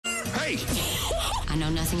Hey! I know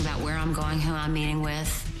nothing about where I'm going, who I'm meeting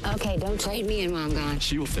with. Okay, don't trade me in while I'm gone.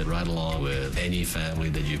 She will fit right along with any family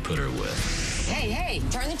that you put her with. Hey,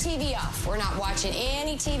 turn the TV off. We're not watching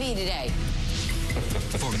any TV today.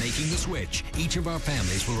 For making the switch, each of our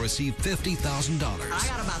families will receive $50,000. I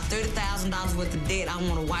got about $30,000 worth of debt I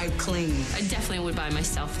want to wipe clean. I definitely would buy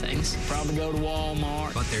myself things. Probably go to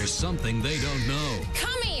Walmart. But there's something they don't know.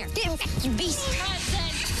 Come here. Get back, you beast.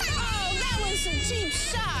 Oh, that was some cheap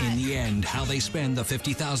shot. In the end, how they spend the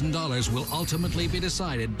 $50,000 will ultimately be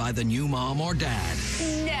decided by the new mom or dad.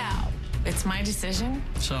 No. It's my decision.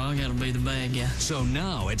 So I gotta be the bad guy. So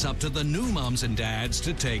now it's up to the new moms and dads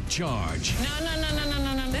to take charge. No.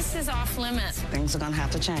 This is off limits. Things are gonna have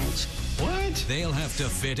to change. What? They'll have to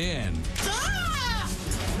fit in. Ah!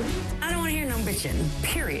 I don't want to hear no bitching,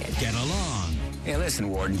 period. Get along. Hey, listen,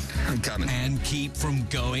 Warden. I'm coming. And keep from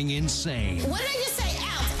going insane. What did I just say?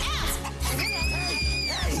 Out!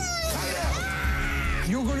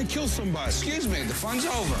 You're gonna kill somebody. Excuse me, the fun's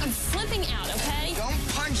over. I'm flipping out, okay? Don't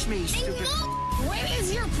punch me, stupid. What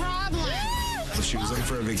is your problem? If she was looking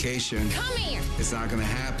for a vacation, Come here. it's not gonna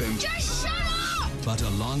happen. Just shut up! But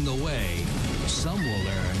along the way, some will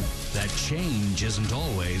learn that change isn't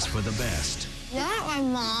always for the best. Not my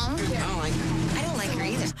mom. I don't like her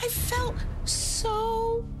either. I felt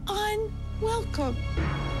so unwelcome.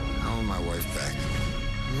 I want my wife back.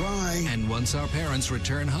 Bye. And once our parents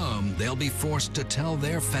return home, they'll be forced to tell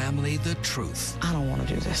their family the truth. I don't want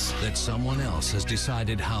to do this. That someone else has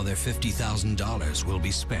decided how their $50,000 will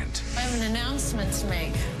be spent. I have an announcement to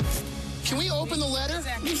make. Can we open the letter?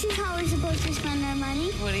 This is how we're supposed to spend our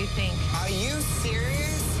money. What do you think? Are you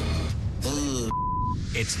serious?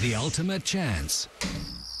 It's the ultimate chance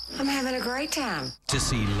I'm having a great time. to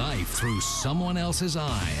see life through someone else's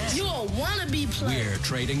eyes. You a wannabe player. We're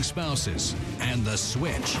trading spouses, and the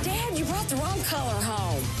switch Dad, you brought the wrong color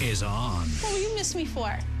home. is on. What will you miss me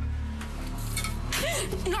for?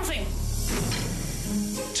 Nothing.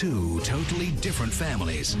 Two totally different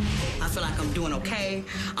families I feel like I'm doing okay.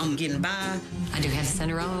 I'm getting by. I do have a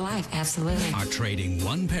Cinderella life, absolutely. are trading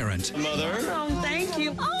one parent Oh, thank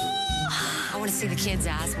you. I want to see the kids'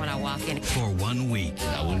 eyes when I walk in. for 1 week.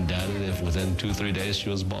 I wouldn't doubt it if within 2-3 days she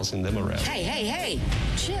was bossing them around. Hey,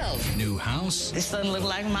 chill. New house, This doesn't look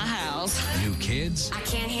like my house. new kids, I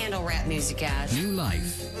can't handle rap music, guys. new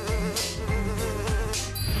life.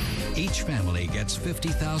 Each family gets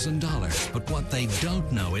 $50,000, but what they don't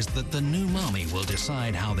know is that the new mommy will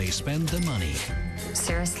decide how they spend the money.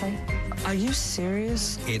 Seriously? Are you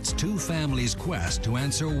serious? It's two families' quest to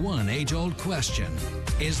answer one age-old question.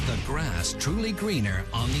 Is the grass truly greener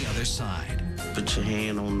on the other side? Put your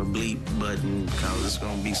hand on the bleep button, because it's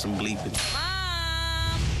going to be some bleeping.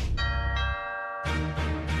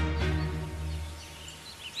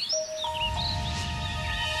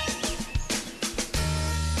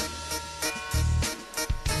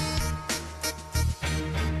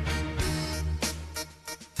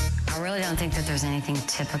 I really don't think that there's anything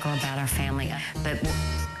typical about our family, but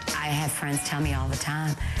I have friends tell me all the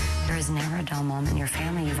time, there is never a dull moment in your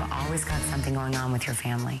family. You've always got something going on with your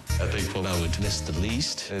family. I think what I would miss the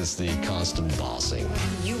least is the constant bossing.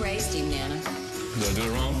 You raised him, Nana. Did I do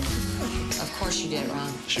it wrong? Of course you did it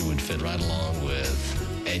wrong. She would fit right along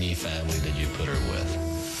with any family that you put her with.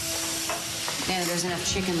 Nana, there's enough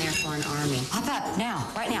chicken there for an army. Hop up, now,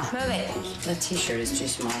 right now. Move it. The t-shirt is too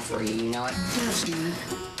small for you, you know it?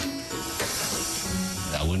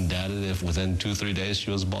 I wouldn't doubt it if within 2-3 days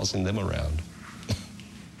she was bossing them around.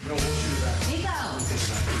 Nico!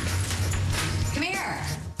 Come here.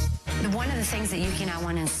 One of the things that Yuki and I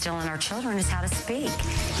want to instill in our children is how to speak.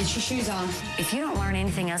 Get your shoes on. If you don't learn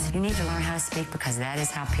anything else, you need to learn how to speak, because that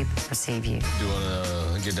is how people perceive you. Do you want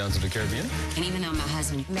to get down to the Caribbean? And even though my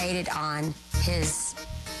husband made it on his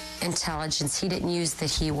intelligence, he didn't use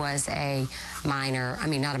that he was a minor. I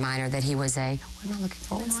mean, not a minor, that he was a, what am I looking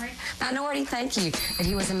for? Minority, thank you. That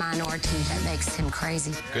he was a minority. That makes him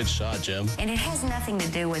crazy. Good shot, Jim. And it has nothing to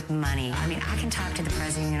do with money. I mean, I can talk to the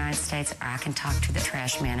President of the United States, or I can talk to the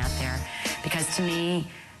trash man out there, because to me,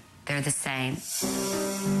 they're the same.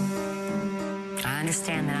 I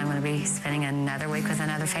understand that I'm going to be spending another week with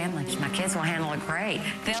another family. My kids will handle it great.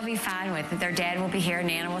 They'll be fine with it. Their dad will be here.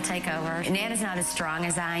 Nana will take over. Nana's not as strong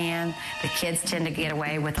as I am. The kids tend to get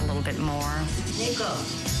away with a little bit more.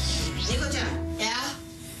 Nico-chan. Yeah?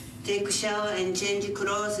 Take a shower and change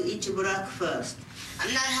clothes, eat your breakfast.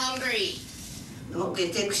 I'm not hungry.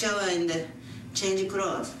 Okay, take a shower and change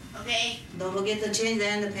clothes. Okay? Don't forget to change the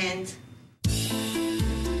underpants.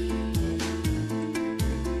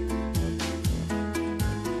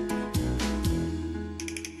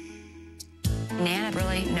 Nana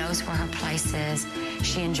really knows where her place is.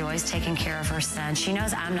 She enjoys taking care of her son. She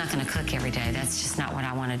knows I'm not going to cook every day. That's just not what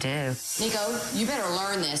I want to do. Nico, you better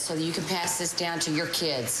learn this so that you can pass this down to your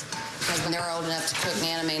kids. Because when they're old enough to cook,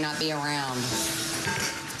 Nana may not be around.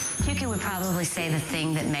 Yuki would probably say the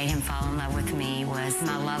thing that made him fall in love with me was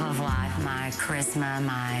my love of life, my charisma,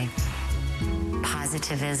 my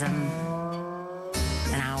positivism.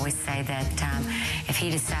 And I always say that if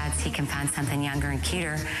he decides he can find something younger and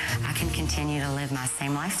cuter, I can continue to live my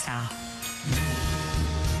same lifestyle.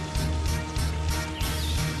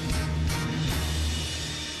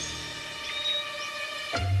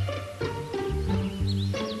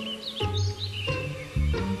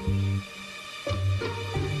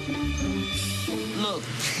 Look,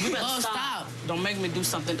 you better stop. Don't make me do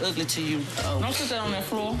something ugly to you. Don't sit there on that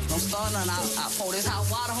floor. Don't start nothing. I'll pour this hot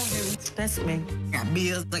water on you. That's me. I got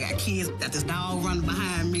bills, I got kids, got this dog running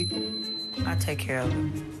behind me. I take care of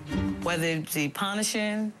it. Whether it be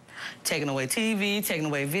punishing, taking away TV, taking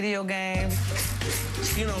away video games.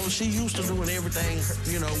 You know, she used to doing everything,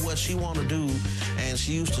 you know, what she want to do, and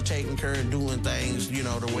she used to taking care of doing things, you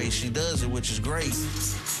know, the way she does it, which is great.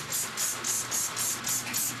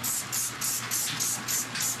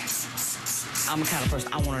 I'm the kind of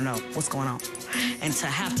person, I want to know what's going on. And to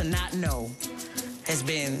have to not know has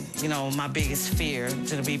been, you know, my biggest fear,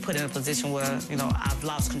 to be put in a position where, you know, I've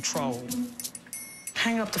lost control.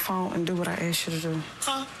 Hang up the phone and do what I asked you to do.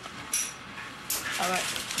 Huh? All right.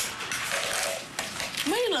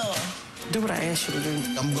 Mila. Do what I asked you to do.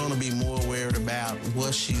 I'm gonna be more worried about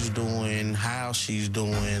what she's doing, how she's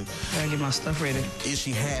doing. I gotta get my stuff ready. Is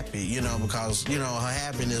she happy, you know, because, you know, her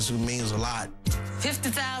happiness means a lot.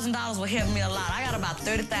 $50,000 will help me a lot. I got about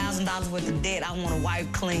 $30,000 worth of debt I want to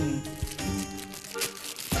wipe clean.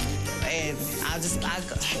 And I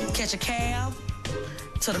catch a cab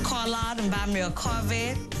to the car lot and buy me a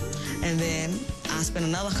Corvette. And then I spend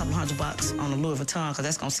another couple $100 on a Louis Vuitton, because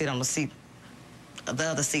that's going to sit on the seat, the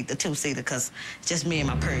other seat, the two-seater, because it's just me and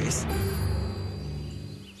my purse.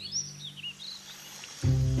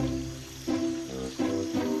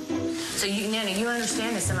 So, Nana, you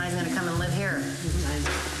understand that somebody's going to come and live here?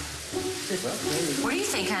 What do you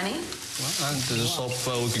think, honey? Well, I just hope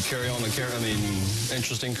we could carry on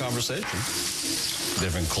interesting conversation.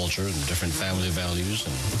 Different culture and different family values.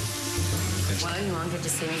 And well, you won't get to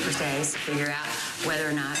see me for days to figure out whether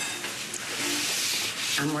or not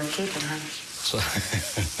I'm worth keeping, huh? So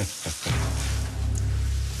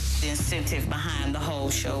the incentive behind the whole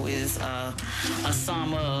show is a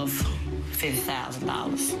sum of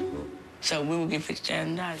 $50,000. So we will get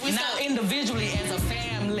 $50,000. Not individually, as a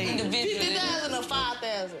family. $50,000 or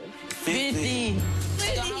 $5,000? 50.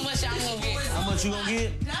 So how much y'all gonna get? How much you gonna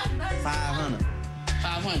get? 500.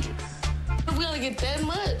 500. We only get that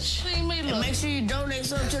much. And make sure you donate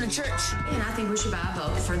something to the church. And I think we should buy a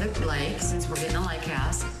boat for the lake, since we're getting a lake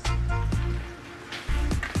house.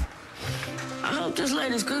 I hope this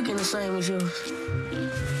lady's cooking the same as yours.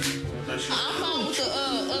 I'm fine with the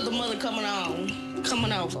other mother coming over.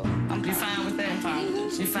 You fine with that?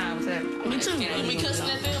 You fine with that? Me too. Me cussing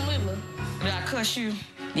at them Mila. Did I cuss you?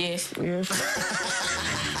 Yes.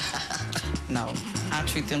 No, I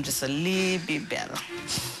treat them just a little bit better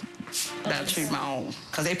than I treat my own.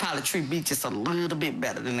 Because they probably treat me just a little bit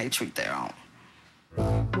better than they treat their own.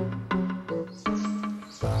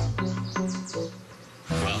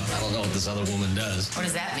 well, I don't know what this other woman does. What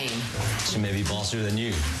does that mean? She may be bossier than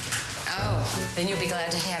you. Oh, then you'll be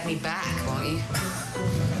glad to have me back, won't you?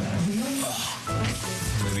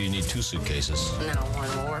 Maybe you need 2 suitcases. No, one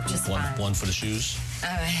will work just fine. One for the shoes.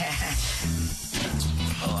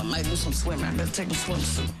 Oh, I might do some swimming. I better take a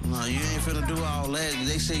swimsuit. No, you ain't finna do all that.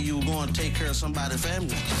 They say you were going to take care of somebody's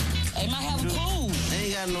family. They might have a pool. They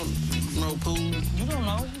ain't got no pool. You don't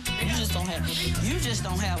know. You just don't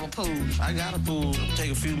have a pool. I got a pool. It'll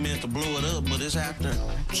take a few minutes to blow it up, but it's out there.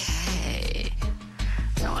 Okay.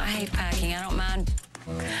 No, I hate packing. I don't mind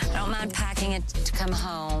packing it to come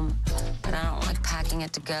home, but I don't like packing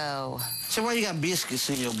it to go. So why you got biscuits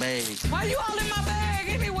in your bag? Why you all in my bag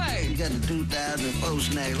anyway? You got the 2004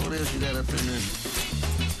 snacks. What else you got up in there?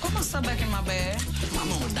 Put my stuff back in my bag. My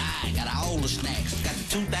mama died. Got all the snacks. Got the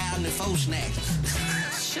 2004 snacks.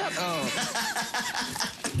 Shut up.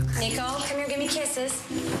 Nico, come here, give me kisses.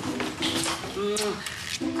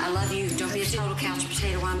 I love you. Don't be a total couch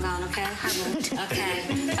potato while I'm gone, okay? Okay.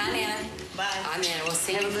 Bye, Nana. Bye. Bye, Nana. We'll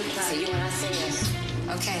see you. See you when I see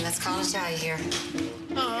you. Okay, let's call Natalia here.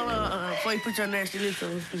 Before you put your nasty lips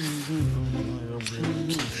on.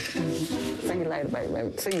 See you later,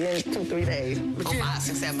 baby. See you in 2-3 days. Go 5,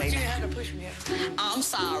 6, 7, 8. You had to push me out. I'm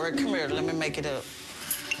sorry. Come here. Let me make it up.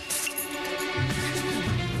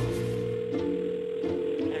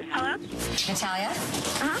 Hello? Natalia?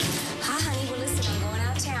 Uh-huh. Hi, honey. Well, listen, I'm going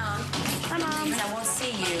out of town. Hi, Mom. And I won't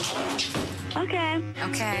see you. Okay.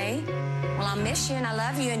 Okay. Well, I'll miss you and I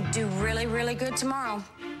love you and do really, really good tomorrow.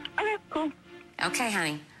 Okay, cool. Okay,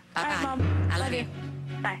 honey. Bye-bye. All right, Mom. I love you.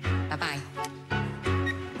 Bye. Bye-bye.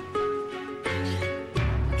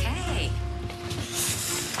 Okay.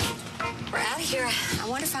 We're out of here. I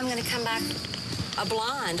wonder if I'm going to come back a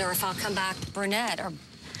blonde or if I'll come back brunette or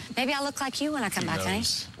maybe I'll look like you when I come back, honey.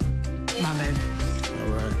 My baby. All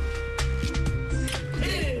right.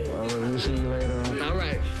 All right, we'll see you later on. All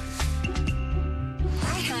right.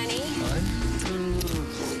 Hi, honey.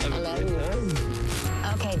 I love you.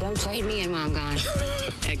 Okay, don't trade me in while I'm gone.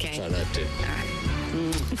 Okay. Try that too. All right.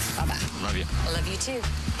 Bye-bye. Love you. I love you too.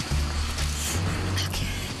 Okay.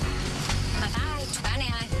 Bye-bye. Bye,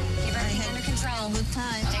 Nana. Keep everything under control. Good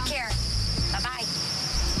time. Take care. Bye-bye.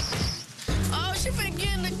 Oh, she finna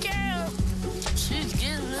get in the cab. She's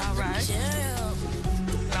getting in the cab.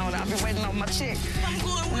 No, I've been waiting on my chick. I'm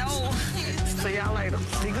going with No. See y'all later.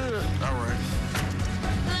 Be good. All right.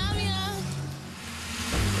 Love ya.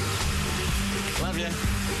 Love you.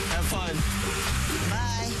 Have fun.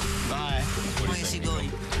 Bye. Bye. Where is she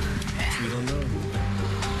going? We don't know.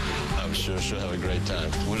 I'm sure she'll have a great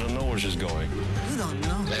time. We don't know where she's going. We don't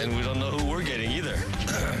know. And we don't know who we're getting either.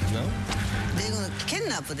 No? They're gonna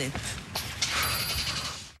kidnap her then.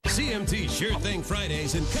 CMT Sure Thing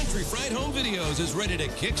Fridays and Country Fried Home Videos is ready to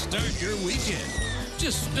kickstart your weekend.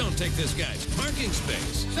 Just don't take this guy's parking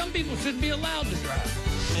space. Some people shouldn't be allowed to drive.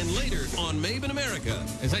 And later on Made in America.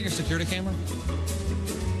 Is that your security camera?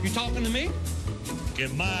 You talking to me?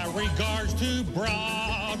 Give my regards to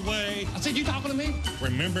Broadway. I said, you talking to me?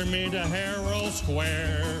 Remember me to Herald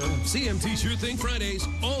Square. CMT Sure Thing Fridays,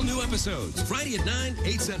 all new episodes. Friday at 9,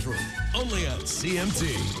 8 Central. Only on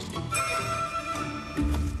CMT.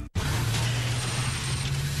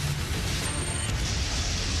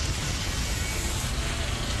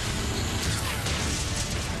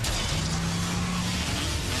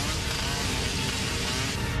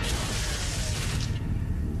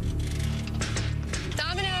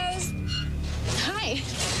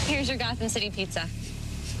 Here's your Gotham City pizza.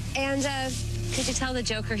 And, could you tell the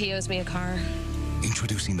Joker he owes me a car?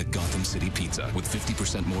 Introducing the Gotham City Pizza with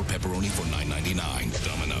 50% more pepperoni for $9.99.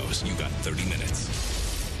 Domino's, you got 30 minutes.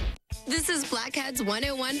 This is Blackheads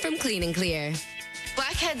 101 from Clean and Clear.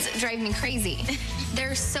 Blackheads drive me crazy.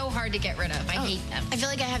 They're so hard to get rid of. I hate them. I feel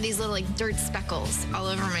like I have these little dirt speckles all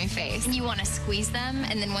over my face. And you want to squeeze them,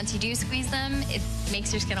 and then once you do squeeze them, it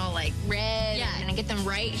makes your skin all red. Yeah, and I get them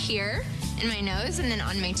right here in my nose and then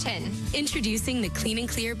on my chin. Introducing the Clean and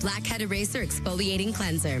Clear Blackhead Eraser Exfoliating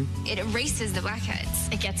Cleanser. It erases the blackheads.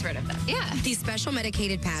 It gets rid of them. Yeah. These special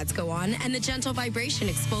medicated pads go on, and the gentle vibration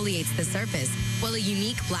exfoliates the surface, while a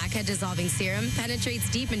unique blackhead dissolving serum penetrates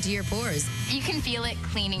deep into your pores. You can feel it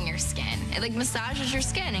cleaning your skin. It massages your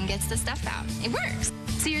skin and gets the stuff out. It works.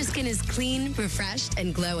 So your skin is clean, refreshed,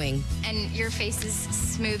 and glowing. And your face is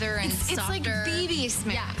smoother and softer. It's like baby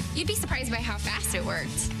smooth. Yeah. You'd be surprised by how fast it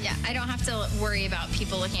works. Yeah. I don't have to worry about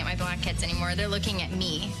people looking at my blackheads anymore. They're looking at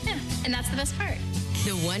me. Yeah. And that's the best part.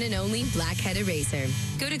 The one and only Blackhead Eraser.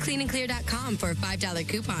 Go to cleanandclear.com for a $5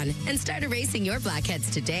 coupon and start erasing your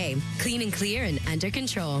blackheads today. Clean and clear and under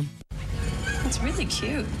control. It's really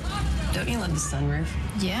cute. Don't you love the sunroof?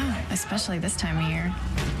 Yeah, especially this time of year.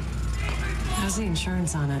 How's the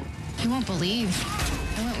insurance on it? You won't believe.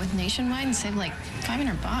 I went with Nationwide and saved like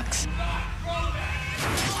 $500.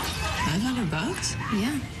 $500?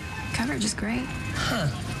 Yeah. Coverage is great. Huh.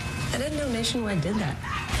 I didn't know Nationwide did that.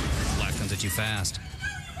 Life comes at you fast.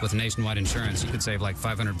 With Nationwide Insurance, you could save like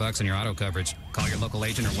 $500 on your auto coverage. Call your local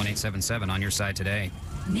agent or 1-877 on your side today.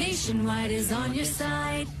 Nationwide is on your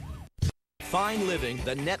side. Fine Living,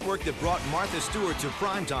 the network that brought Martha Stewart to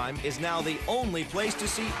primetime, is now the only place to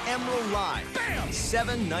see Emerald live. Bam!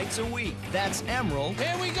 7 nights a week. That's Emerald.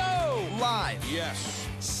 Here we go! Live. Yes.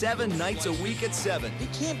 7 nights a week at 7. You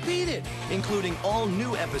can't beat it. Including all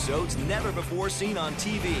new episodes never before seen on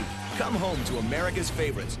TV. Come home to America's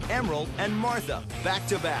favorites, Emerald and Martha, back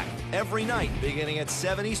to back, every night beginning at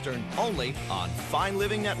 7 Eastern, only on Fine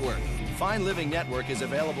Living Network. Fine Living Network is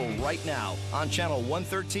available right now on Channel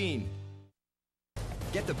 113.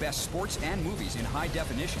 Get the best sports and movies in high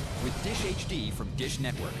definition with Dish HD from Dish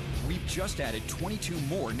Network. We've just added 22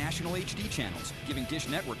 more national HD channels, giving Dish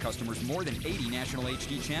Network customers more than 80 national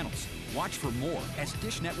HD channels. Watch for more as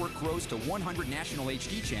Dish Network grows to 100 national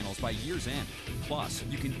HD channels by year's end. Plus,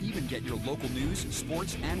 you can even get your local news,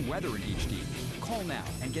 sports, and weather in HD. Call now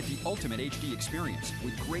and get the ultimate HD experience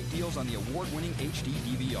with great deals on the award-winning HD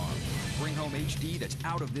DVR. Bring home HD that's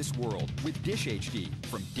out of this world with Dish HD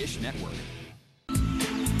from Dish Network.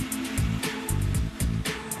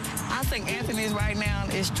 think Anthony is right now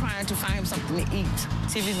is trying to find him something to eat.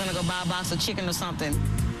 See if he's gonna go buy a box of chicken or something.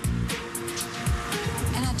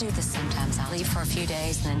 And I do this sometimes. I'll leave for a few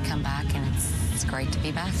days and then come back, and it's great to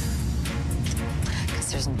be back.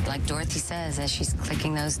 Because there's, like Dorothy says, as she's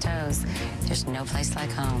clicking those toes, there's no place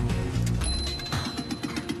like home.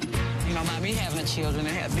 You know, by me having children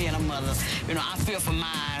and being a mother, you know, I feel for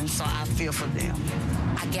mine, so I feel for them.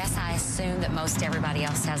 I guess I assume that most everybody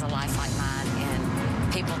else has a life like mine,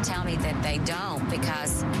 and people tell me that they don't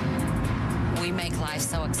because we make life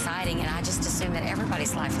so exciting, and I just assume that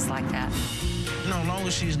everybody's life is like that. You know, as long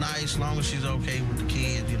as she's nice, as long as she's okay with the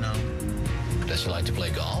kids, you know. Does she like to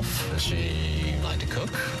play golf? Does she like to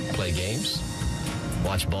cook, play games,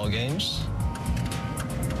 watch ball games?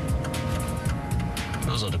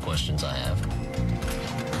 Those are the questions I have.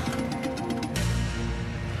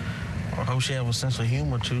 I hope she has a sense of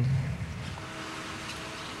humor, too.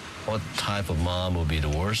 What type of mom would be the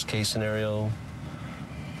worst case scenario?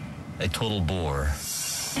 A total bore.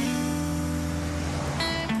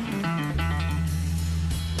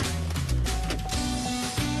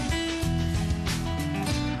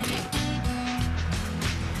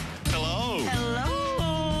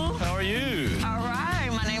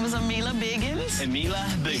 Emila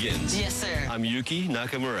Biggins. Yes, sir. I'm Yuki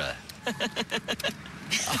Nakamura.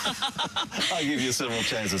 I'll give you several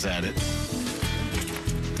chances at it.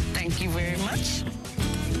 Thank you very much.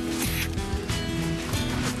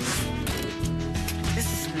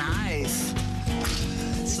 This is nice.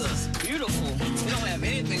 This is beautiful. We don't have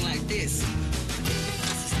anything like this.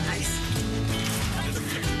 This is nice.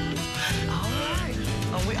 All right.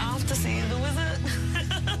 Are we off to see the wizard?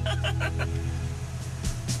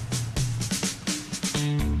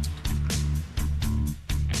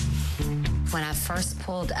 When I first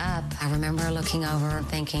pulled up, I remember looking over and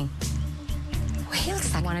thinking, well, he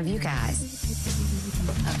looks like one of you guys.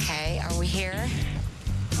 Okay, are we here?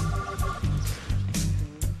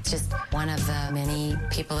 Just one of the many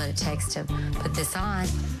people that it takes to put this on.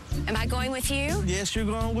 Am I going with you? Yes, you're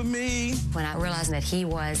going with me. When I realized that he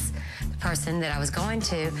was the person that I was going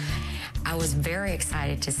to, I was very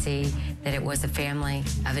excited to see that it was a family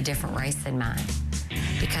of a different race than mine.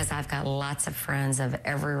 Because I've got lots of friends of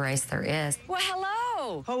every race there is. Well, hello.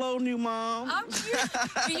 Hello, new mom.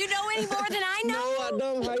 Do you know any more than I know? No, I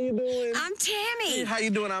don't. How you doing? I'm Tammy. How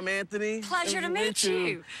you doing? I'm Anthony. Pleasure to meet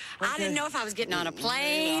you. Okay. I didn't know if I was getting on a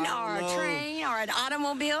plane or a train or an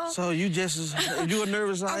automobile. So you just, you were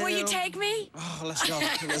nervous I am? Will you take me? Oh, let's go.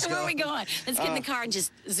 Let's go. Where are we going? Let's get in the car and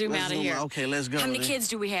just zoom out of here. Okay, let's go. How many kids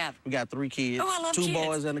do we have? We got 3 kids. Oh, I love 2 kids.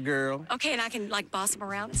 boys and a girl. Okay, and I can like boss them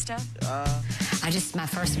around and stuff? My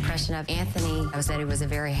first impression of Anthony was that he was a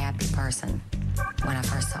very happy person when I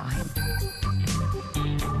first saw him.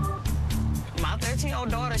 My 13-year-old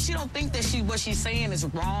daughter, she don't think that what she's saying is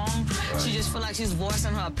wrong. Right. She just feel like she's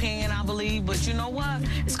voicing her opinion, I believe. But you know what?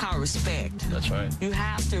 It's called respect. That's right. You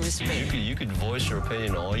have to respect. You could voice your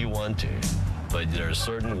opinion all you want to, but there's a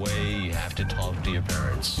certain way you have to talk to your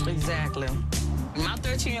parents. Exactly. My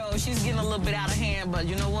 13-year-old, she's getting a little bit out of hand, but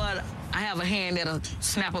you know what? I have a hand that'll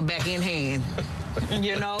snap her back in hand.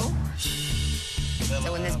 You know?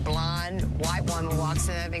 So when this blonde white woman walks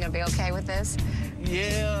in, are they gonna be okay with this?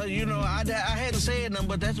 Yeah, you know, I hadn't said nothing,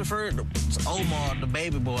 but that's the first. Omar, the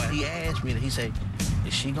baby boy, he asked me, he said,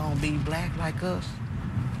 is she gonna be black like us?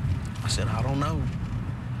 I said, I don't know.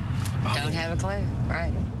 Don't have a clue,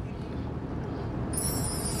 right?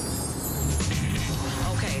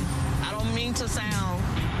 Okay, I don't mean to sound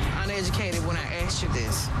uneducated when I ask you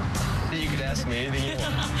this. You could ask me anything you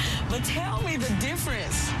want. But tell me the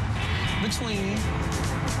difference between,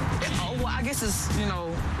 well, I guess it's, you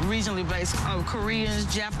know, regionally based, Koreans,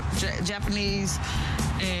 Japanese,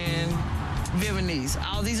 and Vietnamese.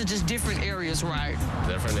 All these are just different areas, right?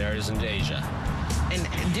 Different areas in Asia. And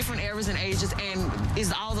different areas in Asia. And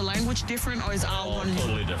is all the language different, or is all one?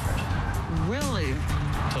 Totally different. Really?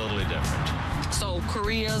 Totally different. So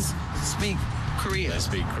Koreans speak Korean? They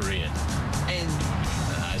speak Korean. And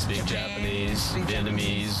I speak Japanese,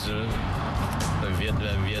 Vietnamese,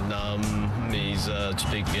 Vietnamese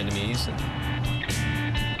speak Vietnamese.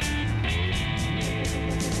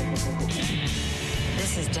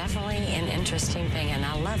 This is definitely an interesting thing, and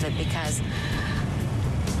I love it because,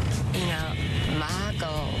 you know, my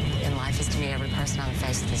goal in life is to meet every person on the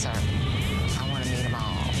face of this earth. I want to meet them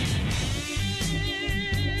all.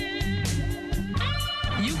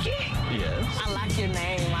 Yuki? Yes. I like your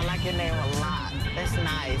name. I like your name a lot. That's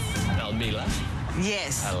nice. Almila?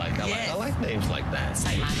 Yes. I like names like that. It's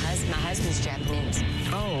like my husband's Japanese.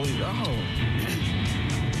 Oh.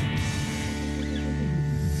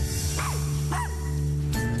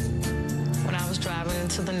 When I was driving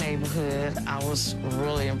into the neighborhood, I was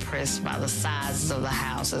really impressed by the sizes of the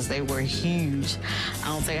houses. They were huge. I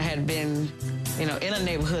don't think I had been, in a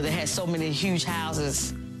neighborhood that had so many huge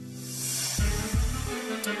houses.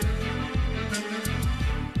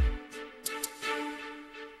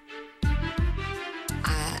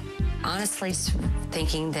 Honestly,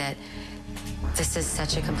 thinking that this is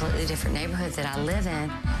such a completely different neighborhood that I live in.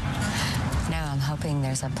 No, I'm hoping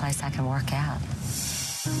there's a place I can work out.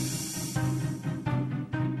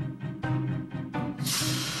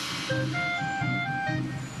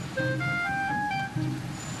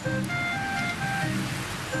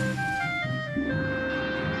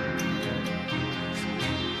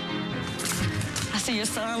 I see your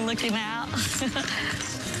son looking out.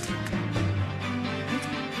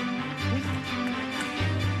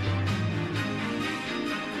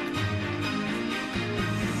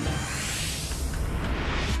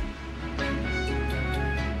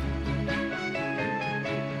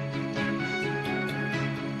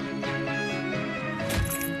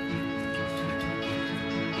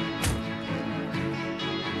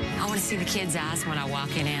 See the kids' eyes when I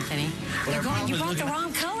walk in, Anthony. They're going, you brought the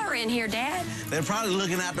wrong color in here, Dad. They're probably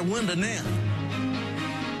looking out the window now.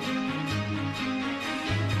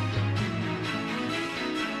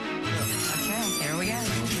 Okay, here we go.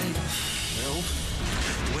 Well,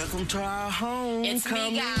 welcome to our home. It's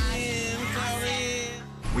me, guys.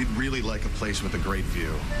 We'd really like a place with a great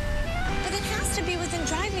view. But it has to be within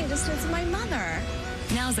driving distance of my mother.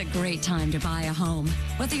 Now's a great time to buy a home.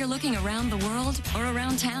 Whether you're looking around the world or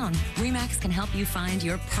around town, RE/MAX can help you find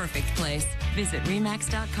your perfect place. Visit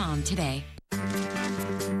RE/MAX.com today.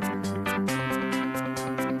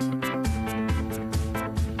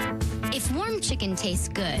 If warm chicken tastes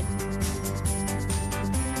good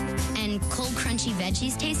and cold crunchy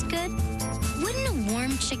veggies taste good, wouldn't a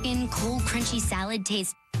warm chicken cold crunchy salad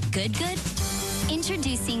taste good?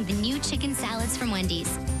 Introducing the new chicken salads from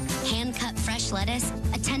Wendy's. Hand-cut fresh lettuce,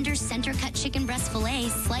 a tender center-cut chicken breast filet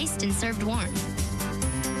sliced and served warm.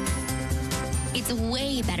 It's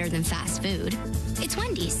way better than fast food. It's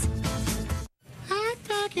Wendy's.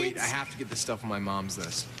 Wait, I have to get the stuff on my mom's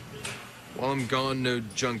list. While I'm gone, no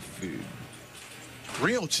junk food.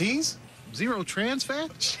 Real cheese? Zero trans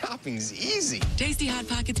fat? Shopping's easy. Tasty Hot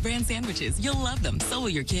Pockets brand sandwiches. You'll love them. So will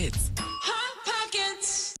your kids. Hot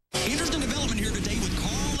Pockets! Interesting development here today with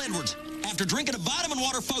Carl Edwards. After drinking a vitamin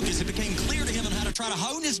water Focus, it became clear to him on how to try to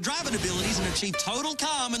hone his driving abilities and achieve total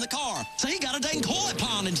calm in the car. So he got a dang koi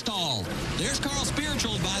pond installed. There's Carl's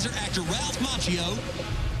spiritual advisor, actor Ralph Macchio.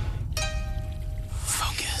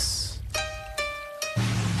 Focus.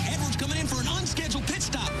 Edwards coming in for an unscheduled pit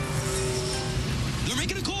stop. They're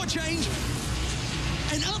making a core change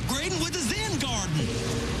and upgrading with the Zen Garden.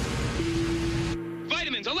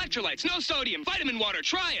 Vitamins, electrolytes, no sodium, vitamin water.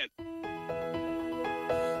 Try it.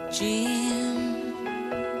 Jim,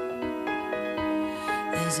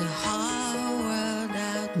 there's a whole world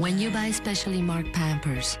out. When you buy specially marked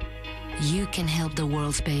Pampers, you can help the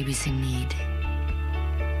world's babies in need.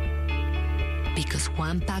 Because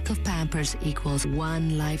one pack of Pampers equals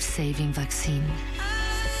one life-saving vaccine.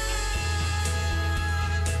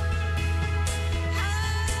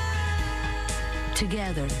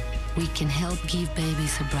 Together, we can help give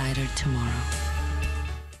babies a brighter tomorrow.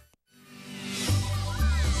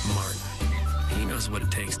 He knows what it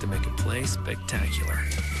takes to make a place spectacular.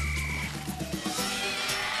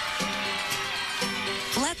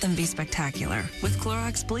 Let them be spectacular with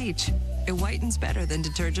Clorox bleach. It whitens better than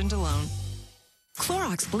detergent alone.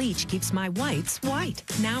 Clorox bleach keeps my whites white.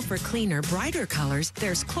 Now for cleaner, brighter colors,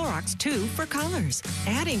 there's Clorox 2 for colors.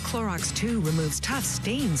 Adding Clorox 2 removes tough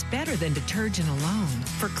stains better than detergent alone.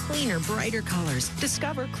 For cleaner, brighter colors,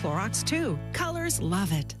 discover Clorox 2. Colors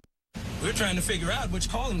love it. We're trying to figure out which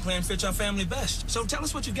calling plan fits our family best. So tell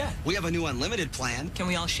us what you got. We have a new unlimited plan. Can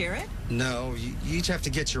we all share it? No, you each have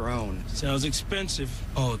to get your own. Sounds expensive.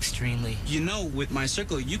 Oh, extremely. You know, with My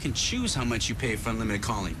Circle, you can choose how much you pay for unlimited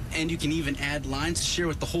calling. And you can even add lines to share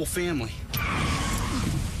with the whole family.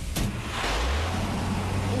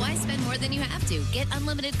 Why spend more than you have to? Get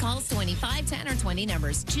unlimited calls to 25, 10, or 20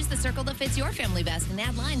 numbers. Choose the circle that fits your family best and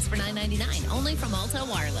add lines for $9.99. Only from Alto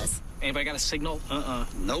Wireless. Anybody got a signal?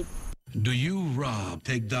 Nope. Do you, Rob,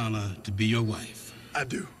 take Donna to be your wife? I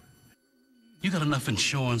do. You got enough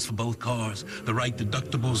insurance for both cars, the right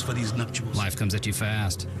deductibles for these nuptials? Life comes at you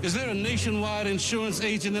fast. Is there a nationwide insurance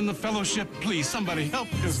agent in the fellowship? Please, somebody help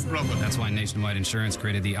this brother. That's why Nationwide Insurance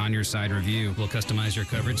created the On Your Side review. We'll customize your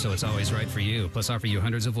coverage so it's always right for you, plus offer you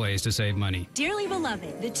hundreds of ways to save money. Dearly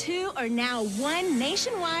beloved, the two are now one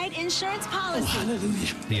nationwide insurance policy. Oh,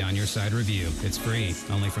 hallelujah. The On Your Side review. It's free,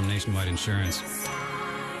 only from Nationwide Insurance.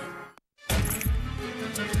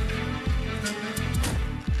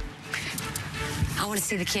 want to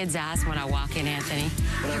see the kids' eyes when I walk in, Anthony.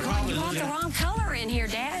 You want the wrong color in here,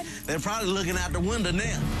 Dad. They're probably looking out the window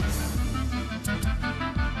now.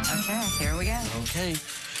 Okay, here we go. Okay.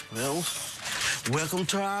 Well, welcome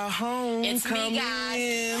to our home. It's me,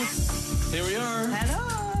 guys. Here we are. Hello.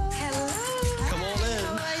 Come on in.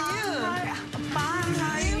 How are you? Fine.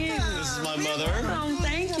 How are you? This is my mother. Oh,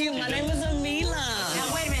 thank you. My name is Amila.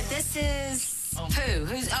 Now, wait a minute. This is Pooh.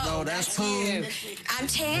 Who's? Oh, No, that's Pooh. you. I'm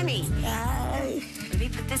Tammy. Hi. Let me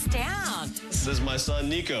put this down. This is my son,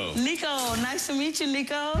 Nico. Nico, nice to meet you,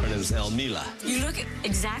 Nico. Her name is Elmila. You look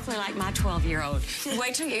exactly like my 12-year-old.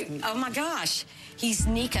 Wait till you. Oh my gosh. He's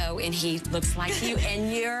Nico, and he looks like you,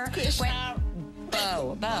 and you're.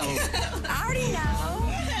 Bo. I already know.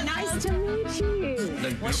 Nice to meet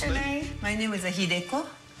you. What's your name? My name is Hideko.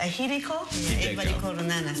 Hideko? Everybody call her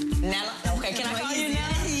Nana. Nana? Okay, can I call you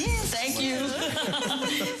Nana? Yes. Thank you.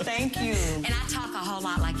 Thank you. And I talk a whole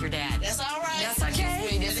lot like your dad. That's all right. That's okay.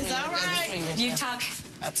 It's all right. You talk.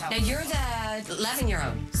 Now, you're the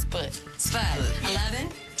 11-year-old. Spud. 11,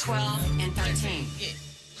 12, and 13.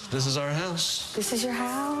 This is our house. This is your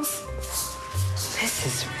house? This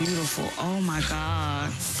is beautiful. Oh, my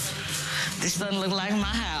God. This doesn't look like my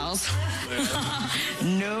house.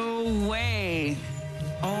 No way.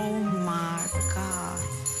 Oh, my God.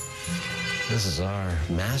 This is our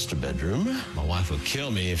master bedroom. My wife would kill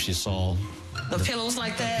me if she saw the pillows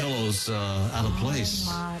like that. Pillows out of place.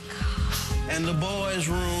 Oh, my God. And the boys'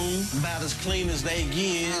 room, about as clean as they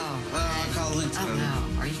get. Oh, no.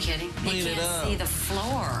 Are you kidding? Clean you it can't up. see the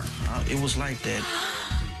floor. It was like that.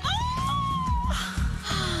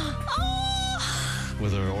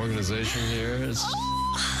 With our organization here, it's...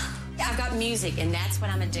 I've got music, and that's what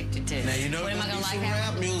I'm addicted to. Now, you know what am I gonna gonna be like some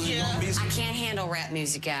that? rap music. Gonna be some... I can't handle rap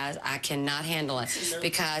music, guys. I cannot handle it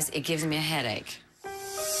because it gives me a headache.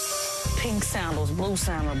 Pink sandals, blue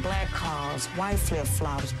sandals, black cars, white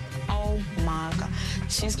flip-flops. Oh, my God.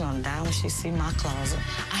 She's going to die when she see my closet.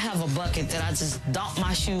 I have a bucket that I just dump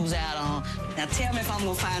my shoes out on. Now, tell me if I'm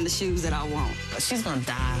going to find the shoes that I want. But she's going to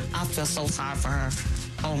die. I feel so sorry for her.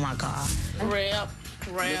 Oh, my God. Rap.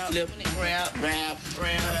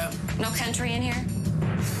 No country in here?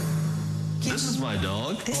 This is my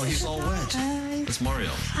dog. Oh, he's all wet. It's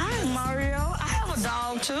Mario. Hi, Mario. I have a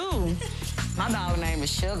dog, too. My dog name is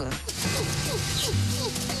Sugar.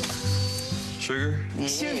 Sugar? Yeah.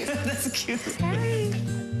 Sugar, that's cute. Hey.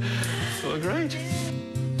 Well, great.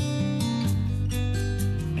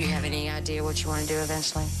 You have any idea what you want to do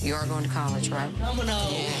eventually? You are going to college, right? No.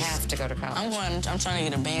 You have to go to college. I'm trying to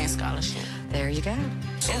get a band scholarship. There you go.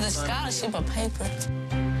 Is a scholarship a paper?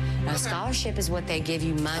 A scholarship is what they give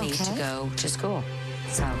you money to go to school.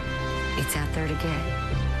 So it's out there to get.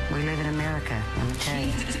 We live in America, let me tell you.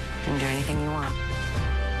 You can do anything you want.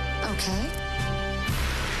 Okay.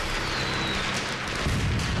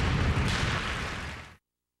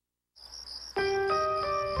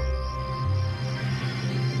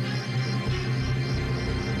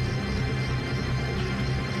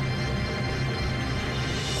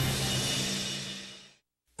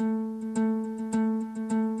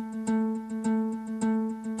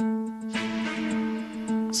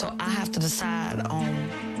 So I have to decide on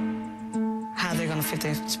how they're going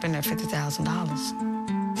to spend their $50,000.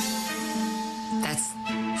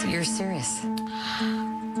 So you're serious.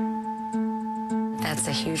 That's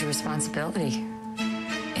a huge responsibility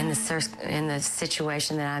in the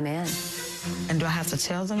situation that I'm in. And do I have to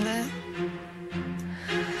tell them that?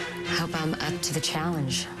 I hope I'm up to the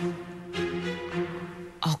challenge.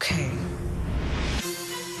 Okay.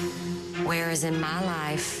 Whereas in my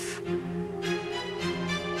life,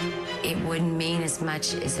 it wouldn't mean as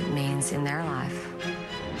much as it means in their life.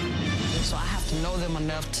 So I have to know them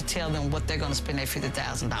enough to tell them what they're going to spend their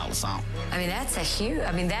 $50,000 on. I mean,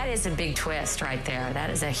 that is a big twist right there. That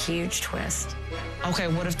is a huge twist. Okay,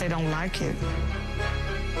 what if they don't like it?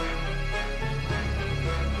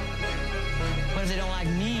 What if they don't like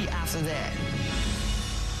me after that?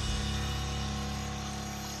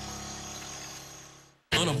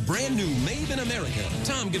 On a brand new Made in America,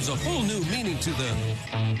 Tom gives a whole new meaning to the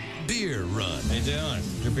beer run. How you doing?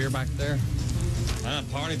 Your beer back there? I'm at a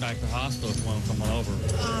party back at the hospital if you want to come on over.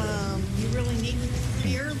 You really need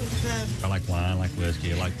beer with I like wine, I like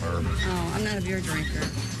whiskey, I like bourbon. Oh, I'm not a beer drinker.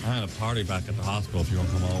 I had a party back at the hospital if you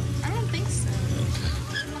want to come over. I don't think so.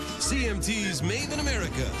 CMT's Made in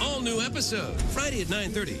America, all new episode, Friday at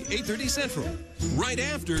 9:30, 8:30 Central. Right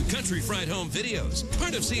after Country Fried Home Videos,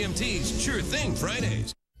 part of CMT's Sure Thing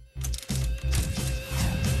Fridays.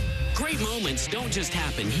 Great moments don't just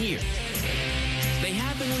happen here. They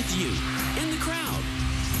happen with you, in the crowd.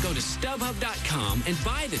 Go to StubHub.com and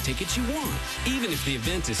buy the tickets you want, even if the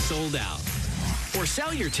event is sold out. Or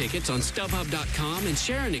sell your tickets on StubHub.com and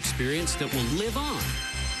share an experience that will live on.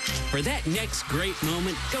 For that next great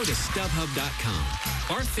moment, go to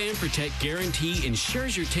StubHub.com. Our Fan Protect guarantee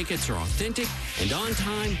ensures your tickets are authentic and on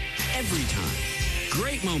time every time.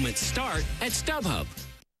 Great moments start at StubHub.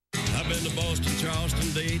 I've been to Boston,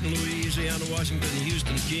 Charleston, Dayton, Louisiana, Washington,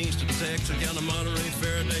 Houston, Kingston, Texarkana, Monterey,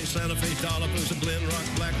 Faraday, Santa Fe, Tallapoosa, Glen Rock,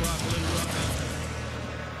 Black Rock, Little Rock.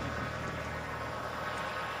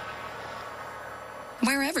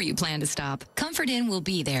 Wherever you plan to stop, Comfort Inn will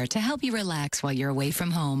be there to help you relax while you're away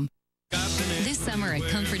from home. This summer at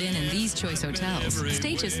Comfort Inn and these choice hotels,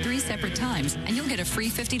 stay just 3 separate times and you'll get a free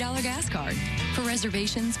 $50 gas card. For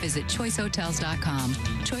reservations, visit choicehotels.com.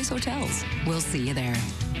 Choice Hotels. We'll see you there.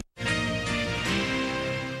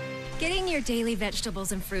 Getting your daily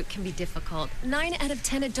vegetables and fruit can be difficult. 9 out of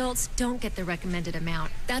 10 adults don't get the recommended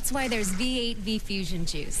amount. That's why there's V8 V-Fusion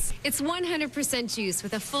juice. It's 100% juice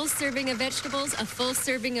with a full serving of vegetables, a full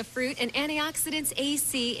serving of fruit, and antioxidants A,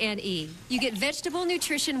 C, and E. You get vegetable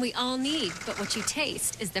nutrition we all need, but what you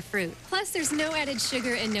taste is the fruit. Plus, there's no added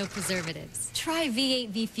sugar and no preservatives. Try V8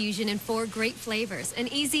 V-Fusion in 4 great flavors, an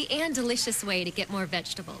easy and delicious way to get more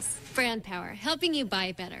vegetables. Brand Power, helping you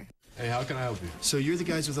buy better. Hey, how can I help you? So you're the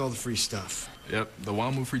guys with all the free stuff. Yep, the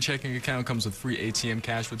WAMU free checking account comes with free ATM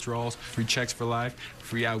cash withdrawals, free checks for life,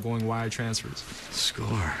 free outgoing wire transfers.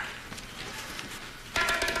 Score.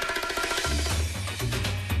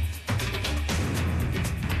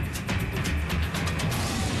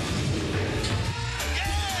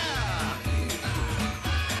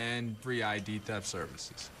 And free ID theft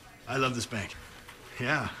services. I love this bank.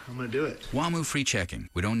 Yeah, I'm gonna do it. WAMU free checking.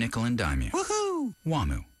 We don't nickel and dime you. Woohoo!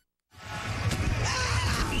 WAMU.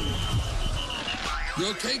 You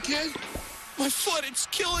okay, kid? My foot, it's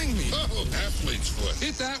killing me. Oh, athlete's foot.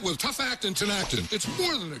 Hit that with Tough Actin Tenactin. It's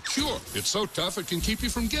more than a cure. It's so tough it can keep you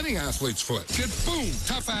from getting athlete's foot. Get boom,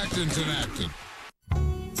 Tough Actin Tenactin.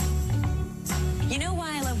 You know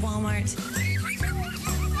why I love Walmart?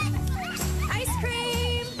 Ice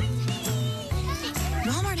cream!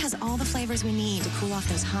 Walmart has all the flavors we need to cool off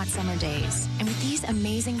those hot summer days. And with these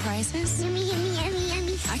amazing prices, Yummy, yummy, yummy,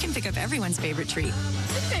 yummy. I can pick up everyone's favorite treat.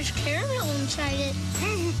 There's caramel inside it.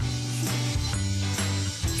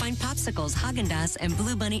 Find Popsicles, Haagen-Dazs, and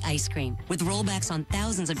Blue Bunny ice cream with rollbacks on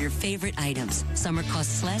thousands of your favorite items. Summer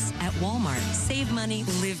costs less at Walmart. Save money,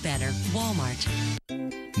 live better. Walmart.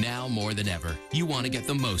 Now more than ever, you want to get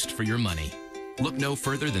the most for your money. Look no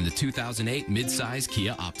further than the 2008 midsize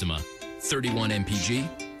Kia Optima. 31 mpg,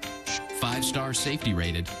 5-star safety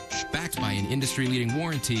rated, backed by an industry-leading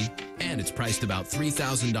warranty, and it's priced about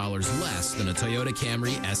 $3,000 less than a Toyota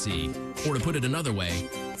Camry SE. Or to put it another way,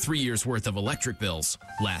 3 years worth of electric bills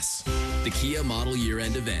less. The Kia Model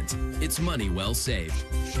Year-End Event. It's money well saved.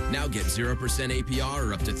 Now get 0% APR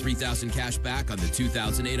or up to $3,000 cash back on the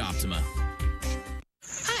 2008 Optima.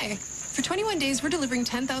 Hi. For 21 days, we're delivering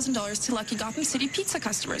 $10,000 to lucky Gotham City pizza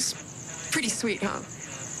customers. Pretty sweet, huh?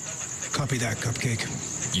 Copy that, Cupcake.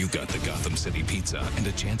 You got the Gotham City Pizza and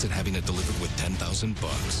a chance at having it delivered with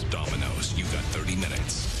 $10,000. Domino's, you got 30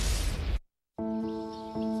 minutes.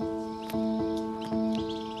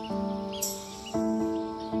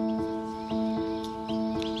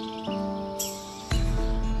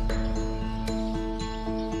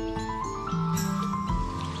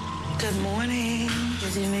 Good morning.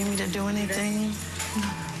 Did you need me to do anything?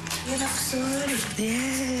 You look so early.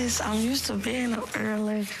 Yes, I'm used to being up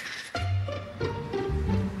early.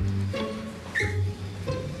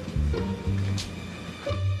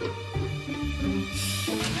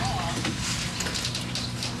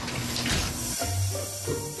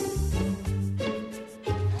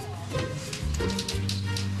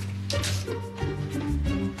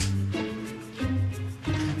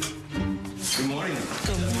 Good morning.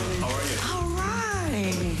 Good morning. How are you? All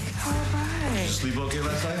right. Did you sleep okay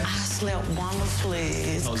last night? I slept wonderfully.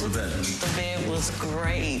 How's the bed? The bed was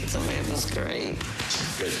great. The bed was great.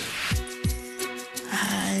 Good.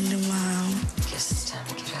 Hi, Mom. Guess it's time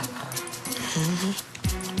to get up, huh? Mm-hmm.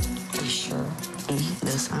 You sure? Mm-hmm.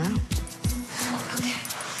 Yes, I am. Okay.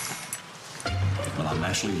 Well, I'm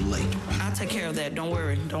actually late. I'll take care of that. Don't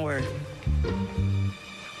worry. Don't worry.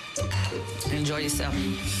 Enjoy yourself.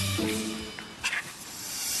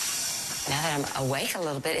 Now that I'm awake a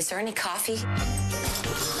little bit, is there any coffee?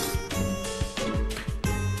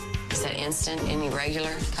 Is that instant? Any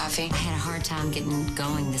regular coffee? I had a hard time getting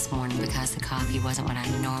going this morning because the coffee wasn't what I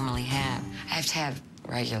normally have. I have to have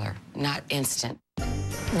regular, not instant.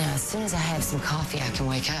 Now, as soon as I have some coffee, I can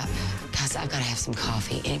wake up because Guys, I've got to have some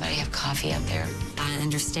coffee. Anybody have coffee up there? I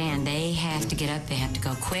understand. They have to get up. They have to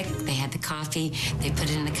go quick. They had the coffee. They put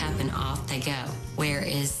it in the cup, and off they go.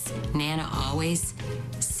 Whereas Nana always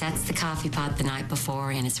sets the coffee pot the night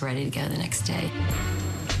before, and it's ready to go the next day.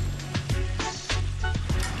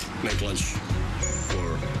 Make lunch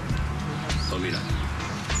for Omina.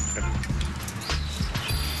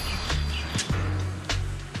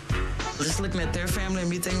 Just looking at their family and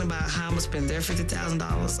me thinking about how I'm gonna spend their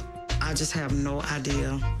 $50,000, I just have no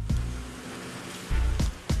idea.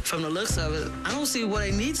 From the looks of it, I don't see what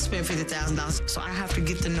they need to spend $50,000. So I have to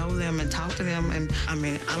get to know them and talk to them. And I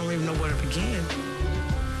mean, I don't even know where to begin.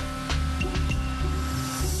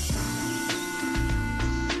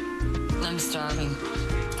 I'm starving.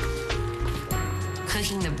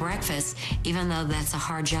 Cooking the breakfast, even though that's a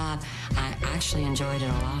hard job, I actually enjoyed it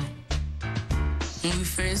a lot. When we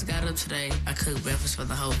first got up today, I cooked breakfast for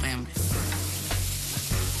the whole family.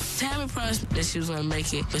 Tammy promised that she was gonna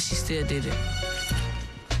make it, but she still did it.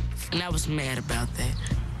 And I was mad about that.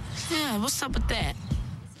 Yeah, what's up with that?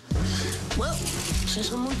 Well,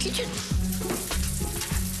 since I'm in the kitchen.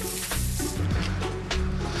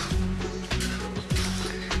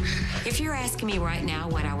 If you're asking me right now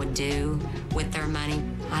what I would do with their money,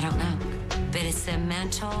 I don't know. But it's the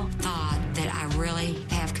mental thought that I really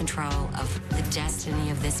have control of the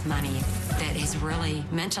destiny of this money that has really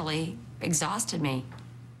mentally exhausted me.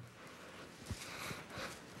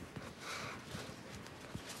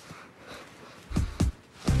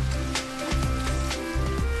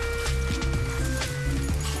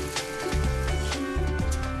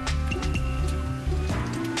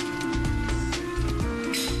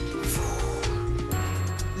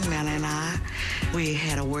 Nana and we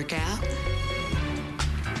had a workout.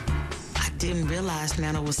 I didn't realize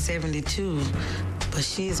Nana was 72, but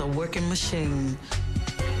she's a working machine.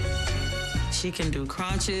 She can do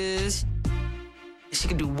crunches, she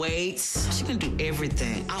can do weights, she can do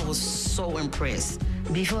everything. I was so impressed.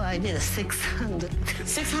 Before I did 600.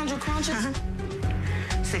 600 crunches?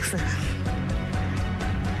 600.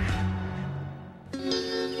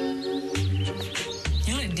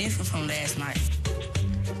 You look different from last night.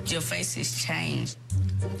 Your face has changed.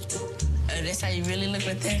 That's how you really look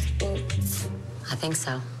right there? I think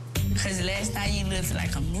so. Because last night you looked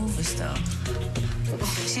like a movie star.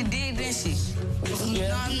 She did, didn't she? Yeah.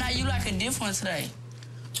 No, I'm not. You like a different one today.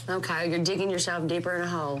 Okay, you're digging yourself deeper in a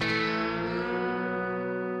hole.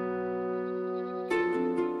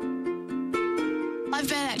 I've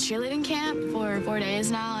been at cheerleading camp for 4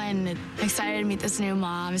 days now, and I'm excited to meet this new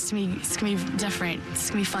mom. It's gonna be different. It's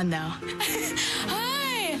gonna be fun though.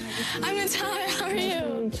 Hi, I'm Natalia. How are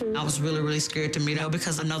you? I was really, really scared to meet her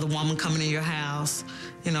because another woman coming in your house,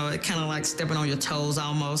 you know, it kind of like stepping on your toes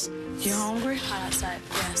almost. You hungry? Hot outside.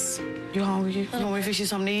 Yes. You hungry? You want me to fix you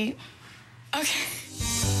something to eat? Okay.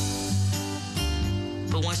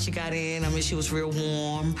 But once she got in, I mean, she was real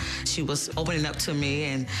warm. She was opening up to me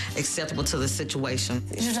and acceptable to the situation.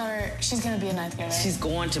 Your daughter, she's gonna be a 9th grader. She's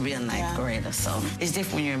going to be a 9th grader, so it's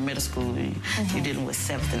different when you're in middle school. You're dealing with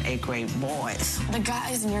 7th and 8th grade boys. The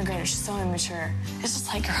guys in your grade are so immature. It's just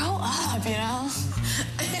like, grow up, you know?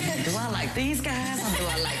 Do I like these guys or do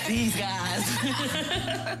I like these guys?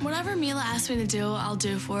 Whatever Mila asks me to do, I'll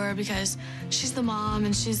do for her because she's the mom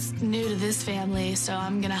and she's new to this family, so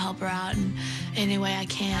I'm gonna help her out in any way I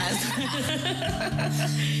can.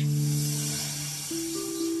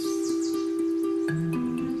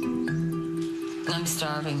 I'm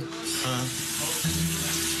starving.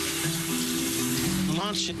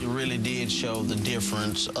 Lunch really did show the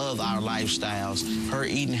difference of our lifestyles. Her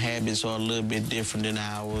eating habits are a little bit different than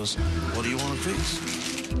ours. What do you want to fix?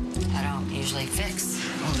 I don't usually fix.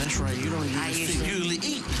 Oh, that's right. You don't usually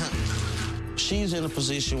eat, huh? She's in a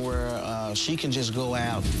position where she can just go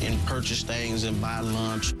out and purchase things and buy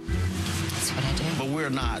lunch. That's what I do. But we're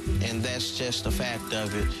not, and that's just a fact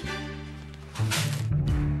of it.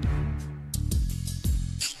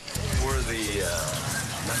 We're the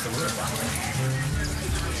Nakamura.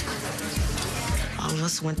 All of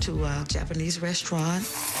us went to a Japanese restaurant.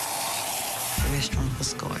 The restaurant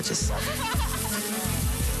was gorgeous.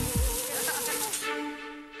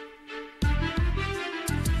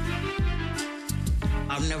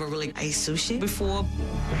 I've never really ate sushi before.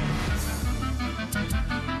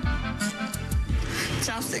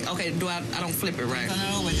 Chopstick. Okay, I don't flip it right.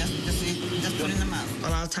 No, but just put it in the mouth. A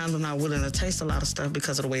lot of times I'm not willing to taste a lot of stuff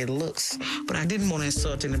because of the way it looks. But I didn't want to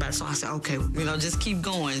insult anybody, so I said, okay, you know, just keep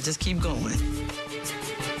going, just keep going.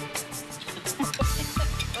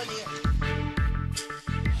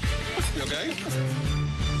 You okay?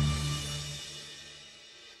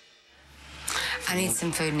 I need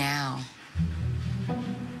some food now.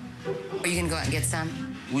 Are you gonna go out and get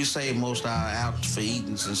some? We save most of our out for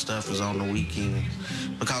eatings and stuff is on the weekend.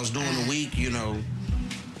 Because during the week, you know,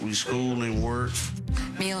 we school and work.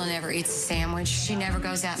 Mila never eats a sandwich. She never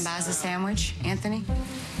goes out and buys a sandwich, Anthony?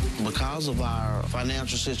 Because of our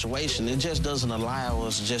financial situation, it just doesn't allow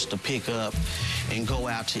us just to pick up and go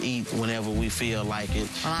out to eat whenever we feel like it.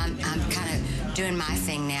 Well, I'm kind of doing my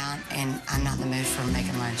thing now, and I'm not in the mood for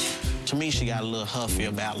making lunch. To me, she got a little huffy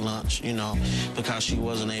about lunch, you know, because she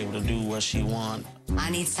wasn't able to do what she wanted. I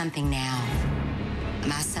need something now.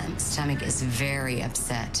 My stomach is very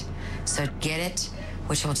upset. So get it,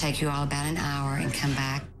 which will take you all about an hour, and come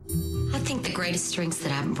back. I think the greatest strengths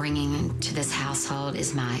that I'm bringing into this household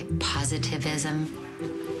is my positivism,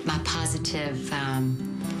 my positive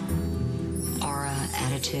aura,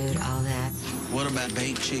 attitude, all that. What about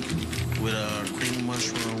baked chicken with cream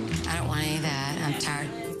mushroom? I don't want any of that. I'm tired.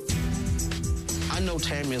 I know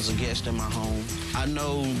Tammy is a guest in my home. I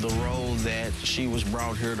know the role that she was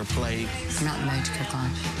brought here to play. I'm not in the mood to cook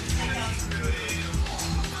lunch.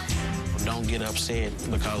 Don't get upset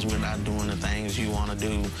because we're not doing the things you want to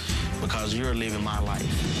do, because you're living my life.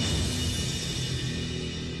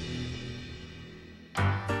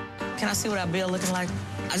 Can I see what our bill looking like?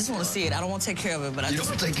 I just want to see it. I don't want to take care of it, but I just... You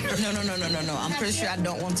don't take care of it? No. I'm pretty sure I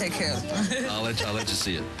don't want to take care of it. I'll let you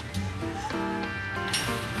see it.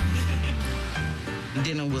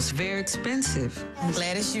 Dinner was very expensive. I'm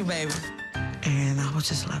glad it's you, baby. And I was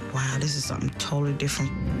just like, wow, this is something totally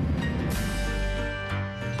different.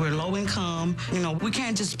 We're low income. You know, we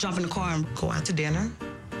can't just jump in the car and go out to dinner.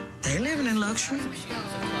 They're living in luxury.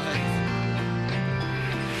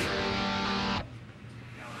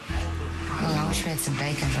 Well, I wish we had some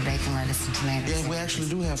bacon for bacon, lettuce, and tomatoes. Yeah, we actually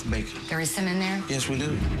do have bacon. There is some in there? Yes, we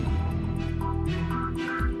do.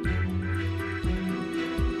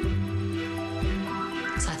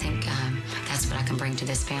 So I think that's what I can bring to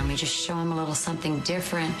this family. Just show them a little something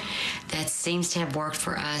different that seems to have worked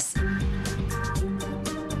for us.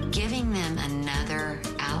 Giving them another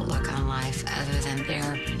outlook on life other than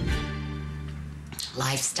their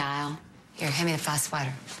lifestyle. Here, hand me the fly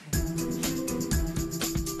sweater.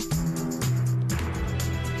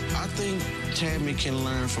 I think Tammy can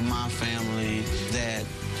learn from my family that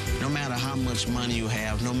no matter how much money you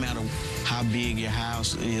have, no matter how big your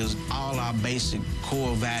house is, all our basic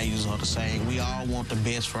core values are the same. We all want the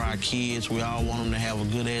best for our kids. We all want them to have a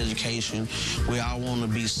good education. We all want them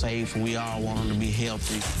to be safe. We all want them to be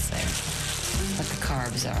healthy. What the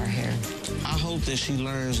carbs are here. I hope that she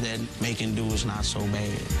learns that making do is not so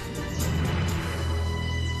bad.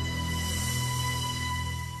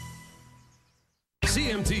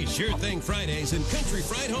 CMT Sure Thing Fridays and Country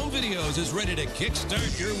Fried Home Videos is ready to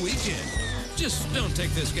kickstart your weekend. Just don't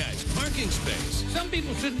take this guy's parking space. Some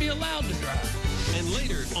people shouldn't be allowed to drive. And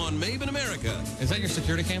later on Made in America. Is that your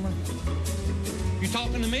security camera? You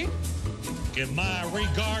talking to me? Give my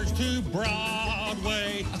regards to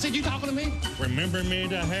Broadway. I said, you talking to me? Remember me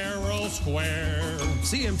to Herald Square.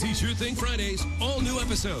 CMT Sure Thing Fridays, all new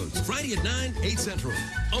episodes. Friday at 9, 8 Central.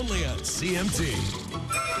 Only on CMT.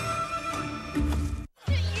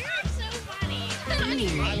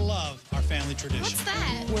 I love our family tradition. What's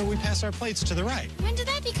that? Where we pass our plates to the right. When did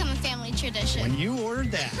that become a family tradition? When you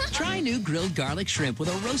ordered that. Try new grilled garlic shrimp with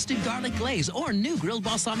a roasted garlic glaze or new grilled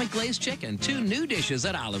balsamic glazed chicken. 2 new dishes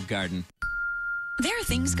at Olive Garden. There are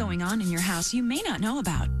things going on in your house you may not know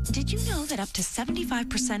about. Did you know that up to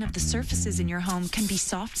 75% of the surfaces in your home can be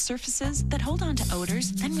soft surfaces that hold on to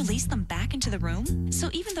odors, then release them back into the room?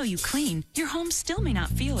 So even though you clean, your home still may not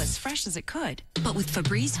feel as fresh as it could. But with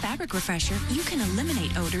Febreze Fabric Refresher, you can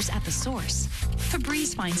eliminate odors at the source.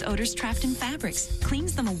 Febreze finds odors trapped in fabrics,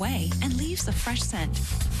 cleans them away, and leaves a fresh scent.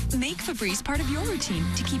 Make Febreze part of your routine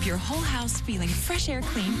to keep your whole house feeling fresh air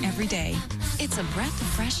clean every day. It's a breath of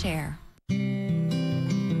fresh air.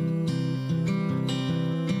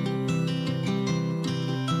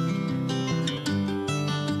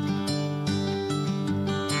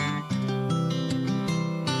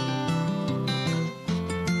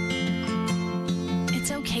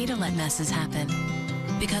 It's okay to let messes happen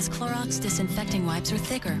because Clorox disinfecting wipes are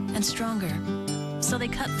thicker and stronger, so they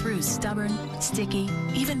cut through stubborn, sticky,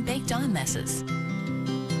 even baked-on messes.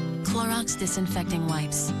 Clorox disinfecting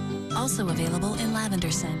wipes, also available in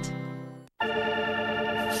lavender scent.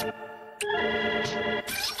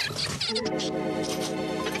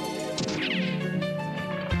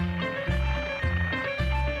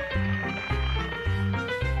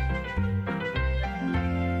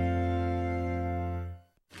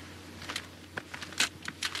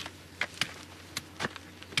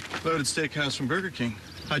 Loaded steakhouse from Burger King.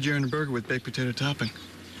 How'd you earn a burger with baked potato topping?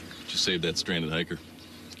 Just saved that stranded hiker.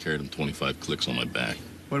 Carried him 25 clicks on my back.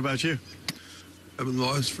 What about you? I've been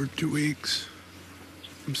lost for 2 weeks.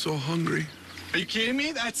 I'm so hungry. Are you kidding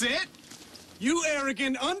me? That's it? You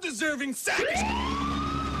arrogant, undeserving savage!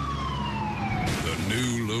 The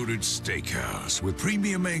new Loaded Steakhouse with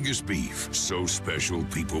premium Angus beef. So special,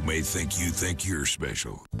 people may think you think you're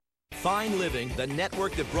special. Fine Living, the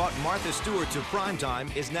network that brought Martha Stewart to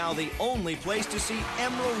primetime, is now the only place to see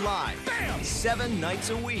Emerald live. Bam! 7 nights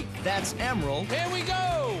a week. That's Emerald. Here we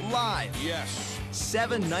go! Live. Yes.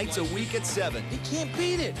 7 nights a week at 7. You can't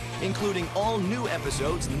beat it. Including all new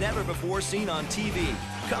episodes never before seen on TV.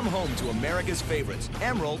 Come home to America's favorites,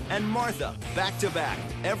 Emerald and Martha, back to back,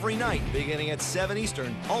 every night beginning at 7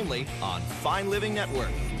 Eastern, only on Fine Living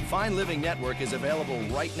Network. Fine Living Network is available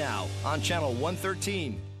right now on Channel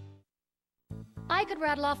 113. I could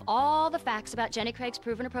rattle off all the facts about Jenny Craig's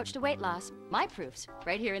proven approach to weight loss. My proofs,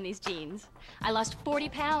 right here in these jeans. I lost 40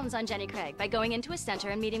 pounds on Jenny Craig by going into a center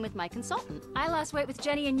and meeting with my consultant. I lost weight with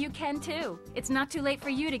Jenny, and you can too. It's not too late for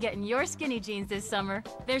you to get in your skinny jeans this summer.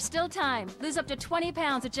 There's still time. Lose up to 20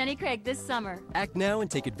 pounds at Jenny Craig this summer. Act now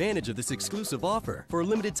and take advantage of this exclusive offer. For a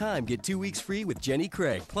limited time, get 2 weeks free with Jenny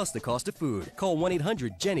Craig, plus the cost of food. Call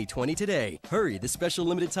 1-800-JENNY-20 today. Hurry, this special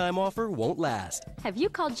limited time offer won't last. Have you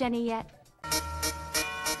called Jenny yet?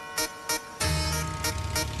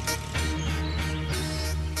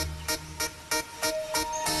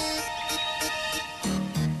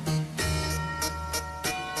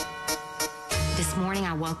 This morning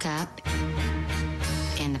I woke up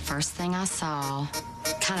and the first thing I saw,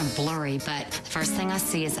 kind of blurry, but the first thing I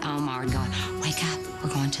see is Omar going, "Wake up,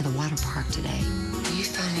 we're going to the water park today." "Do you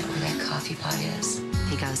find out where that coffee pot is?"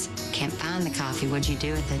 He goes, "Can't find the coffee. What'd you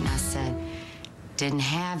do with it?" And I said, "Didn't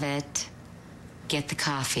have it. Get the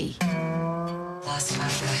coffee." Last night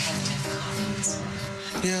I had to have coffee.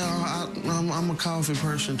 Yeah, I'm a coffee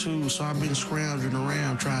person too, so I've been scrounging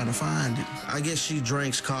around trying to find it. I guess she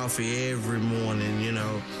drinks coffee every morning, you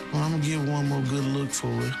know. Well, I'm gonna give one more good look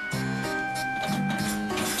for it.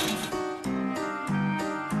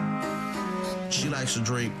 She likes to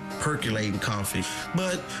drink percolating coffee,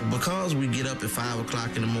 but because we get up at 5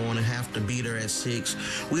 o'clock in the morning, have to be there at 6,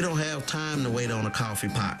 we don't have time to wait on a coffee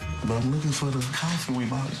pot. But I'm looking for the coffee we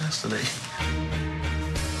bought yesterday.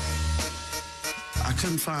 I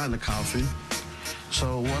couldn't find the coffee,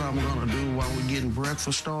 so what I'm gonna do while we're getting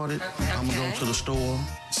breakfast started, I'm gonna go to the store.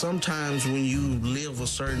 Sometimes when you live a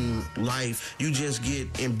certain life, you just get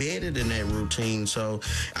embedded in that routine, so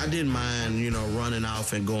I didn't mind, you know, running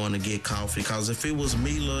off and going to get coffee, because if it was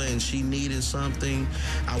Mila and she needed something,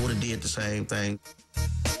 I would have did the same thing.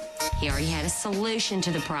 He already had a solution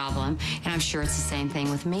to the problem, and I'm sure it's the same thing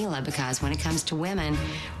with Mila, because when it comes to women,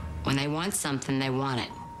 when they want something, they want it.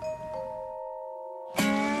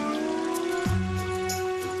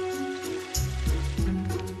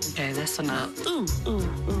 Okay, that's enough. Ooh, ooh,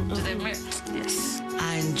 ooh. Does that matter? Yes.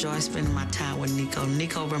 I enjoy spending my time with Nico.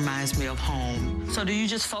 Nico reminds me of home. So do you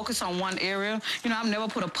just focus on one area? You know, I've never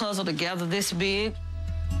put a puzzle together this big.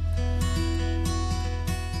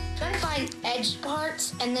 Try to find edge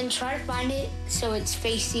parts and then try to find it so it's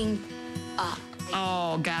facing up.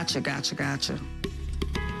 Oh, gotcha, gotcha, gotcha.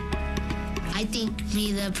 I think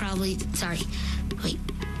Mila probably, wait.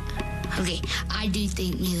 Okay, I do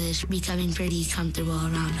think Mila's becoming pretty comfortable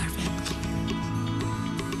around our family.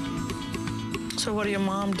 So what do your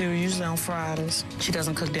mom do usually on Fridays? She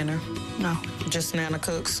doesn't cook dinner? No. Just Nana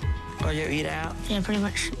cooks? Or you eat out? Yeah, pretty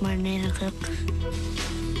much my Nana cooks.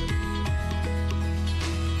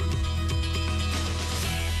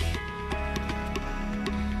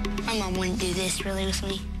 My mom wouldn't do this really with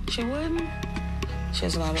me. She wouldn't? She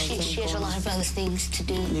has a lot of She has a lot of other things to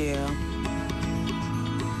do. Yeah.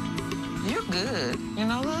 You're good. You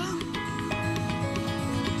know that?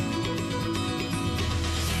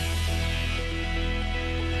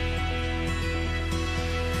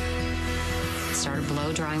 Started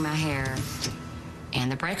blow drying my hair,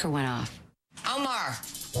 and the breaker went off.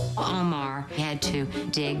 Omar had to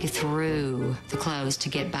dig through the clothes to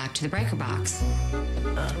get back to the breaker box. There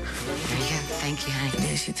you go. Thank you, honey.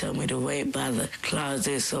 Then she told me to wait by the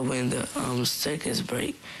closet so when the circuits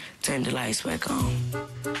break, turn the lights back on.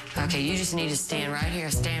 Okay, you just need to stand right here.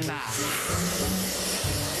 Stand by.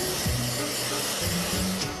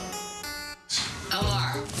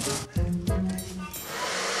 Omar.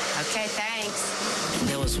 Okay, thanks.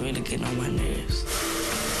 That was really getting on my nerves.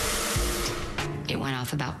 It went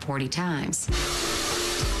off about 40 times.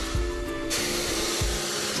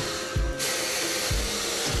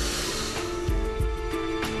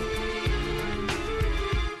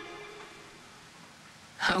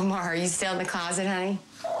 Omar, are you still in the closet, honey?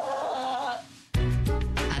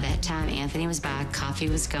 That that time, Anthony was back, coffee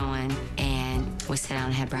was going, and we sat down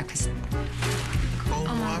and had breakfast. Oh,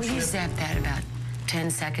 Mom, will you zap that about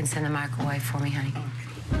 10 seconds in the microwave for me, honey?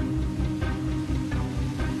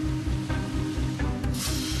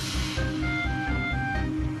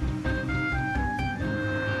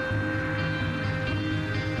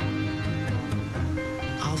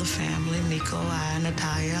 All the family, Nico, I,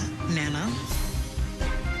 Natalia, Nana.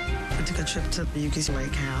 We took a trip to Yuki's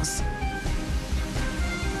Lake House.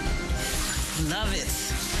 Love it.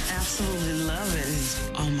 Absolutely love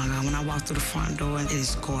it. Oh my God, when I walk through the front door, it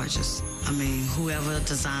is gorgeous. I mean, whoever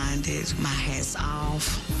designed it, my hat's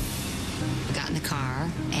off. We got in the car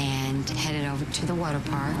and headed over to the water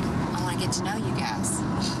park. I want to get to know you guys.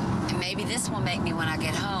 And maybe this will make me, when I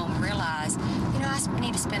get home, realize, you know, I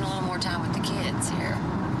need to spend a little more time with the kids here.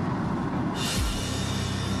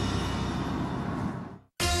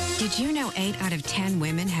 Did you know 8 out of 10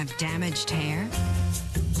 women have damaged hair?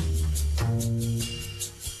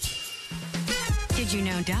 Did you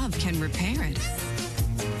know Dove can repair it?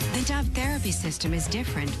 The Dove therapy system is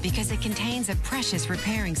different because it contains a precious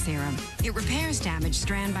repairing serum. It repairs damage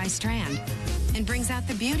strand by strand and brings out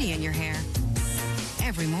the beauty in your hair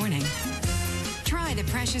every morning. Try the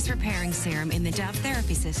precious repairing serum in the Dove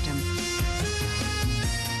therapy system.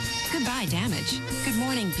 Goodbye, damage. Good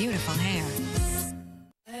morning, beautiful hair.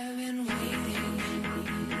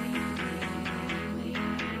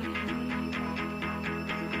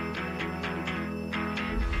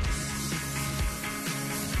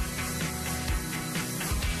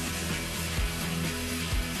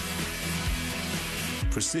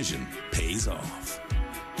 Precision pays off.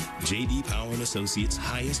 J.D. Power & Associates'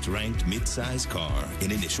 highest-ranked mid-size car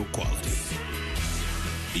in initial quality.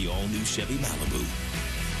 The all-new Chevy Malibu.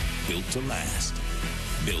 Built to last.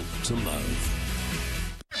 Built to love.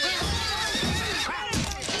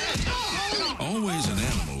 Always an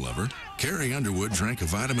animal lover, Carrie Underwood drank a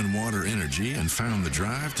vitamin water energy and found the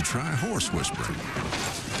drive to try horse whispering.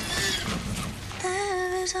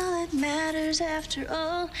 Is all that matters after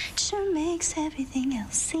all. It sure makes everything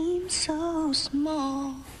else seem so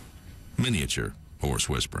small. Miniature horse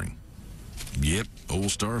whispering. Yep, old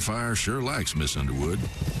Starfire sure likes Miss Underwood,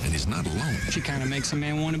 and he's not alone. She kind of makes a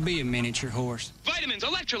man want to be a miniature horse. Vitamins,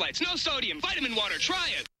 electrolytes, no sodium, vitamin water, try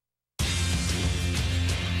it.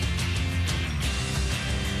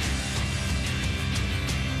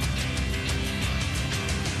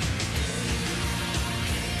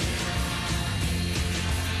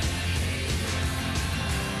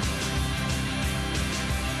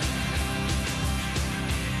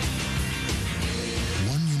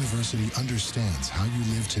 Understands how you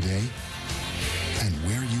live today and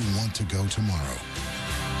where you want to go tomorrow.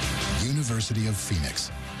 University of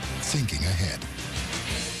Phoenix, thinking ahead.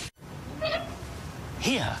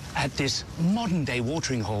 Here at this modern-day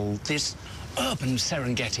watering hole, this urban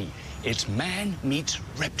Serengeti, it's man meets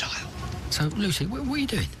reptile. So, Lucy, what are you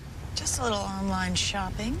doing? Just a little online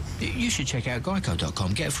shopping. You should check out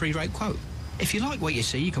Geico.com, get a free rate quote. If you like what you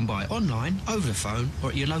see, you can buy it online, over the phone,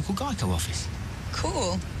 or at your local Geico office.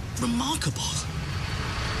 Cool. Remarkable.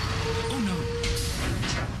 Oh,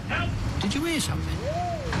 no. Help! Did you hear something?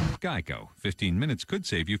 Geico. 15 minutes could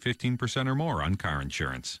save you 15% or more on car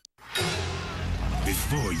insurance.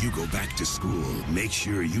 Before you go back to school, make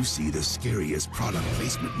sure you see the scariest product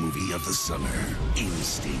placement movie of the summer.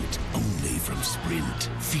 Instinct, only from Sprint.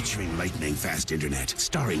 Featuring lightning-fast internet,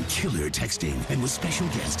 starring killer texting, and with special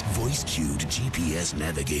guest, voice-cued GPS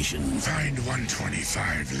navigation. Find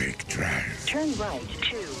 125 Lake Drive. Turn right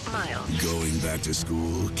 2 miles. Going back to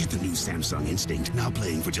school? Get the new Samsung Instinct, now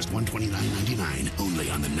playing for just $129.99,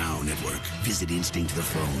 only on the Now Network. Visit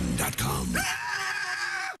InstinctThePhone.com.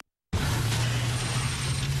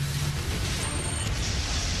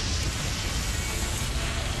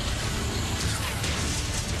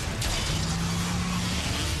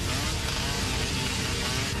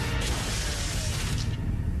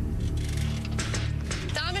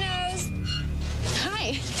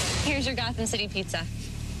 Here's your Gotham City pizza.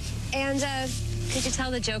 And, could you tell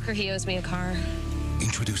the Joker he owes me a car?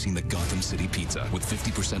 Introducing the Gotham City Pizza with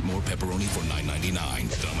 50% more pepperoni for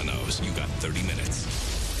 $9.99. Domino's, you got 30 minutes.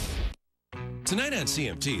 Tonight on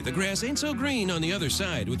CMT, the grass ain't so green on the other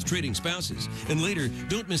side with Trading Spouses. And later,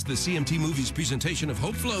 don't miss the CMT Movies presentation of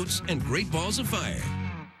Hope Floats and Great Balls of Fire.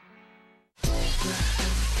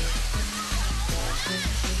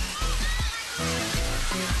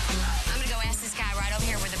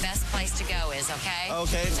 Place to go is, okay?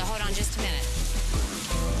 Okay. So hold on just a minute.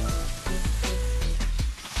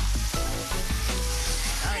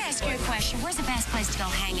 Let me ask you a question. Where's the best place to go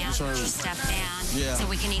hang out, put your stuff down, so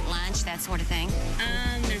we can eat lunch, that sort of thing?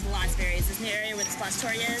 There's lots of areas. There's an area where the spots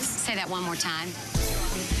repository is? Say that one more time.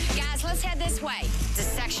 Guys, let's head this way. There's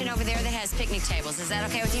a section over there that has picnic tables. Is that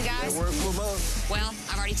okay with you guys? That works for both. Well,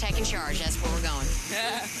 I've already taken charge. That's where we're going.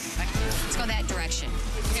 Let's go that direction.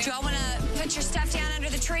 Do y'all want to put your stuff down under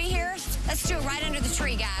the tree here? Let's do it right under the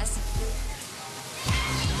tree, guys.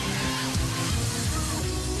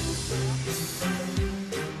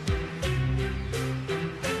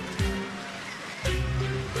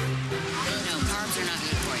 No, carbs are not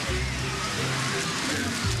good for you.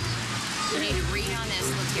 You need to read on this.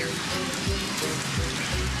 Look here.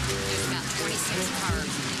 There's about 26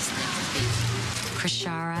 carbs in these things.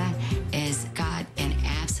 Krishara has got an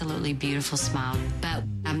absolutely beautiful smile, but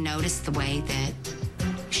I've noticed the way that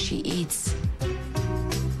she eats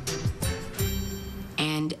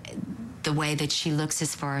and the way that she looks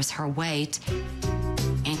as far as her weight,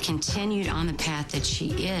 and continued on the path that she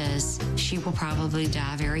is, she will probably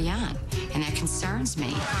die very young, and that concerns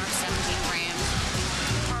me. 17 grams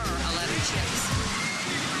per 11 chips.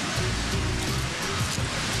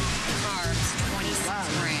 Carbs, 26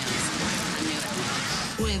 grams. I knew it.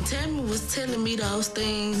 When Tammy was telling me those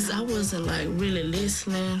things, I wasn't like really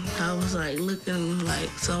listening. I was like looking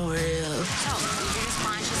like somewhere else. So, you're just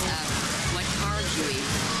conscious of what carbs you eat.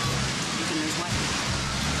 You can lose weight.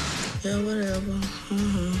 Yeah, whatever.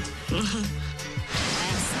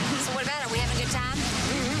 Thanks. So what about it? Are we having a good time?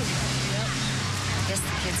 Yep. I guess the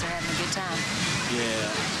kids are having a good time. Yeah,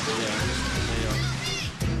 they are.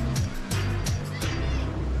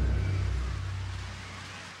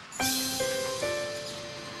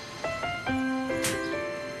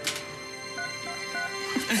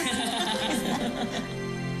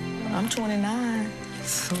 I'm 29.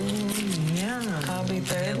 So young. I'll be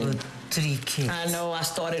 30. With 3 kids. I know, I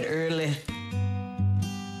started early.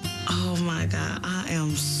 Oh my God, I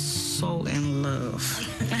am so in love.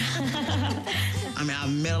 I mean, I've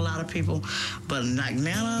met a lot of people, but like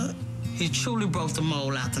Nana, he truly broke the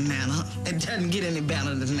mold after Nana. It doesn't get any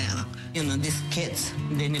better than Nana. You know, these kids,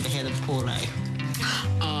 they never had a poor life.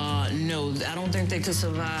 No, I don't think they could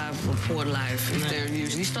survive a poor life. If they're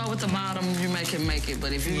you start with the bottom, you make it.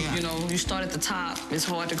 But if you start at the top, it's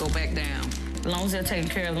hard to go back down. As long as they're taking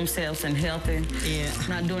care of themselves and healthy,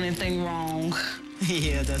 not doing anything wrong.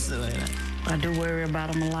 Yeah, that's the way. I do worry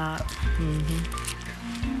about them a lot.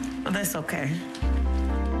 But that's okay.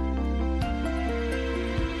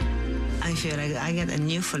 I feel like I get a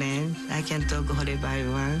new friend. I can talk to her by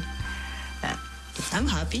word. I'm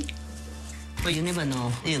happy. But you never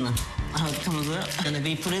know, how it comes up. Gonna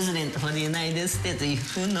be president for the United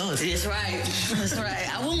States. Who knows? That's right. That's right.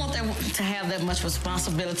 I wouldn't want them to have that much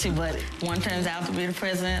responsibility, but if one turns out to be the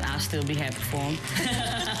president, I'll still be happy for him.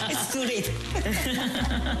 It's too late.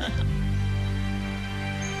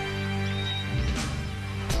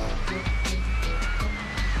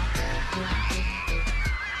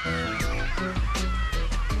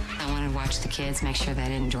 I wanted to watch the kids, make sure they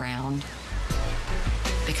didn't drown,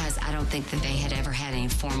 because I don't think that they had ever had any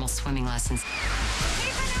formal swimming lessons.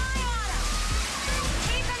 Keep an eye on him.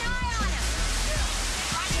 Keep an eye on him.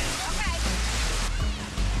 Watch it. Okay.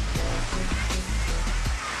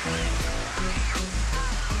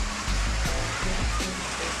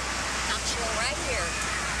 I'm chilling right here.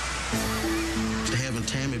 Having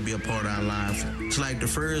Tammy be a part of our life, it's like the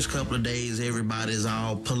first couple of days, everybody's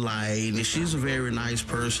all polite, and she's a very nice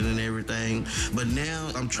person and everything. But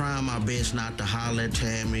now I'm trying my best not to holler at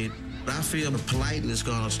Tammy. I feel the politeness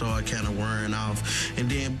gonna start kind of wearing off, and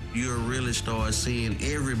then you'll really start seeing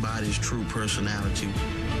everybody's true personality.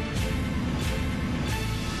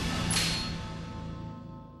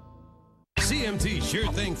 CMT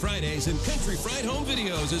Sure Thing Fridays and Country Fried Home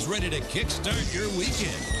Videos is ready to kickstart your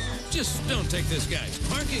weekend. Just don't take this guy's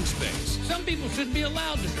parking space. Some people shouldn't be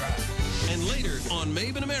allowed to drive. And later on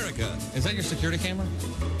Made in America. Is that your security camera?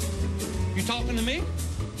 You talking to me?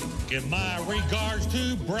 Give my regards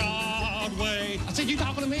to Broadway. I said, you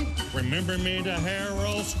talking to me? Remember me to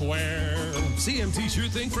Herald Square. CMT Sure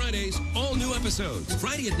Thing Fridays, all new episodes.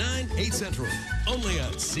 Friday at 9, 8 Central. Only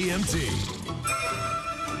on CMT.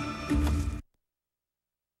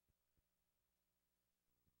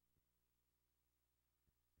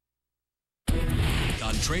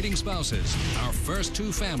 On Trading Spouses, our first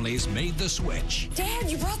 2 families made the switch. Dad,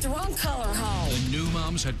 you brought the wrong color home. The new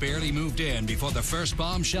moms had barely moved in before the first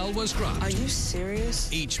bombshell was dropped. Are you serious?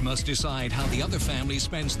 Each must decide how the other family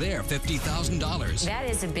spends their $50,000. That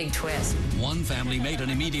is a big twist. One family made an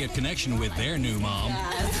immediate connection with their new mom.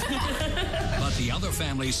 But the other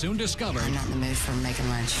family soon discovered... I'm not in the mood for making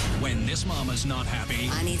lunch. When this mama's not happy...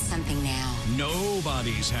 I need something now.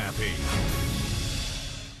 Nobody's happy.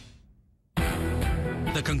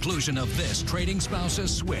 The the conclusion of this trading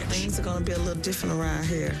spouses switch. Things are gonna be a little different around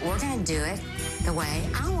here. We're gonna do it the way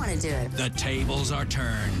I want to do it. The tables are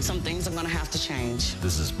turned. Some things are gonna have to change.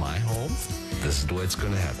 This is my home. This is the way it's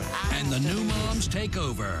gonna happen. And the new moms take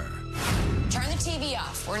over. Turn the TV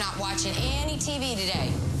off. We're not watching any TV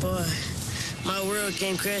today. Boy, my world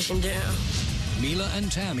came crashing down. Mila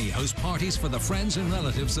and Tammy host parties for the friends and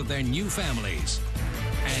relatives of their new families.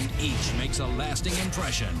 And each makes a lasting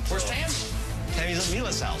impression. Where's Tam? Tammy's at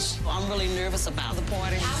Mila's house. I'm really nervous about the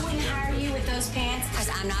party. I wouldn't hire you with those pants because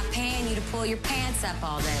I'm not paying you to pull your pants up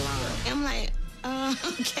all day long. I'm like,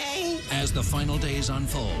 okay. As the final days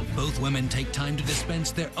unfold, both women take time to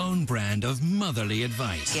dispense their own brand of motherly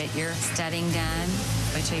advice. Get your studying done.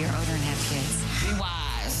 Wait till you're older and have kids. Be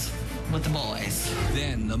wise with the boys.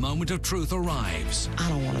 Then the moment of truth arrives. I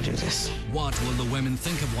don't want to do this. What will the women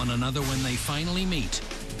think of one another when they finally meet?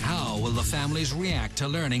 How will the families react to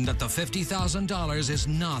learning that the $50,000 is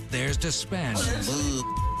not theirs to spend?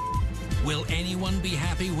 Will anyone be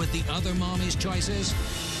happy with the other mommy's choices?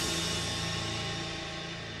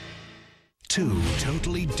 Two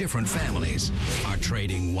totally different families are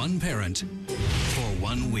trading one parent for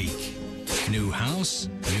 1 week. New house,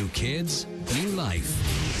 new kids, new life.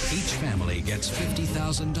 Each family gets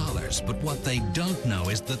 $50,000, but what they don't know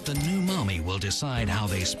is that the new mommy will decide how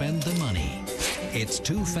they spend the money. It's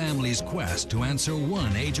two families' quest to answer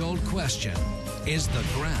one age-old question. Is the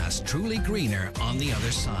grass truly greener on the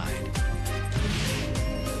other side?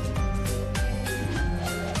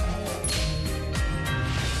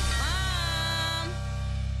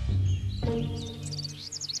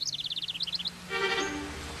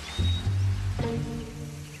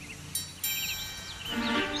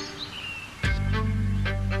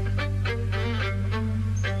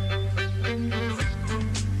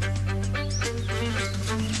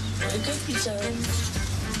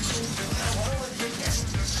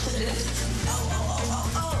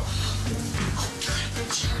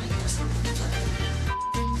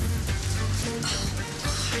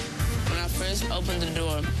 Opened the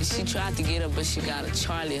door. She tried to get up, but she got a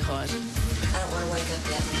Charlie heart. I don't want to wake up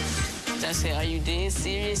yet. I said, are you dead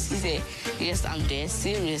serious? She said, yes, I'm dead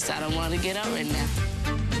serious. I don't want to get up right now.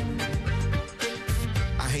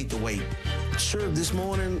 I hate to wait. Sure, this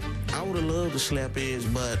morning, I would have loved to slap eggs,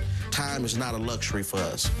 but time is not a luxury for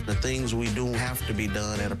us. The things we do have to be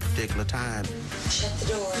done at a particular time. Shut the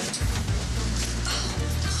door.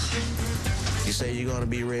 You say you're gonna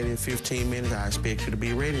be ready in 15 minutes, I expect you to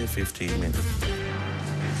be ready in 15 minutes.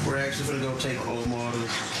 We're actually gonna go take Omar.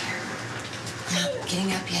 Not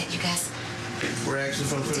getting up yet, you guys. We're actually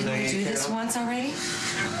gonna put Didn't we do this once already?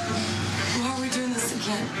 Why are we doing this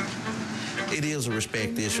again? It is a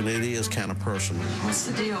respect issue, and it is kind of personal. What's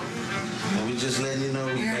the deal? And we just letting you know.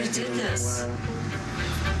 We already did this.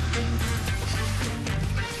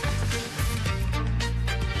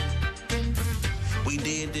 We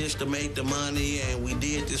did this to make the money, and we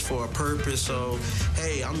did this for a purpose. So,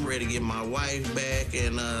 hey, I'm ready to get my wife back,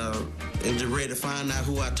 and just ready to find out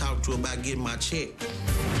who I talked to about getting my check.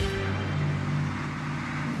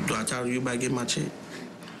 Do I talk to you about getting my check?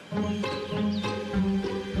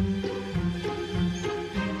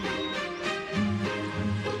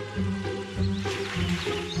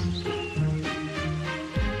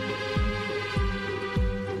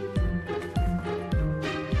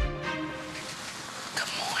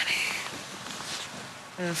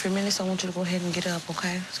 In a few minutes, I want you to go ahead and get up,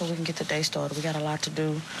 okay? So we can get the day started. We got a lot to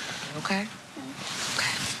do, okay?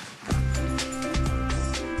 Okay.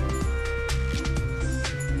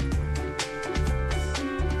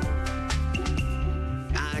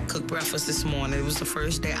 I cooked breakfast this morning. It was the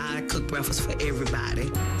first day I cooked breakfast for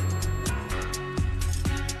everybody.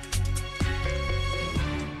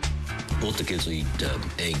 Both the kids will eat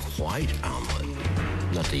egg white omelet,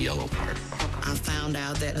 not the yellow part. I found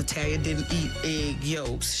out that Natalia didn't eat egg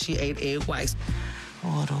yolks. She ate egg whites.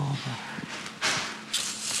 Hold on.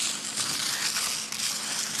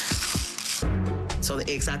 So the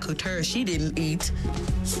eggs I cooked her, she didn't eat.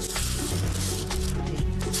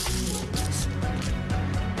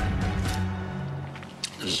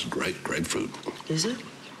 This is great grapefruit. Is it?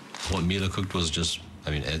 What Mila cooked was just,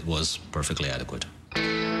 I mean, it was perfectly adequate.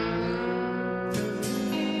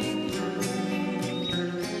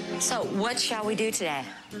 So, what shall we do today?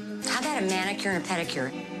 How about a manicure and a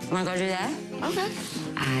pedicure? Want to go do that? Okay.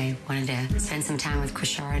 I wanted to spend some time with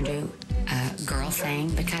Quashara and do a girl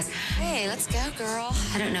thing because, hey, let's go, girl.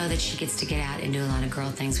 I don't know that she gets to get out and do a lot of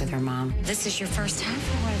girl things with her mom. This is your first time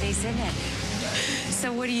for one of these, isn't it?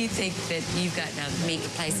 So what do you think that you've got to meet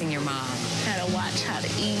replacing your mom? How to watch how to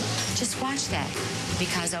eat. Just watch that.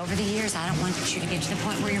 Because over the years, I don't want you to get to the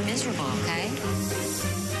point where you're miserable, okay?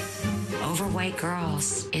 Overweight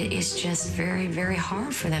girls, it is just very, very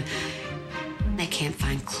hard for them. They can't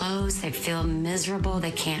find clothes. They feel miserable.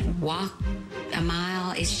 They can't walk a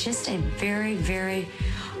mile. It's just a very, very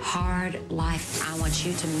hard life. I want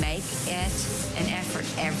you to make it an effort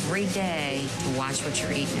every day to watch what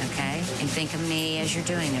you're eating, okay? And think of me as you're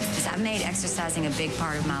doing it. Because I've made exercising a big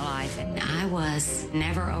part of my life. I was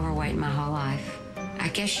never overweight my whole life. I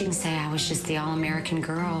guess you can say I was just the all-American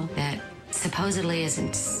girl that supposedly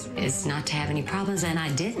is not to have any problems, and I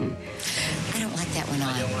didn't. I don't like that one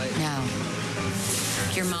on. No.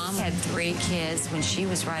 Your mom had 3 kids when she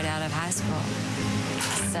was right out of high school.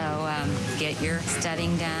 So get your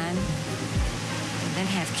studying done, then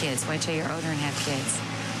have kids. Wait till you're older and have kids.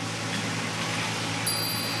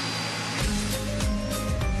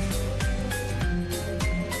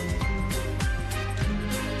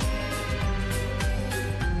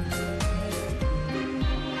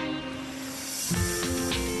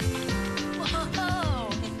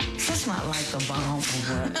 She's not like the bomb.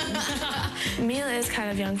 Mila is kind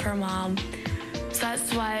of young for a mom, so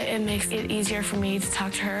that's why it makes it easier for me to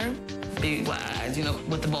talk to her. Be wise, you know,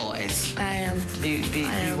 with the boys. I am. Be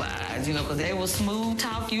wise, you know, because they will smooth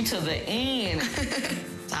talk you to the end.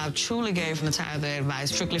 I truly gave Natalia the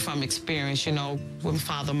advice strictly from experience, you know. With my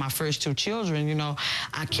father, my first 2 children, you know,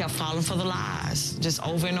 I kept falling for the lies, just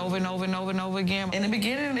over and over and over and over and over again. In the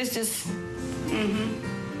beginning, it's just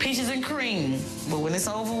peaches and cream. But when it's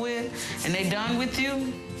over with and they done with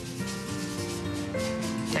you,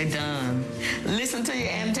 they done. Listen to your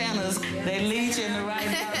antennas. They lead you in the right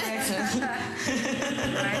direction.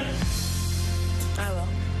 I will.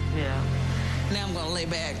 Yeah. Now I'm gonna lay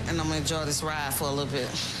back and I'm gonna enjoy this ride for a little bit.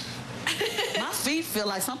 My feet feel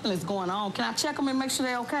like something is going on. Can I check them and make sure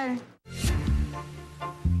they're okay?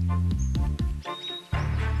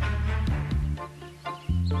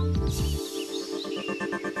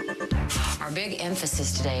 Our big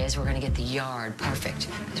emphasis today is we're going to get the yard perfect,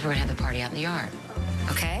 because we're going to have the party out in the yard,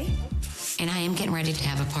 okay? And I am getting ready to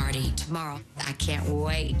have a party tomorrow. I can't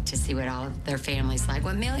wait to see what all of their family's like,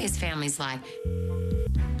 what Amelia's family's like.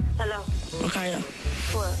 Hello. Okay.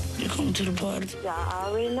 What? You coming to the party? Yeah, I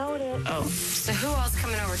already know that. Oh. So who else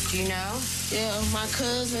coming over? Do you know? Yeah, my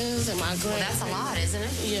cousins and my grandparents. Well, that's a lot, isn't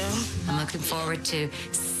it? Yeah. I'm looking forward to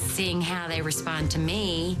seeing how they respond to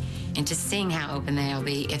me and to seeing how open they'll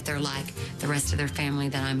be if they're like the rest of their family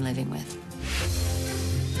that I'm living with.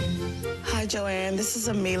 Hi, Joanne. This is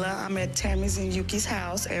Amila. I'm at Tammy's and Yuki's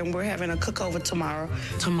house, and we're having a cookover tomorrow.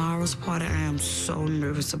 Tomorrow's party I am so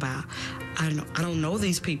nervous about. I don't know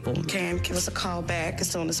these people. Can give us a call back as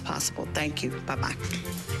soon as possible. Thank you. Bye-bye.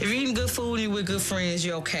 If you're eating good food and you're with good friends,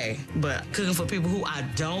 you're okay. But cooking for people who I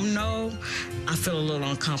don't know, I feel a little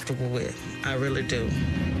uncomfortable with. I really do.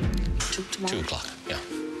 2 o'clock, yeah.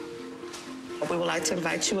 We would like to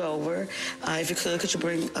invite you over. If you could you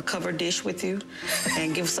bring a covered dish with you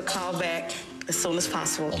and give us a call back as soon as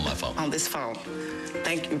possible. On my phone. On this phone.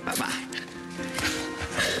 Thank you. Bye-bye.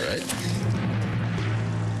 All right.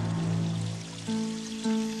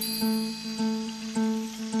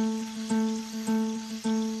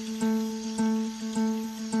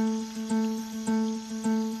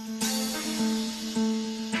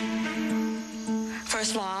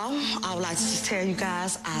 First of all, I would like to just tell you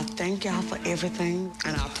guys I thank y'all for everything,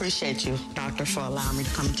 and I appreciate you, Doctor, for allowing me to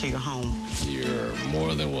come into your home. You're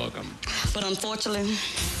more than welcome. But unfortunately,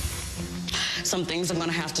 some things are going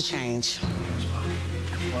to have to change.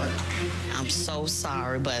 What? I'm so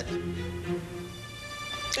sorry, but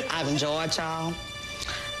I've enjoyed y'all,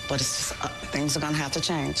 but it's just, things are going to have to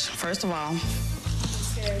change. First of all,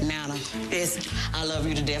 Nana, I love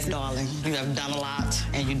you to death, darling. You have done a lot,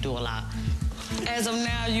 and you do a lot. As of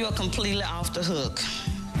now, you are completely off the hook.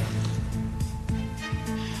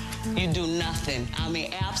 You do nothing. I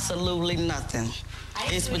mean, absolutely nothing.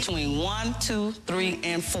 It's between 1, 2, 3,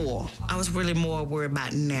 and 4. I was really more worried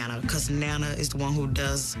about Nana, because Nana is the one who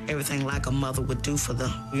does everything like a mother would do for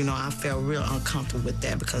them. You know, I felt real uncomfortable with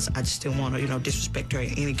that because I just didn't want to, disrespect her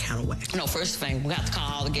in any kind of way. No, first thing, we have to call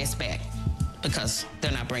all the guests back because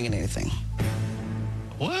they're not bringing anything.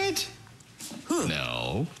 What?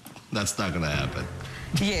 No, that's not going to happen.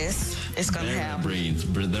 Yes, it's going to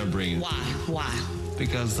happen. They're bringing. Why?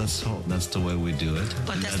 Because that's the way we do it.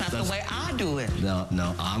 But that's not the way I do it. No,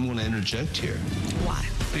 I'm going to interject here. Why?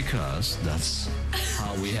 Because that's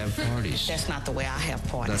how we have parties. That's not the way I have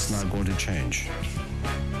parties. That's not going to change.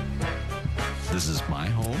 This is my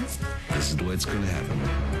home. This is the way it's going to happen.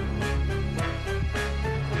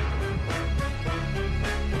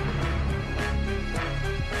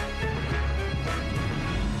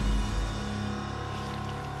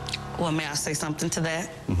 Well, may I say something to that?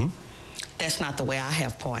 Mm-hmm. That's not the way I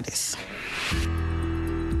have parties.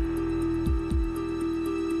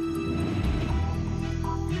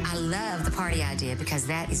 I love the party idea because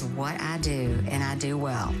that is what I do, and I do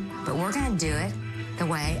well. But we're going to do it the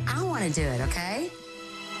way I want to do it, okay?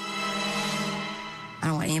 I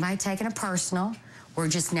don't want anybody taking it personal. We're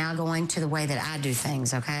just now going to the way that I do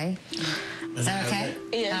things, okay? Is that okay?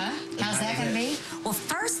 Yeah. How's that going to be? Well,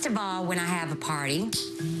 first of all, when I have a party,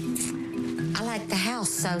 I like the house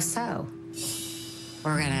so-so.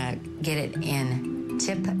 We're going to get it in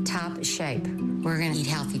tip-top shape. We're going to eat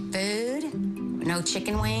healthy food. No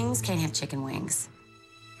chicken wings. Can't have chicken wings.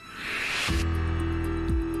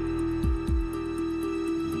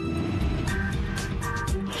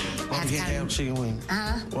 Why we can't have chicken wings?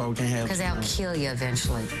 Why we can't have? Because they'll kill you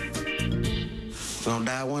eventually. We're gonna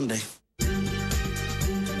die one day.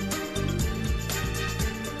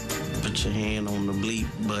 Put your hand on the bleep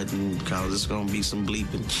button, because it's gonna be some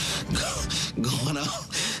bleeping going on.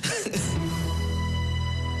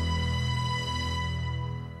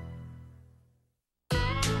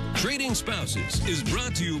 Trading Spouses is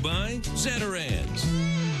brought to you by Zatarans.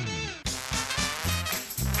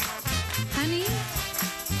 Honey?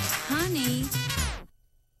 Honey?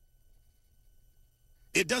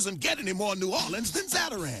 It doesn't get any more New Orleans than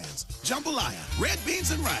Zatarans. Jambalaya, red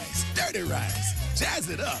beans and rice, dirty rice. Jazz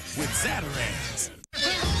it up with Zatarans.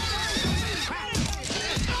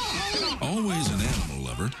 Always an animal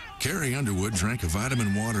lover, Carrie Underwood drank a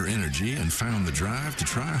vitamin water energy and found the drive to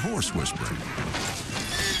try horse whispering.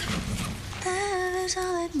 That's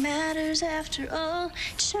all that matters after all.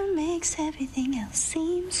 It sure makes everything else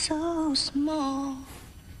seem so small.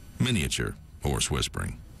 Miniature horse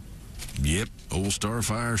whispering. Yep, old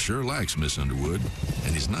Starfire sure likes Miss Underwood,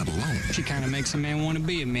 and he's not alone. She kind of makes a man want to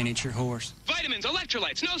be a miniature horse. Vitamins,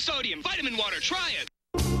 electrolytes, no sodium, vitamin water, try it.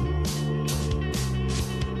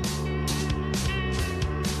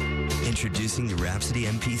 Introducing the Rhapsody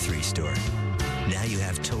MP3 store. Now you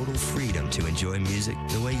have total freedom to enjoy music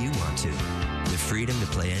the way you want to. The freedom to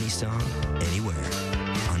play any song, anywhere,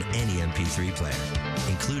 on any MP3 player,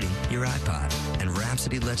 including your iPod. And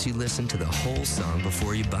Rhapsody lets you listen to the whole song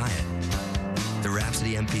before you buy it. The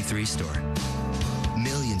Rhapsody MP3 store.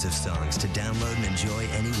 Millions of songs to download and enjoy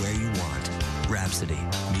anywhere you want. Rhapsody.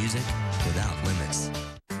 Music without limits.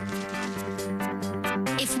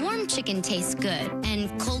 If warm chicken tastes good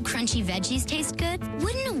and cold crunchy veggies taste good,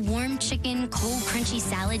 wouldn't a warm chicken, cold crunchy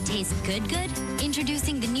salad taste good?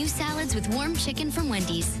 Introducing the new salads with warm chicken from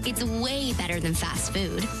Wendy's. It's way better than fast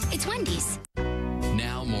food. It's Wendy's.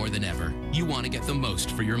 Now more than ever, you want to get the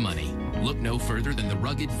most for your money. Look no further than the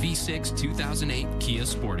rugged V6 2008 Kia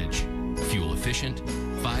Sportage. Fuel efficient,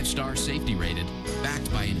 5-star safety rated,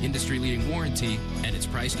 backed by an industry-leading warranty, and it's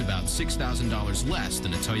priced about $6,000 less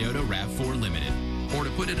than a Toyota RAV4 Limited. Or to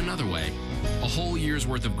put it another way, a whole year's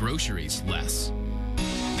worth of groceries less.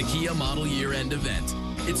 The Kia Model Year-End Event.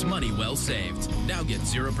 It's money well saved. Now get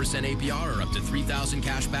 0% APR or up to $3,000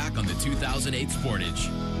 cash back on the 2008 Sportage.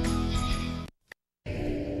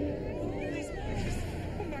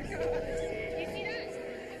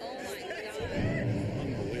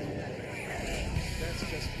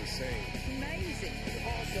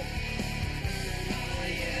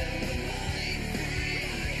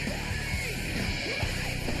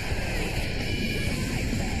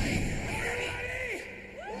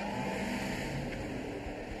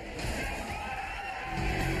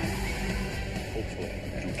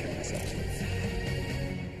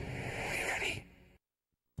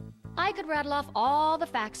 I could rattle off all the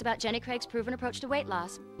facts about Jenny Craig's proven approach to weight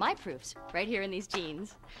loss. My proofs, right here in these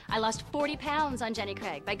jeans. I lost 40 pounds on Jenny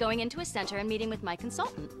Craig by going into a center and meeting with my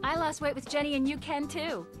consultant. I lost weight with Jenny, and you can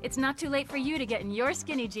too. It's not too late for you to get in your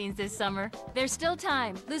skinny jeans this summer. There's still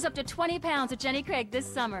time. Lose up to 20 pounds at Jenny Craig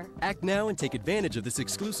this summer. Act now and take advantage of this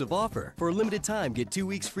exclusive offer. For a limited time, get 2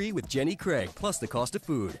 weeks free with Jenny Craig, plus the cost of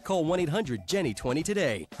food. Call 1-800-JENNY-20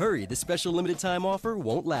 today. Hurry, this special limited time offer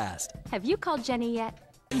won't last. Have you called Jenny yet?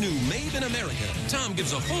 New Made in America. Tom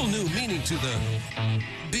gives a whole new meaning to the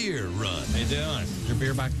beer run. How you doing? Is your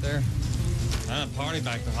beer back there? I had a party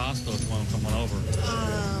back at the hospital if you want to come on over.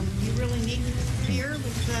 You really need beer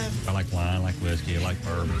with I like wine, I like whiskey, I like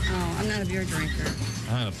bourbon. Oh, I'm not a beer drinker.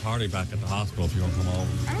 I had a party back at the hospital if you want to come over.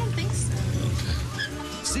 I don't think so.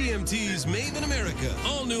 CMT's Made in America.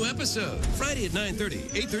 All new episode. Friday at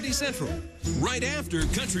 9:30, 8:30 Central. Right after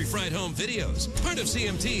Country Fried Home Videos. Part of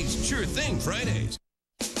CMT's Sure Thing Fridays.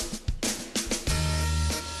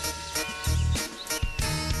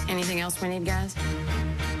 Anything else we need, guys?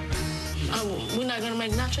 Oh, we're not gonna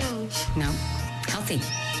make nachos? No. Healthy.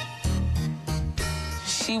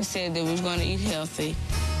 She said that we was gonna eat healthy.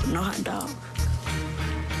 No hot dog.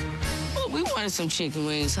 Well, we wanted some chicken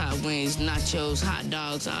wings, hot wings, nachos, hot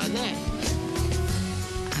dogs, all that.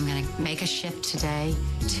 I'm gonna make a shift today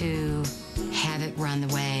to have it run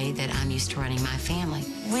the way that I'm used to running my family.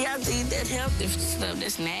 We have to eat that healthy stuff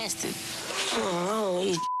that's nasty. Oh,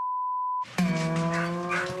 eat.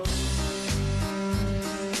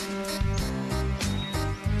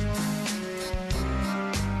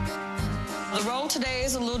 The road today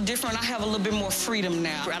is a little different. I have a little bit more freedom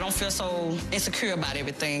now. I don't feel so insecure about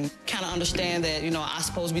everything. Kind of understand that, you know, I'm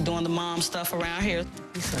supposed to be doing the mom stuff around here.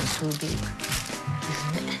 This one's so big.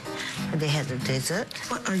 They had the dessert.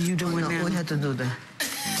 What are you doing now? We had to do the...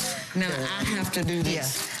 Now, I have to do this. Yeah,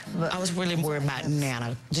 but I was really worried about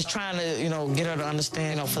Nana. Just trying to, you know, get her to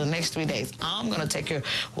understand, you know, for the next 3 days, I'm going to take care of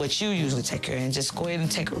what you usually take care of, and just go ahead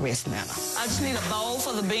and take a rest, Nana. I just need a bowl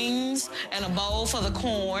for the beans and a bowl for the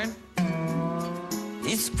corn.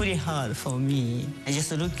 It's pretty hard for me. I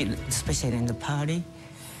just look at, especially in the party,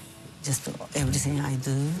 just everything I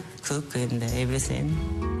do, cook and everything.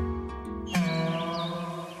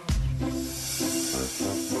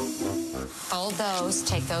 Fold those,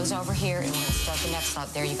 take those over here, and we're gonna start the next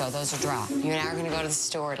lot. There you go, those are dry. You and I are gonna go to the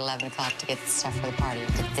store at 11 o'clock to get the stuff for the party.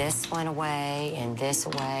 Put this one away and this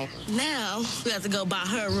away. Now, we have to go by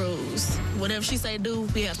her rules. Whatever she say do,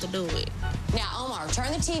 we have to do it. Now, Omar,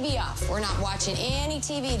 turn the TV off. We're not watching any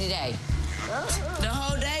TV today. The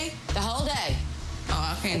whole day? The whole day. Oh,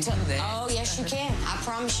 I can't do that. Oh, yes, you can. I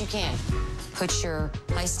promise you can. Put your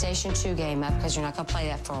PlayStation 2 game up because you're not going to play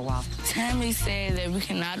that for a while. Tammy said that we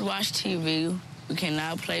cannot watch TV, we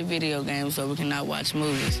cannot play video games, or we cannot watch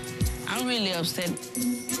movies. I'm really upset.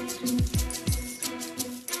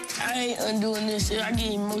 I ain't undoing this. I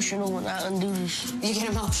get emotional when I undo this. You get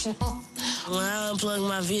emotional? When I unplug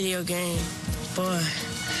my video game, boy,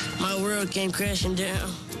 my world came crashing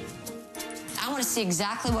down. I want to see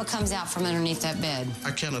exactly what comes out from underneath that bed.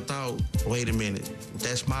 I kind of thought, wait a minute,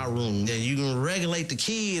 that's my room. Yeah, you can regulate the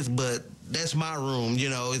kids, but that's my room. You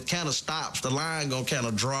know, it kind of stops. The line gonna kind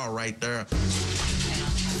of draw right there. Get the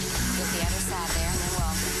other side there, and then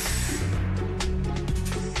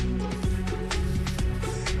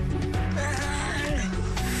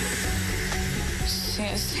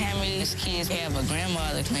Since Tammy's kids have a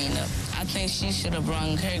grandmother clean up, I think she should have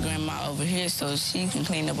brought her grandma over here so she can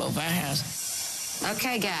clean up over our house.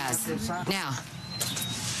 Okay, guys. Now,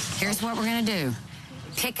 here's what we're gonna do.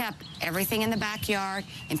 Pick up everything in the backyard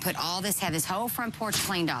and put all this, have this whole front porch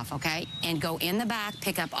cleaned off, okay? And go in the back,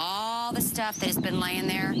 pick up all the stuff that has been laying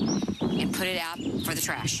there and put it out for the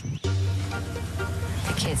trash.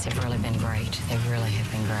 The kids have really been great. They really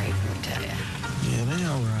have been great, let me tell you. Yeah, they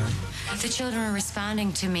all right. The children are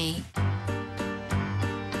responding to me.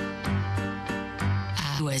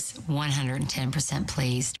 I was 110%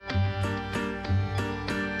 pleased.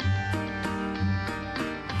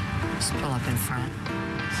 Just pull up in front.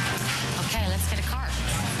 Okay, let's get a cart.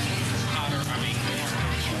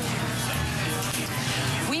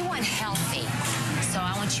 We want healthy, so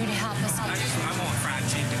I want you to help us. I want fried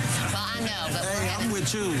chicken. Well, I know, but hey, I'm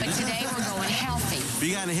with you. But today we're going healthy.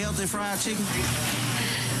 You got any healthy fried chicken?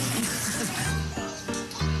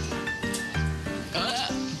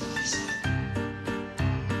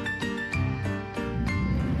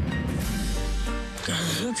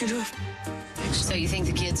 Hook it up. So you think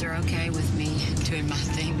the kids are okay with me doing my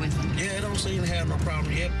thing with them? Yeah, I don't seem to have no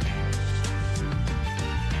problem yet.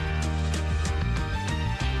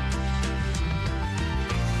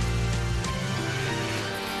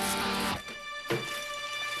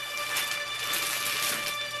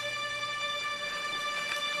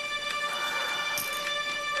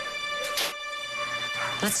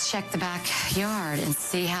 Let's check the backyard and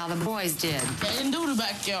see how the boys did. They didn't do the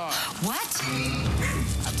backyard. What?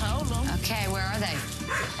 I told them. Okay, where are they?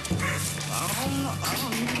 I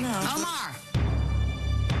don't even know. Omar!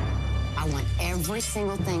 I want every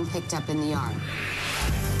single thing picked up in the yard.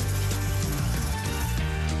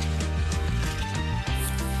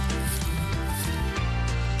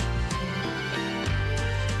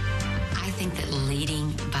 I think that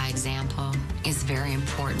leading by example is very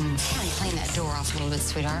important. Can you clean that door off a little bit,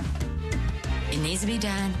 sweetheart? It needs to be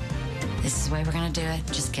done. This is the way we're gonna do it.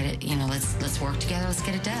 Just get it, you know, let's work together, let's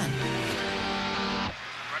get it done.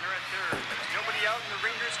 Runner at third. There's nobody out, and the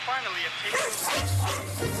Rangers finally have taken.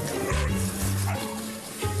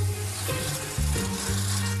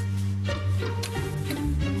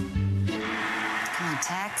 Come on,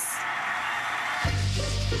 Tex.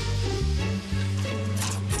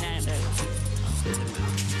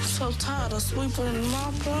 So tired of sweeping and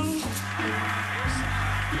mopping. Come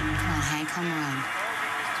on, Hank, come on.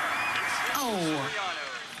 Oh.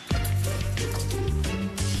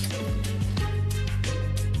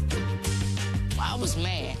 was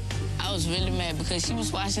mad. I was really mad because she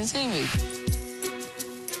was watching TV.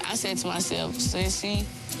 I said to myself, since she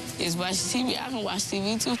is watching TV, I can watch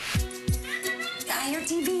TV too. I hear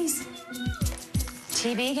TVs.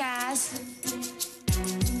 TV, guys.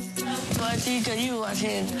 What are you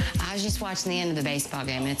watching? I was just watching the end of the baseball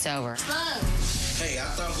game, and it's over. Hey, I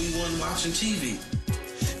thought we weren't watching TV.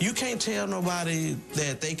 You can't tell nobody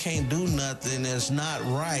that they can't do nothing that's not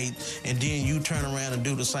right, and then you turn around and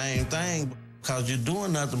do the same thing because you're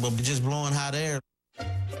doing nothing but just blowing hot air.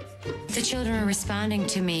 The children are responding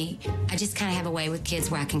to me. I just kind of have a way with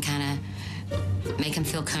kids where I can kind of make them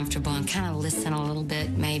feel comfortable and kind of listen a little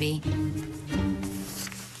bit, maybe.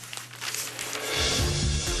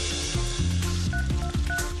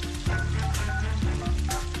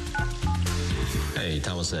 Hey,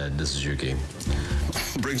 Thomas said, this is Yuki.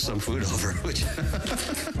 Bring some food over.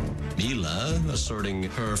 Mila asserting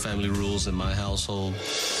her family rules in my household.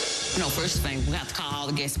 No, first thing, we have to call all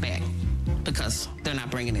the guests back because they're not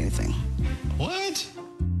bringing anything. What?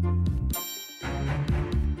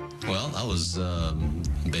 Well, I was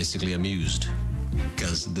basically amused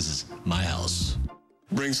because this is my house.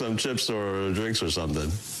 Bring some chips or drinks or something.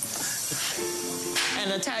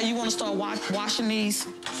 And Natalia, you want to start washing these?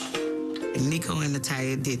 Nico and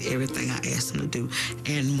Natalia did everything I asked them to do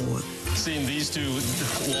and more. Seeing these two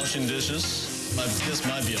washing dishes, this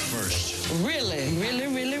might be a first. Really, really,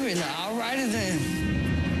 really, really. All righty then.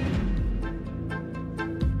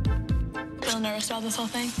 Feel nervous about this whole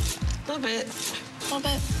thing? A little bit. A little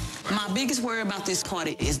bit. My biggest worry about this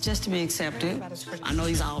party is just to be accepted. I know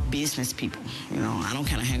these are all business people, you know. I don't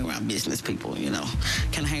kind of hang around business people, you know.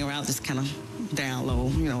 Kind of hang around this kind of down low,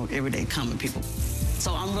 you know, everyday common people.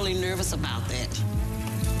 So I'm really nervous about that.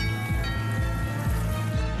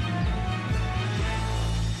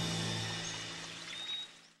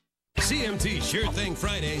 CMT Sure Thing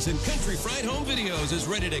Fridays and Country Fried Home Videos is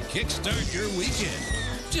ready to kickstart your weekend.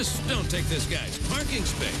 Just don't take this guy's parking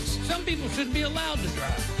space. Some people shouldn't be allowed to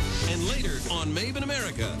drive. And later on Made in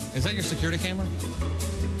America. Is that your security camera?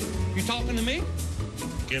 You talking to me?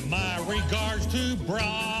 Give my regards to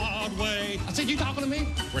Broadway. I said, you talking to me?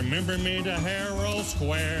 Remember me to Herald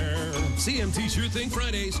Square. CMT Sure Thing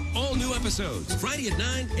Fridays, all new episodes. Friday at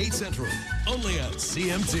 9, 8 Central. Only on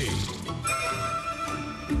CMT.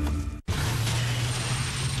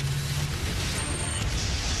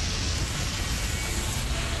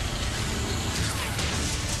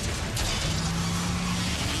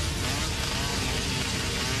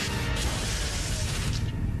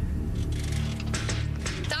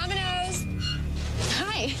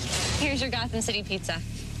 Here's your Gotham City pizza.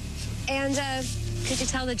 And, could you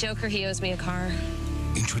tell the Joker he owes me a car?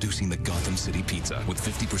 Introducing the Gotham City Pizza with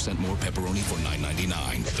 50% more pepperoni for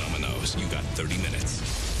 $9.99. Domino's, you got 30 minutes.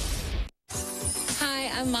 Hi,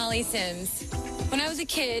 I'm Molly Sims. When I was a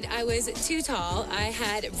kid, I was too tall, I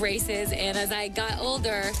had braces, and as I got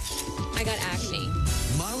older, I got acne.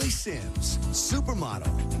 Molly Sims,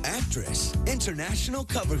 supermodel, actress, international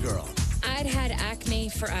cover girl. I'd had acne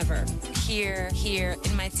forever. Here,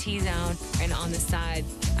 in my T-zone, and on the side.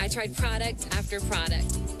 I tried product after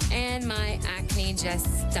product, and my acne just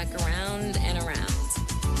stuck around and around.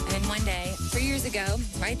 And then one day, 3 years ago,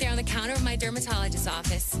 right there on the counter of my dermatologist's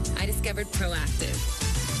office, I discovered Proactive.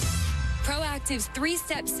 Proactive's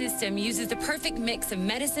 3-step system uses the perfect mix of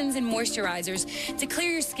medicines and moisturizers to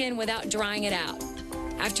clear your skin without drying it out.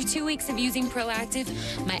 After 2 weeks of using Proactive,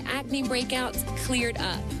 my acne breakouts cleared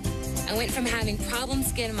up. I went from having problem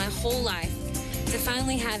skin my whole life to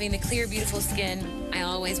finally having the clear, beautiful skin I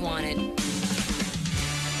always wanted.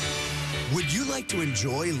 Would you like to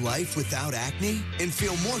enjoy life without acne and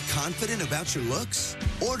feel more confident about your looks?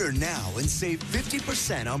 Order now and save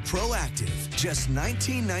 50% on Proactive. Just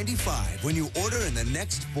 $19.95 when you order in the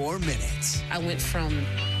next 4 minutes. I went from,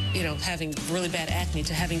 having really bad acne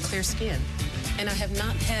to having clear skin. And I have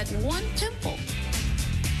not had one pimple.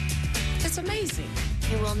 It's amazing.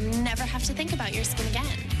 You will never have to think about your skin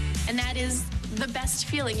again. And that is the best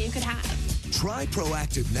feeling you could have. Try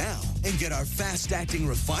Proactive now and get our fast-acting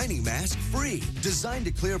refining mask free. Designed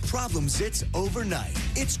to clear problem zits overnight.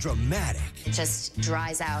 It's dramatic. It just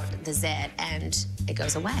dries out the zit and it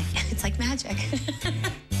goes away. It's like magic.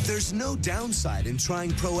 There's no downside in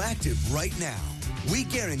trying Proactive right now. We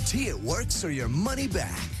guarantee it works or your money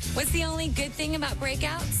back. What's the only good thing about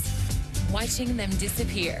breakouts? Watching them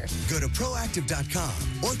disappear. Go to Proactive.com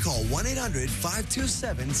or call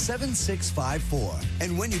 1-800-527-7654.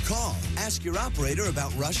 And when you call, ask your operator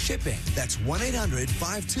about rush shipping. That's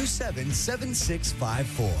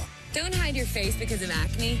 1-800-527-7654. Don't hide your face because of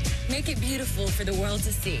acne. Make it beautiful for the world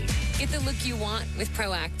to see. Get the look you want with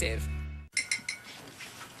Proactive.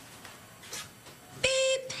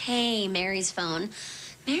 Hey, Mary's phone.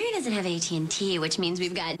 Mary doesn't have AT&T, which means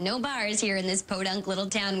we've got no bars here in this podunk little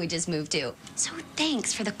town we just moved to. So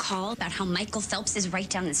thanks for the call about how Michael Phelps is right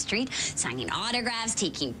down the street, signing autographs,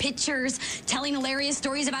 taking pictures, telling hilarious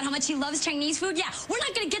stories about how much he loves Chinese food. Yeah, we're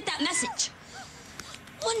not gonna get that message.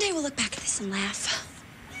 One day we'll look back at this and laugh.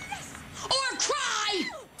 Or cry!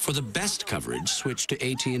 For the best coverage, switch to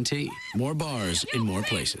AT&T. More bars in more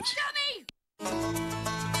places.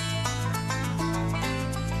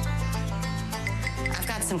 I've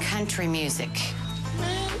got some country music.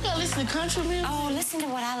 Man, you gotta listen to country music. Oh, listen to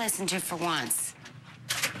what I listen to for once.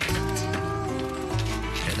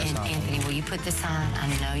 And Anthony, will you put this on? I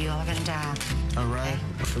know you all are gonna die. All right,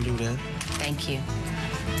 I'll do that. Thank you.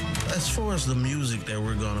 As far as the music that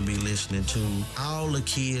we're gonna be listening to, all the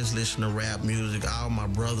kids listen to rap music, all my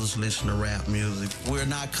brothers listen to rap music. We're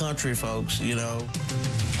not country folks, you know.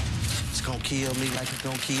 It's gonna kill me like it's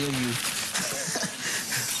gonna kill you.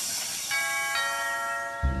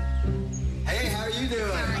 Hey, how are you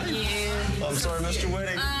doing? How are you? I'm sorry, Mr.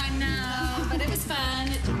 Wedding. I know, but it was fun.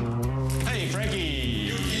 Hey,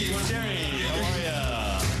 Frankie. Jerry, how are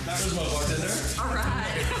ya? Where's my bartender? All right.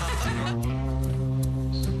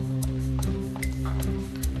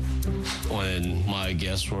 When my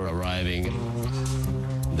guests were arriving,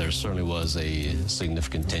 there certainly was a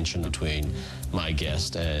significant tension between my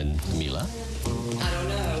guest and Mila. I don't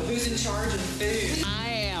know. Who's in charge of the food? I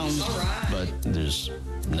am. All right. But there's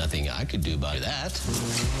nothing I could do about that.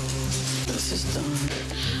 This is done.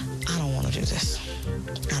 I don't want to do this.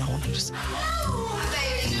 I don't want to do this.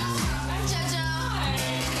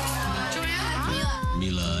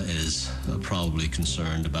 Mila is probably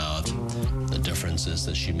concerned about the differences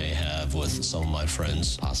that she may have with some of my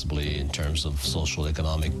friends, possibly in terms of social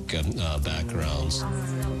economic backgrounds.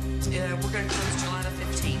 Yeah, we're going to close July the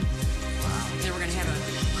 15th. Wow. Then we're going to have a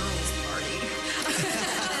girls'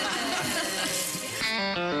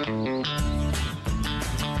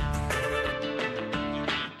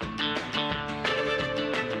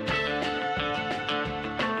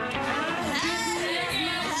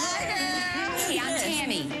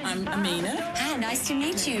 I'm Amina. Hi, nice to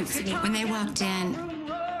meet you. When they walked in,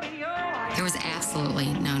 there was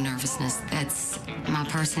absolutely no nervousness. That's my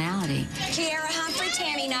personality. Kiara Humphrey,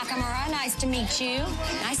 Tammy Nakamura. Nice to meet you.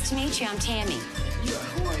 Nice to meet you. I'm Tammy.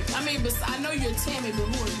 I mean, but I know you're Tammy, but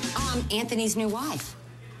who are you? Oh, I'm Anthony's new wife.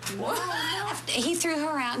 What? He threw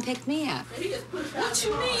her out and picked me up. What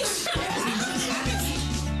you mean?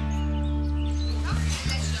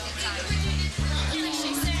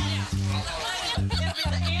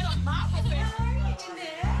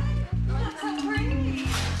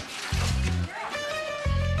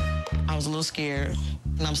 I was a little scared,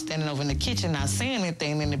 and I'm standing over in the kitchen not saying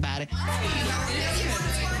anything to anybody.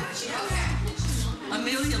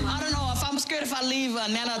 Amelia. I don't know if I'm scared if I leave,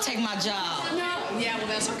 Nana will take my job. No. Yeah, well,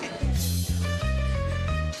 that's okay.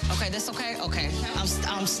 Okay, that's okay? Okay.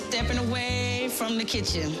 I'm stepping away from the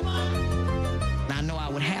kitchen. I know I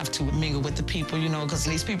would have to mingle with the people, you know, because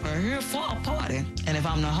these people are here for a party. And if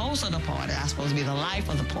I'm the host of the party, I'm supposed to be the life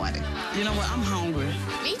of the party. You know what? I'm hungry.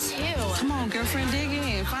 Me too. Come on, girlfriend, dig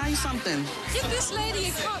in. Find something. Give this lady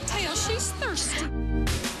a cocktail. She's thirsty.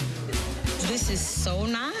 This is so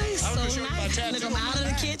nice, so nice. Look, I'm out of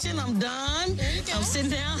the kitchen. I'm done. I'm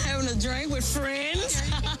sitting down having a drink with friends.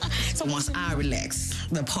 So once I relax,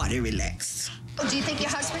 the party relaxes. Do you think your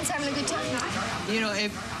husband's having a good time? You know,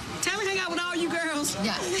 if Tammy hang out with all you girls,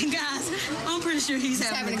 yeah, guys, I'm pretty sure he's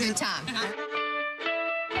having a good time.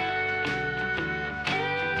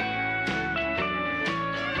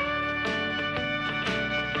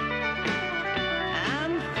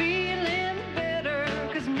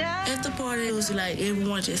 At the party, it was like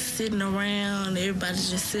everyone just sitting around, everybody's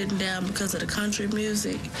just sitting down because of the country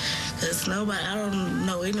music. Because nobody, I don't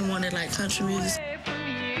know anyone that like country music.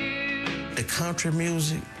 The country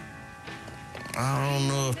music, I don't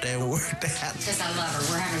know if that worked out. Because I love her.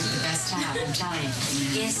 We're having the best time, I'm telling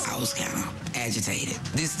you. Yes. I was kind of agitated.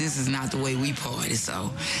 This is not the way we party,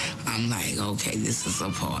 so I'm like, okay, this is a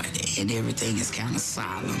party, and everything is kind of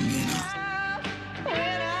solemn, you know.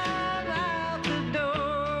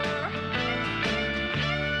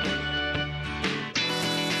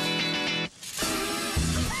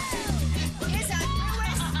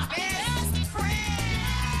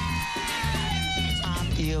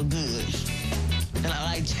 Feel good. And I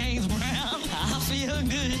like James Brown. I feel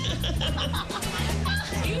good.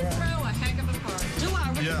 You throw a heck of a party. Do I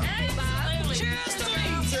really? Yeah. Absolutely. Cheers to me.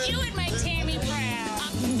 You would make Tammy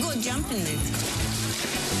proud. Go jump in this.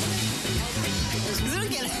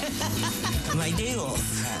 My day off,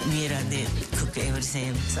 Mira did cook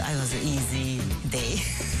everything, so it was an easy day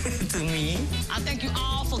to me. I thank you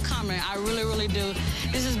all for coming. I really, really do.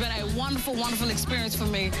 This has been a wonderful, wonderful experience for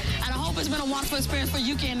me. And I hope it's been a wonderful experience for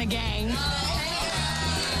Yuki and the gang.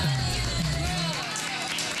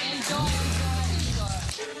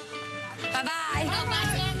 Bye-bye.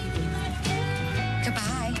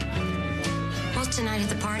 Goodbye. Well, tonight at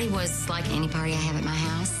the party was like any party I have at my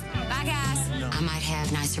house. Bye, guys. I might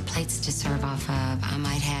have nicer plates to serve off of. I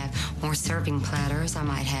might have more serving platters. I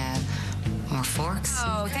might have more forks.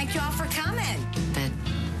 Oh, thank you all for coming. But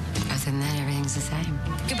other than that, everything's the same.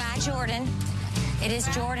 Goodbye, Jordan. It is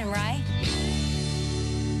Jordan, right?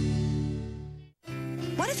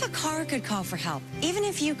 What if a car could call for help, even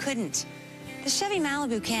if you couldn't? The Chevy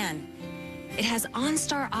Malibu can. It has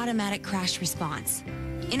OnStar automatic crash response.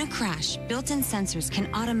 In a crash, built-in sensors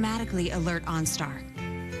can automatically alert OnStar.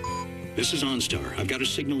 This is OnStar. I've got a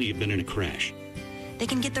signal you've been in a crash. They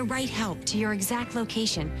can get the right help to your exact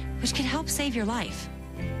location, which could help save your life.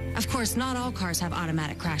 Of course, not all cars have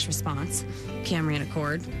automatic crash response. Camry and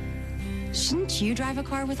Accord. Shouldn't you drive a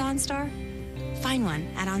car with OnStar? Find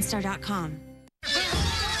one at OnStar.com.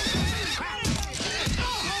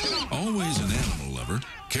 Always an animal lover,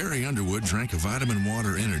 Carrie Underwood drank a vitamin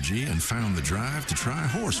water energy and found the drive to try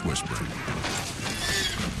horse whispering.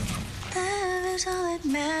 Love is all that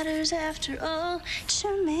matters after all. It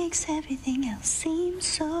sure makes everything else seem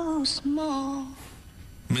so small.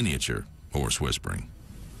 Miniature horse whispering.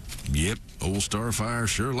 Yep, old Starfire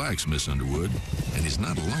sure likes Miss Underwood, and he's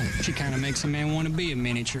not alone. She kind of makes a man want to be a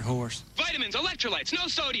miniature horse. Vitamins, electrolytes, no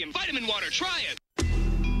sodium, vitamin water, try it.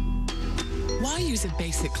 Why use a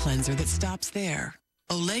basic cleanser that stops there?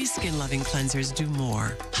 Olay Skin Loving Cleansers do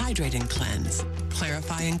more. Hydrate and cleanse.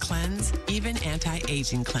 Clarify and cleanse. Even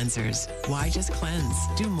anti-aging cleansers. Why just cleanse?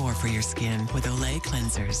 Do more for your skin with Olay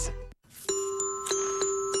Cleansers.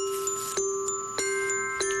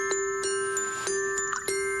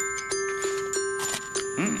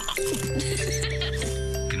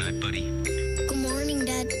 Good night, buddy. Good morning,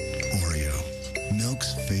 Dad. Oreo,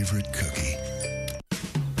 Milk's favorite cookie.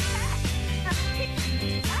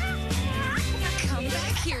 Come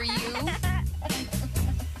back here, you.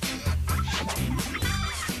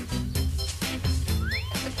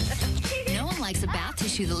 No one likes a bath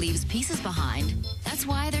tissue that leaves pieces behind. That's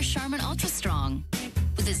why there's Charmin Ultra Strong.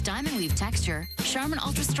 With its diamond weave texture, Charmin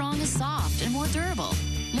Ultra Strong is soft and more durable.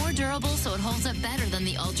 More durable so it holds up better than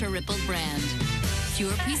the Ultra Rippled brand.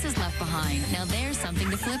 Fewer pieces left behind. Now there's something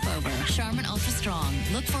to flip over. Charmin Ultra Strong.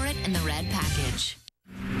 Look for it in the red package.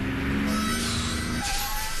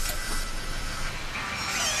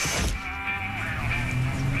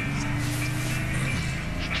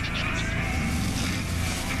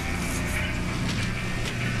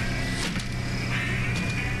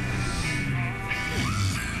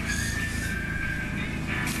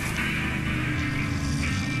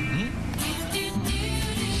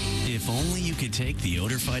 If only you could take the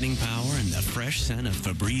odor-fighting power and the fresh scent of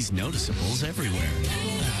Febreze noticeables everywhere.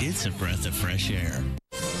 It's a breath of fresh air.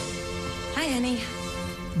 Hi, honey.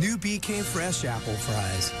 New BK Fresh Apple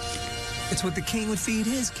Fries. It's what the king would feed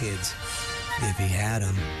his kids, if he had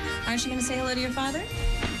them. Aren't you going to say hello to your father?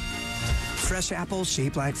 Fresh apples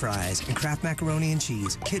shaped like fries and Kraft macaroni and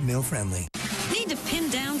cheese, kid meal friendly. Need to pin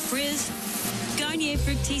down frizz? Garnier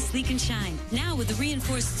Fructis Sleek and Shine. Now with the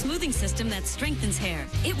reinforced smoothing system that strengthens hair.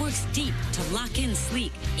 It works deep to lock in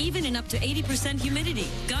sleek, even in up to 80% humidity.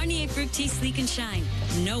 Garnier Fructis Sleek and Shine.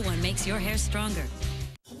 No one makes your hair stronger.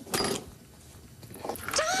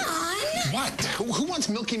 What? Who wants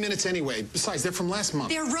Milky Minutes anyway? Besides, they're from last month.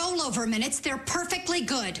 They're rollover minutes. They're perfectly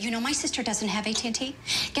good. You know, my sister doesn't have AT&T.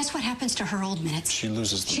 Guess what happens to her old minutes? She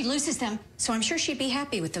loses them. She loses them. So I'm sure she'd be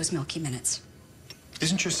happy with those Milky Minutes.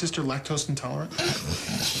 Isn't your sister lactose intolerant?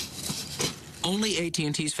 Only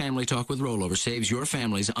AT&T's Family Talk with Rollover saves your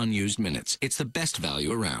family's unused minutes. It's the best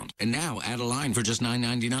value around. And now add a line for just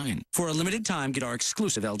 $9.99. For a limited time, get our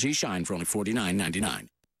exclusive LG Shine for only $49.99.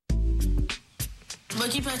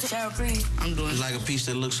 But you put the sour cream. I'm doing like a piece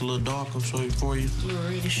that looks a little darker for you.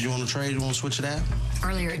 You want to trade? You want to switch it out?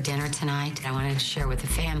 Earlier at dinner tonight, I wanted to share with the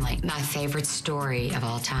family my favorite story of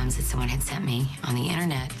all times that someone had sent me on the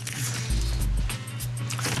internet.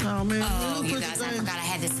 Oh, man. Oh, you guys, I forgot I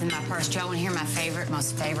had this in my purse. Do y'all want to hear my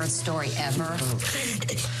most favorite story ever?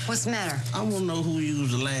 What's the matter? I want to know who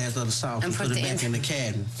used the last of the sauce and put it back in the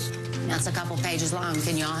cabinet. That's a couple pages long.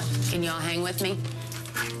 Can y'all hang with me?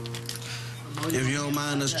 If you don't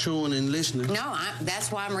mind us chewing and listening. No,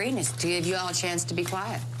 that's why I'm reading it, to give you all a chance to be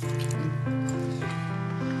quiet.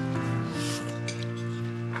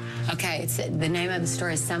 Okay, the name of the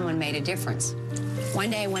story is Someone Made a Difference. One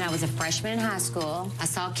day when I was a freshman in high school, I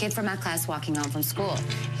saw a kid from my class walking home from school.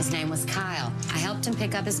 His name was Kyle. I helped him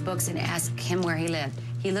pick up his books and asked him where he lived.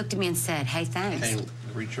 He looked at me and said, "Hey, thanks." Hey,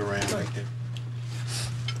 reach around like that.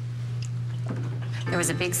 There was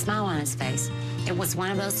a big smile on his face. It was one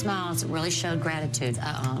of those smiles that really showed gratitude.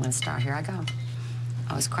 Uh-oh, I'm gonna start. Here I go.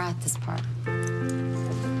 I always cry at this part.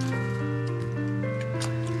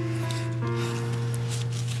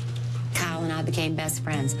 Kyle and I became best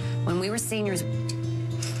friends. When we were seniors,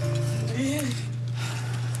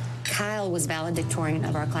 Kyle was valedictorian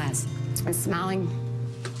of our class. And smiling,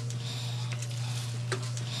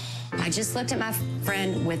 I just looked at my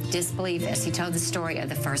friend with disbelief as he told the story of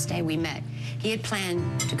the first day we met. He had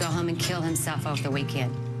planned to go home and kill himself over the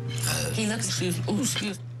weekend. He looks...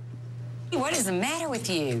 Excuse. What is the matter with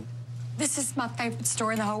you? This is my favorite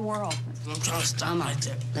story in the whole world. I'm trying to stop right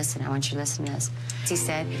there. Listen, I want you to listen to this. He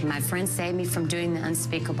said, "My friend saved me from doing the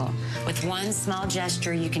unspeakable. With one small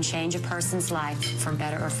gesture, you can change a person's life for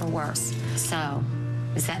better or for worse." So,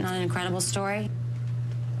 is that not an incredible story?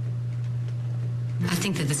 I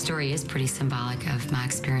think that the story is pretty symbolic of my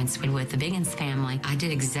experience with the Biggins family. I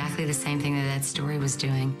did exactly the same thing that story was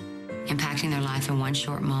doing, impacting their life in one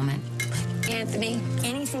short moment. Anthony,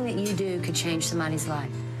 anything that you do could change somebody's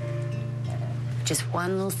life. Just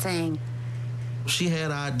one little thing. She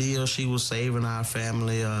had ideas. She was saving our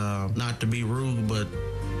family. Not to be rude, but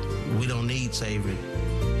we don't need saving.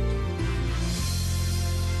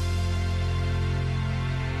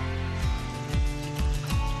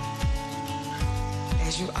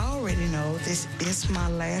 As you already know, this is my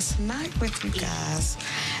last night with you guys.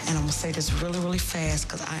 And I'm gonna say this really, really fast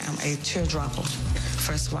because I am a teardropper.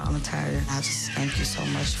 First of all, I'm tired. I just thank you so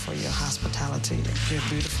much for your hospitality. You're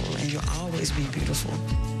beautiful and you'll always be beautiful.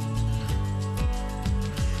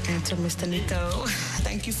 And to Mr. Nico,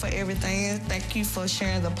 thank you for everything. Thank you for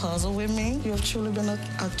sharing the puzzle with me. You have truly been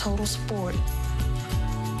a total sport.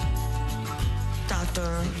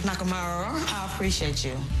 Dr. Nakamura, I appreciate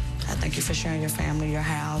you. I thank you for sharing your family, your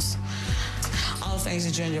house, all the things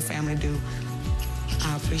that you and your family do.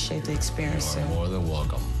 I appreciate the experience. You're more than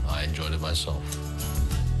welcome. I enjoyed it myself.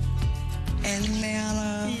 And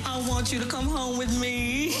Nana, I want you to come home with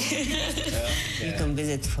me. You come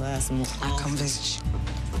visit for us more. I'll come visit you.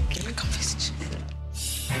 Can I come visit you?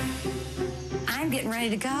 I'm getting ready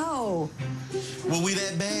to go. Were we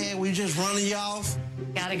that bad? We just running you off?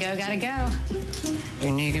 Gotta go, gotta go.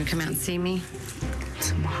 You knew you're gonna come out and see me?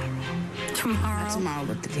 Tomorrow. Tomorrow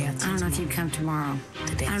with the dance. I don't know if you'd come tomorrow.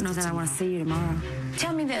 I don't know that I want to see you tomorrow.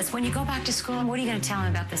 Tell me this, when you go back to school, what are you going to tell them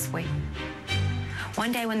about this week?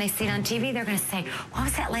 One day when they see it on TV, they're going to say, "What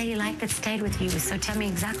was that lady like that stayed with you?" So tell me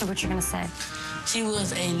exactly what you're going to say. She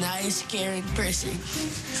was a nice, caring person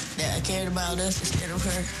that cared about us instead of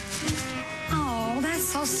her. Oh, that's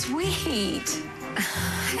so sweet.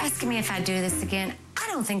 Asking me if I'd do this again, I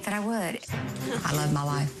don't think that I would. I love my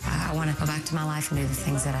life. I want to go back to my life and do the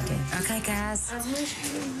things that I did. Okay, guys.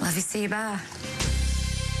 Love you. See you. Bye.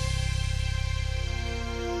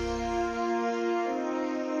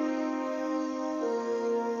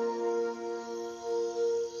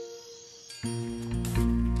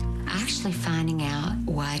 Actually finding out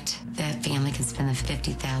what that family can spend the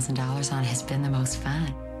 $50,000 on has been the most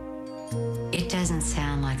fun. It doesn't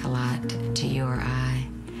sound like a lot to you or I,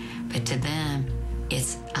 but to them,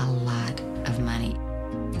 it's a lot of money.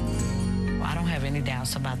 Well, I don't have any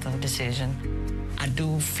doubts about the decision. I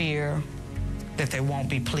do fear that they won't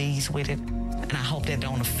be pleased with it, and I hope that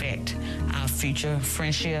don't affect our future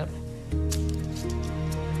friendship.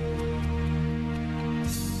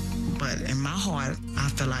 But in my heart, I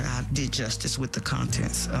feel like I did justice with the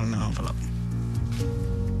contents of the envelope.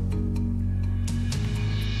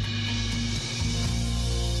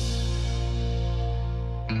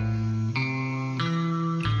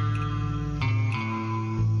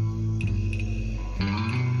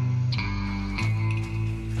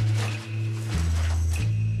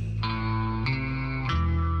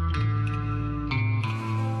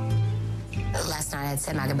 Last night I had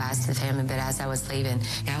said my goodbyes to the family, but as I was leaving,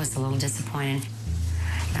 I was a little disappointed.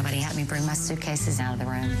 Nobody helped me bring my suitcases out of the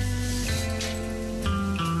room.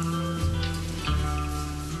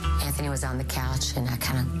 Anthony was on the couch, and I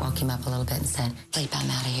kind of woke him up a little bit and said, "Sleep, I'm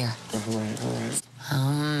out of here."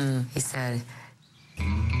 All right. He said.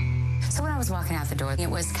 So when I was walking out the door, it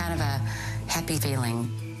was kind of a happy feeling.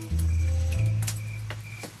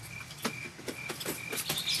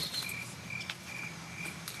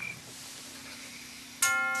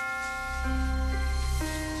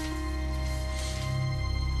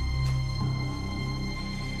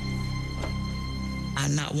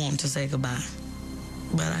 I'm not wanting to say goodbye.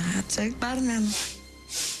 but I had to take vitamin.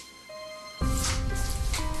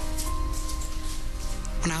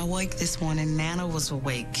 When I woke this morning, Nana was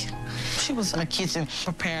awake. She was in the kitchen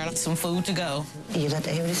preparing some food to go. You got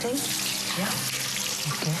everything? Yeah.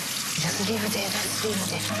 Okay. Just leave it there. Just leave it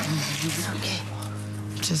there. Okay.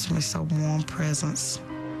 Just miss her warm presence.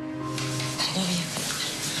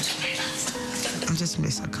 I just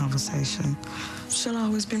miss her conversation. She'll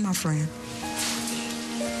always be my friend.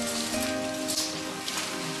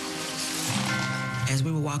 As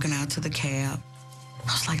we were walking out to the cab,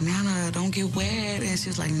 I was like, Nana, don't get wet. And she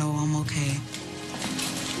was like, no, I'm okay.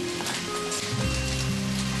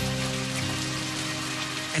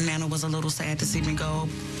 And Nana was a little sad to see me go.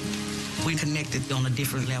 We connected on a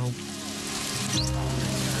different level.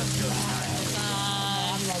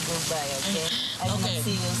 I'm not going back, okay? I'm gonna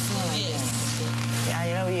see you soon. Yes.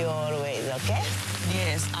 I love you always, okay?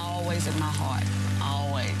 Yes, always in my heart.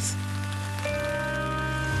 Always.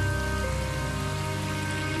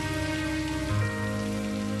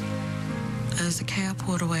 As the cab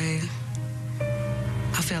pulled away,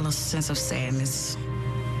 I felt a sense of sadness.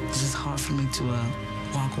 It's just hard for me to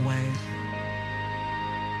walk away.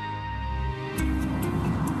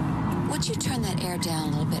 Would you turn that air down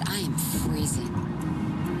a little bit? I am freezing.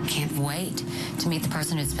 Can't wait to meet the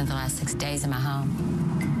person who spent the last 6 days in my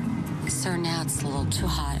home. Sir, now it's a little too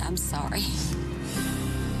hot. I'm sorry.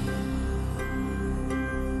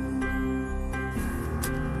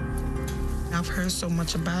 I've heard so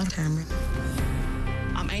much about Tammy.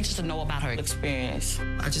 I'm anxious to know about her experience.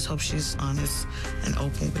 I just hope she's honest and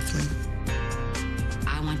open with me.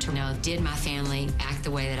 I want to know, did my family act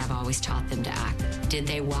the way that I've always taught them to act? Did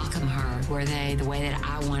they welcome her? Were they the way that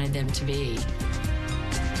I wanted them to be?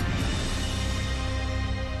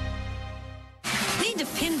 Need to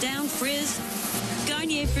pin down frizz?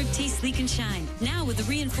 Garnier Fructis Sleek and Shine. Now with a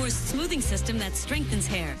reinforced smoothing system that strengthens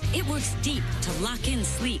hair. It works deep to lock in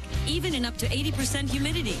sleek, even in up to 80%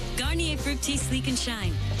 humidity. Garnier Fructis Sleek and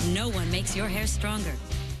Shine. No one makes your hair stronger.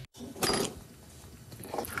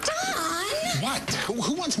 What?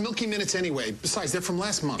 Who wants Milky Minutes anyway? Besides, they're from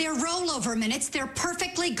last month. They're rollover minutes. They're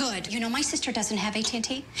perfectly good. You know, my sister doesn't have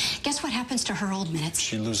AT&T. Guess what happens to her old minutes?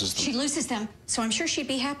 She loses them. She loses them, so I'm sure she'd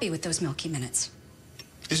be happy with those Milky Minutes.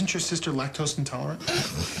 Isn't your sister lactose intolerant?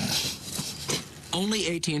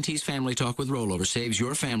 Only AT&T's Family Talk with Rollover saves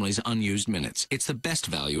your family's unused minutes. It's the best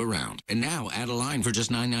value around. And now add a line for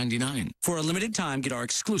just $9.99. For a limited time, get our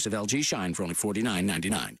exclusive LG Shine for only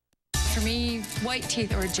 $49.99. For me, white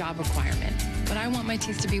teeth are a job requirement, but I want my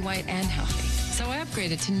teeth to be white and healthy. So I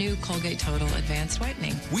upgraded to new Colgate Total Advanced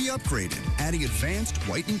Whitening. We upgraded, adding advanced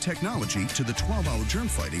whitening technology to the 12-hour germ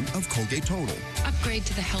fighting of Colgate Total. Upgrade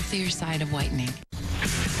to the healthier side of whitening.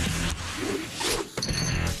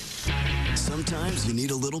 Sometimes you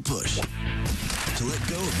need a little push to let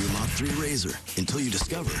go of your Mach 3 razor until you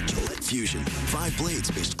discover Gillette Fusion. 5 blades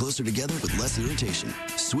spaced closer together with less irritation.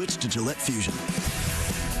 Switch to Gillette Fusion.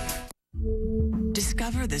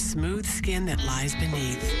 Discover the smooth skin that lies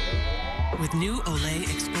beneath with new Olay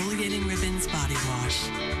Exfoliating Ribbons Body Wash.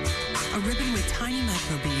 A ribbon with tiny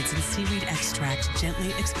microbeads and seaweed extract gently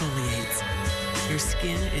exfoliates. Your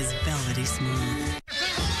skin is velvety smooth.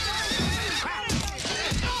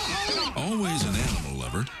 Always an animal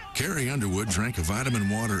lover, Carrie Underwood drank a vitamin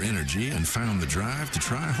water energy and found the drive to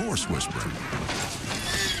try horse whispering.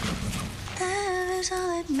 Love's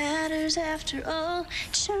all that matters after all.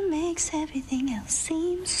 It sure makes everything else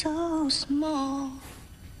seem so small.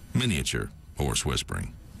 Miniature horse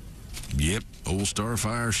whispering. Yep, old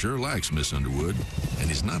Starfire sure likes Miss Underwood, and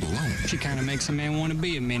he's not alone. She kind of makes a man want to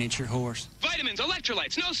be a miniature horse. Vitamins,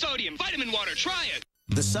 electrolytes, no sodium, vitamin water, try it.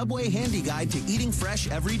 The Subway Handy Guide to Eating Fresh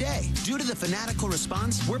Every Day. Due to the fanatical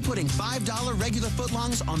response, we're putting $5 regular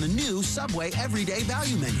footlongs on the new Subway Everyday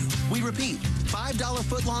Value Menu. We repeat, $5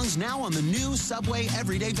 footlongs now on the new Subway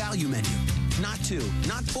Everyday Value Menu. Not 2,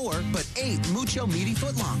 not 4, but 8 mucho meaty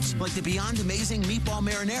footlongs, like the Beyond Amazing Meatball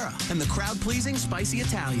Marinara and the crowd-pleasing Spicy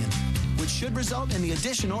Italian, which should result in the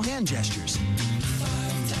additional hand gestures.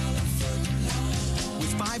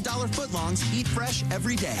 With $5 footlongs, eat fresh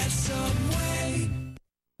every day.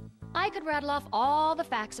 I could rattle off all the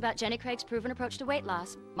facts about Jenny Craig's proven approach to weight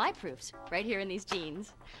loss. My proofs, right here in these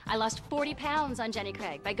jeans. I lost 40 pounds on Jenny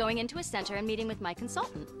Craig by going into a center and meeting with my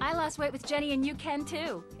consultant. I lost weight with Jenny, and you can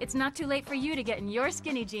too. It's not too late for you to get in your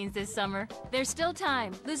skinny jeans this summer. There's still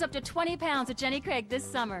time. Lose up to 20 pounds at Jenny Craig this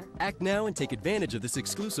summer. Act now and take advantage of this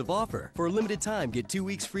exclusive offer. For a limited time, get 2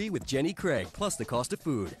 weeks free with Jenny Craig, plus the cost of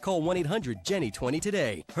food. Call 1-800-JENNY-20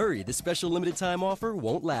 today. Hurry, this special limited time offer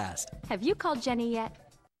won't last. Have you called Jenny yet?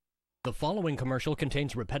 The following commercial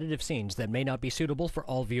contains repetitive scenes that may not be suitable for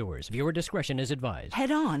all viewers. Viewer discretion is advised. Head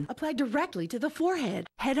on, apply directly to the forehead.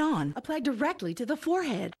 Head on, apply directly to the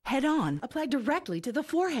forehead. Head on, apply directly to the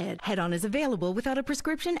forehead. Head on is available without a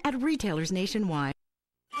prescription at retailers nationwide.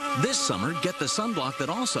 This summer, get the sunblock that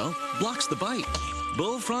also blocks the bite.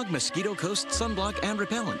 Bullfrog Mosquito Coast Sunblock and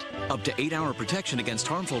Repellent. Up to 8-hour protection against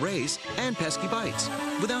harmful rays and pesky bites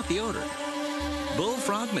without the odor.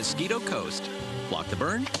 Bullfrog Mosquito Coast. Block the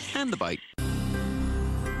burn and the bite.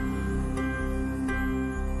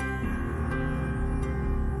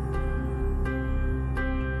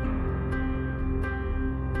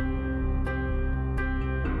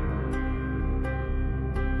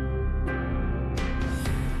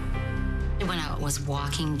 When I was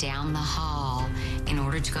walking down the hall in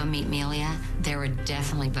order to go meet Melia, there were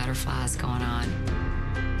definitely butterflies going on.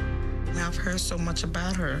 I've heard so much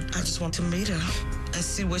about her. I just want to meet her and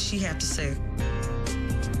see what she had to say.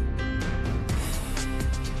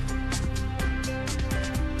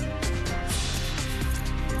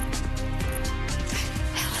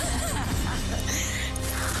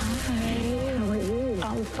 Hi, how are you?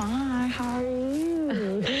 I'm fine. How are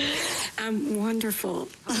you? I'm wonderful.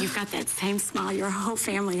 You've got that same smile your whole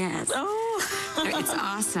family has. Oh, it's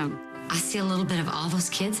awesome. I see a little bit of all those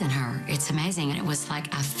kids in her. It's amazing. And it was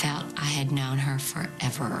like I felt I had known her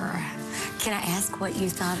forever. Can I ask what you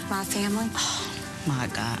thought of my family? Oh, my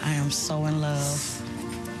God. I am so in love.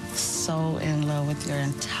 So in love with your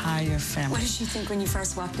entire family. What did you think when you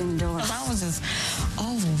first walked in the door? I was just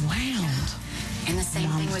overwhelmed. And the same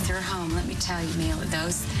thing with your home. Let me tell you, Neil,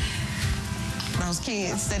 those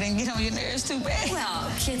kids, they didn't get on your nerves too bad.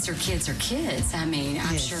 Well, kids are kids are kids. I mean,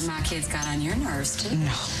 I'm sure my kids got on your nerves, too.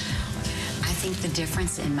 No. I think the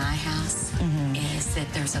difference in my house is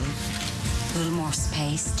that there's a little more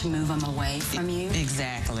space to move them away from you.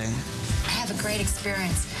 Exactly. I have a great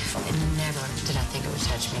experience, and never did I think it would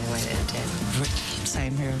touch me the way that it did.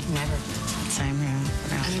 Same here. Never. Same here.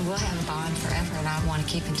 I mean, we'll have a bond forever, and I want to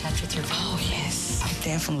keep in touch with your family. Oh, yes.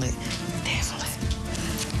 Definitely. Definitely.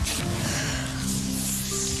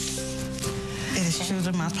 It is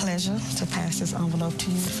truly my pleasure to pass this envelope to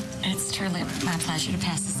you. It's truly my pleasure to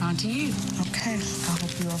pass this on to you. Okay. I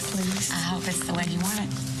hope you are pleased. I hope it's the way you want it.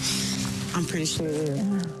 I'm pretty sure it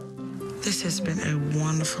is. This has been a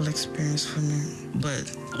wonderful experience for me.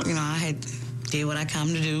 But, you know, I had did what I come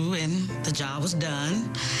to do, and the job was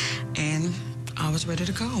done, and I was ready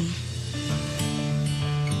to go.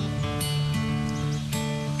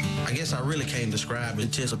 I guess I really can't describe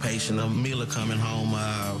anticipation of Mila coming home.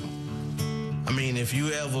 I mean, if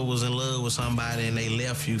you ever was in love with somebody and they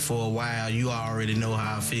left you for a while, you already know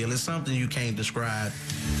how I feel. It's something you can't describe.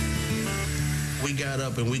 We got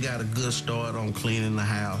up and we got a good start on cleaning the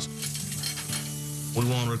house. We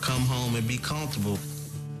want her to come home and be comfortable.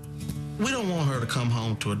 We don't want her to come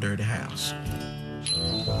home to a dirty house.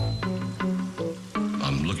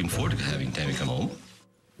 I'm looking forward to having Tammy come home.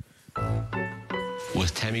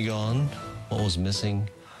 With Tammy gone, what was missing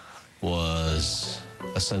was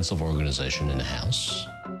a sense of organization in the house.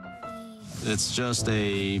 It's just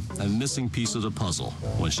a missing piece of the puzzle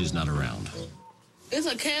when she's not around. It's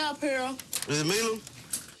a cab here. Is it Mila?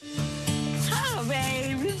 Oh,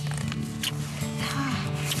 baby.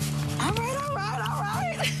 All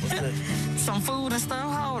right. Some food and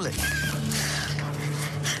stuff, hold it.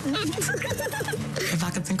 If I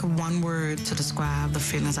could think of one word to describe the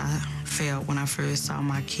feelings I felt when I first saw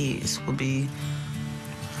my kids would be,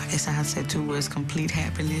 I guess I have to say 2 words: complete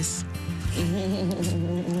happiness.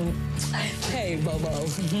 Hey, Bobo.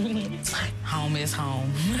 Home is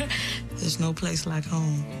home. There's no place like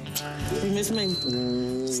home. You miss me?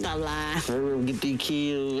 Stop lying. Hurry up, get these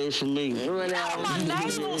kids away from me. Run out. My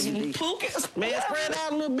name. Focus. Man, spread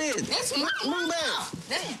out a little bit. It's my Move out.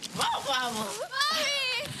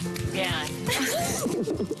 Yeah.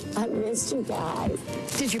 I missed you guys.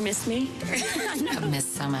 Did you miss me? I've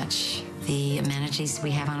missed so much. The amenities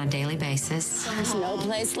we have on a daily basis. There's no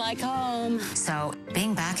place like home. So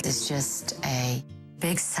being back is just a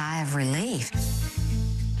big sigh of relief.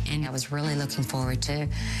 And I was really looking forward to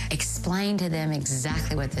explain to them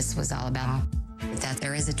exactly what this was all about. That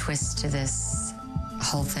there is a twist to this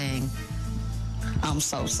whole thing. I'm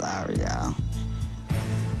so sorry, y'all.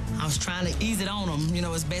 I was trying to ease it on him, you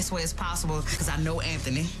know, as best way as possible, because I know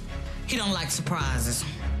Anthony. He don't like surprises.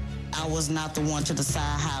 I was not the one to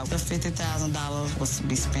decide how the $50,000 was to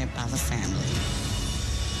be spent by the family.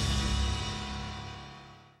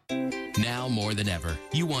 Now more than ever,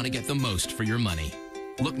 you want to get the most for your money.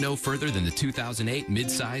 Look no further than the 2008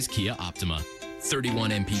 midsize Kia Optima.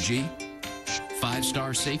 31 MPG,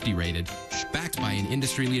 5-star safety rated, backed by an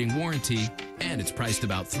industry-leading warranty, And it's priced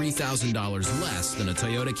about $3,000 less than a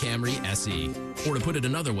Toyota Camry SE. Or to put it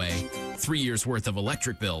another way, 3 years worth of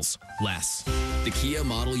electric bills less. The Kia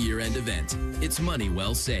Model Year-End event. It's money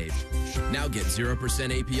well saved. Now get 0%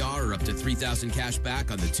 APR or up to $3,000 cash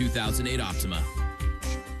back on the 2008 Optima.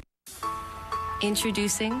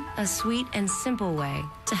 Introducing a sweet and simple way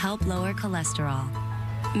to help lower cholesterol.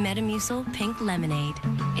 Metamucil Pink Lemonade.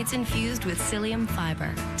 It's infused with psyllium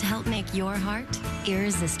fiber to help make your heart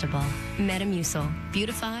irresistible. Metamucil.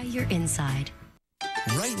 Beautify your inside.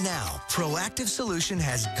 Right now, Proactive Solution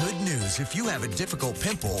has good news if you have a difficult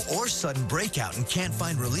pimple or sudden breakout and can't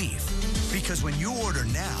find relief. Because when you order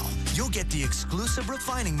now, you'll get the exclusive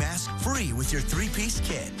refining mask free with your 3-piece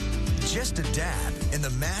kit. Just a dab, and the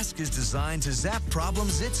mask is designed to zap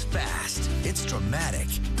problems. It's fast. It's dramatic.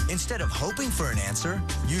 Instead of hoping for an answer,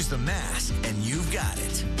 use the mask and you've got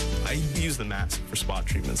it. I use the mask for spot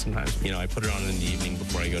treatment sometimes. You know, I put it on in the evening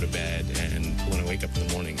before I go to bed, and when I wake up in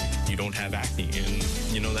the morning, you don't have acne, and,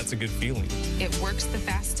 you know, that's a good feeling. It works the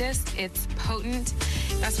fastest. It's potent.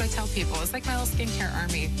 That's what I tell people. It's like my little skincare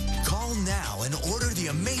army. Call now and order the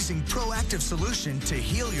amazing Proactive Solution to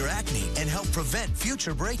heal your acne and help prevent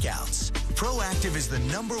future breakouts. Proactive is the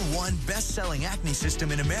 #1 best-selling acne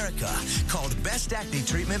system in America, called Best Acne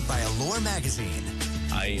Treatment by Allure Magazine.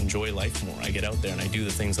 I enjoy life more. I get out there and I do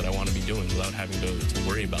the things that I want to be doing without having to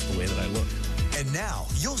worry about the way that I look. And now,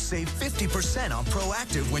 you'll save 50% on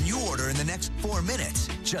Proactive when you order in the next 4 minutes.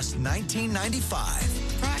 Just $19.95.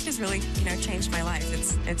 Proactive's really, changed my life.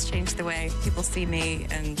 It's changed the way people see me,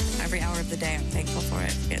 and every hour of the day I'm thankful for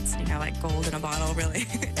it. It's, like gold in a bottle, really.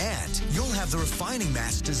 And you'll have the refining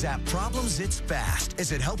mask to zap problems. It's fast,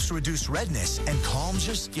 as it helps reduce redness and calms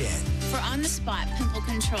your skin. For on-the-spot pimple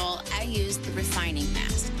control, I use the refining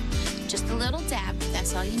mask. Just a little dab,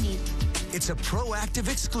 that's all you need. It's a Proactive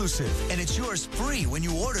exclusive, and it's yours free when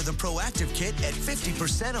you order the Proactive kit at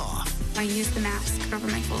 50% off. I use the mask over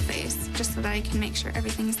my full face just so that I can make sure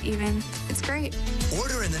everything's even. It's great.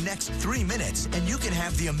 Order in the next 3 minutes, and you can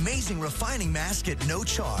have the amazing refining mask at no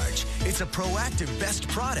charge. It's a Proactive best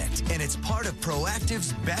product, and it's part of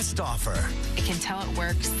Proactive's best offer. I can tell it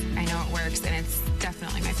works. I know it works, and it's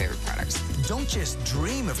definitely my favorite product. Don't just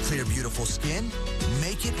dream of clear, beautiful skin.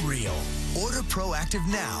 Make it real. Order Proactive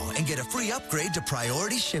now and get a free upgrade to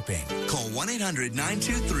priority shipping. Call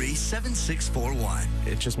 1-800-923-7641.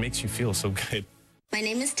 It just makes you feel so good. My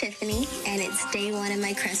name is Tiffany, and it's day 1 of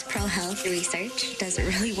my Crest Pro Health research. Does it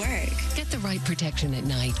really work? Get the right protection at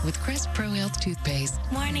night with Crest Pro Health toothpaste.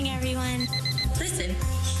 Morning, everyone. Listen,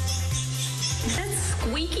 that's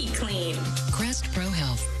squeaky clean. Crest Pro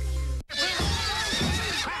Health.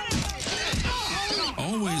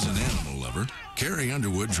 Always an animal lover, Carrie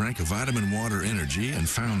Underwood drank a vitamin water energy and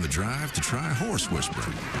found the drive to try horse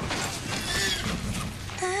whispering.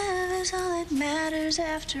 Love is all that matters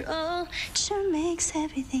after all. It sure makes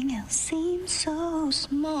everything else seem so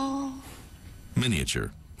small.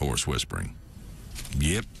 Miniature horse whispering.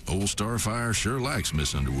 Yep, old Starfire sure likes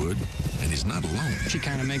Miss Underwood, and he's not alone. She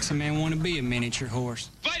kind of makes a man want to be a miniature horse.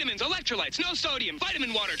 Vitamins, electrolytes, no sodium,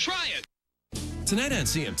 vitamin water, try it. Tonight on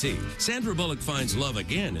CMT, Sandra Bullock finds love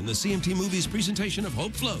again in the CMT Movies presentation of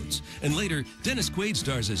Hope Floats. And later, Dennis Quaid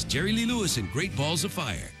stars as Jerry Lee Lewis in Great Balls of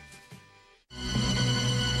Fire.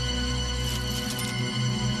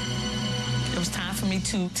 It was time for me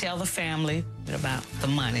to tell the family about the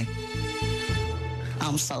money.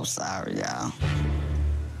 I'm so sorry, y'all.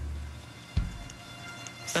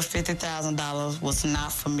 The $50,000 was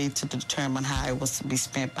not for me to determine how it was to be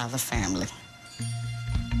spent by the family.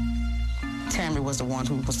 Tammy was the one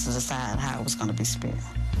who was to decide how it was going to be spent.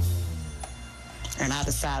 And I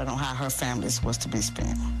decided on how her family's was to be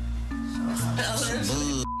spent.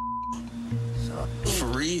 For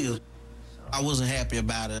real. I wasn't happy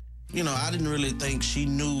about it. I didn't really think she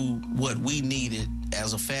knew what we needed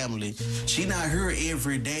as a family. She not here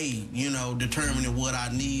every day, determining what our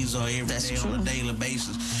needs are every day on a daily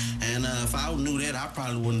basis. And if I knew that, I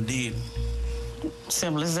probably wouldn't have did it.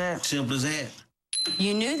 Simple as that. Simple as that.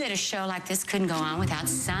 You knew that a show like this couldn't go on without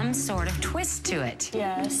some sort of twist to it.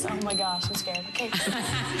 Yes. Oh my gosh, I'm scared. Okay.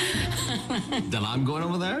 Then I'm going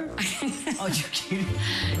over there? Oh, you're kidding.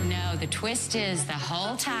 No, the twist is the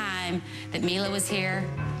whole time that Mila was here,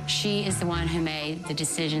 she is the one who made the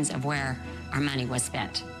decisions of where our money was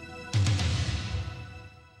spent.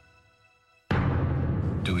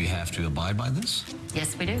 Do we have to abide by this?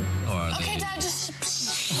 Yes, we do. Okay, Dad, just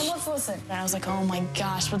let's listen. And I was like, oh my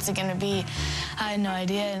gosh, what's it gonna be? I had no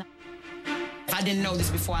idea. If I didn't know this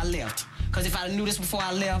before I left, because if I knew this before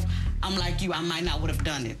I left, I'm like you, I might not would have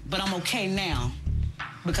done it. But I'm okay now,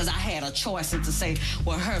 because I had a choice to say,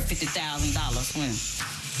 well, her $50,000 went.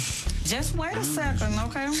 Just wait a second,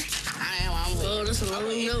 okay? Oh, this is a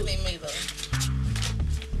little note.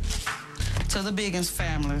 To the Biggins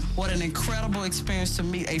family, what an incredible experience to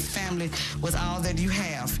meet a family with all that you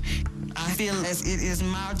have. I feel as it is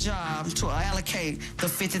my job to allocate the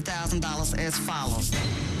 $50,000 as follows.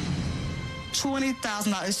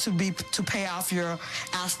 $20,000 to pay off your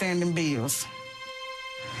outstanding bills.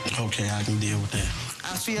 Okay, I can deal with that.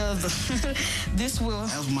 I feel this will...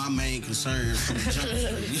 That was my main concern.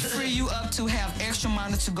 free you up to have extra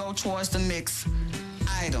money to go towards the next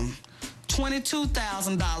item.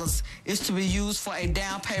 $22,000 is to be used for a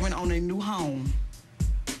down payment on a new home.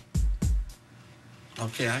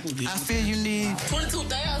 Okay, I can deal I with feel that. you need...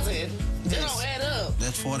 $22,000. That don't add up.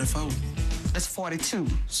 That's 44. That's 42.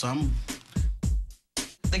 Some.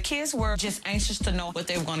 The kids were just anxious to know what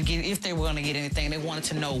they were going to get, if they were going to get anything. They wanted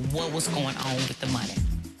to know what was going on with the money.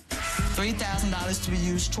 $3,000 to be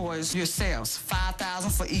used towards yourselves.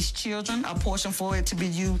 $5,000 for each children. A portion for it to be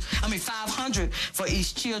used. $500 for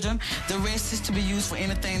each children. The rest is to be used for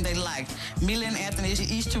anything they like. Millie and Anthony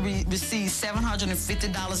each to receive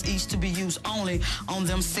 $750 each to be used only on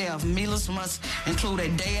themselves. Millie must include a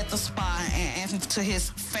day at the spa and Anthony to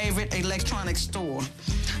his favorite electronics store.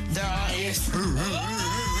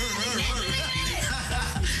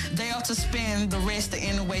 They are to spend the rest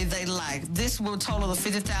any way they like. This will total the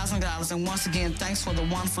 $50,000. And once again, thanks for the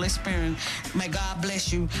wonderful experience. May God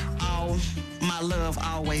bless you all. My love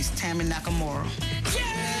always, Tammy Nakamura.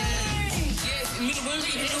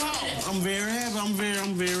 I'm very happy. I'm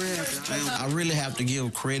very happy. I really have to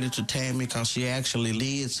give credit to Tammy because she actually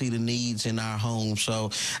did see the needs in our home.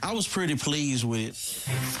 So I was pretty pleased with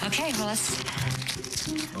it. Okay, well, let's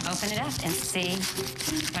open it up and see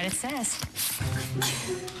what it says.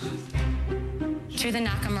 To the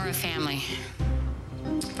Nakamura family.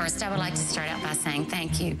 First, I would like to start out by saying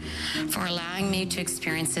thank you for allowing me to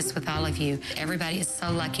experience this with all of you. Everybody is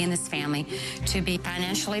so lucky in this family to be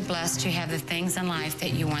financially blessed to have the things in life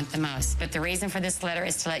that you want the most. But the reason for this letter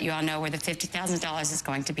is to let you all know where the $50,000 is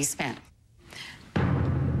going to be spent.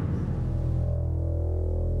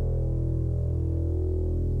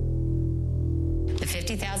 The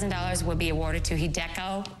 $50,000 will be awarded to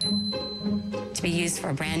Hideko to be used for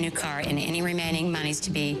a brand new car, and any remaining monies to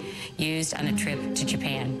be used on a trip to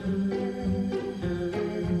Japan.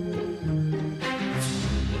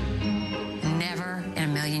 Never in a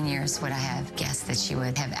million years would I have guessed that she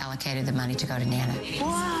would have allocated the money to go to Nana.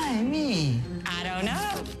 Why me? I don't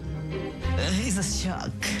know. It's a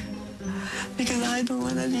shock. Because I don't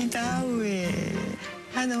want to be that way.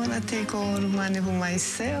 I don't want to take all the money for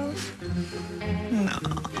myself. No,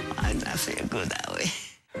 I don't feel good that way.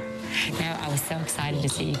 No, I was so excited to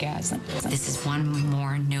see you guys. This is one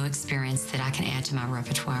more new experience that I can add to my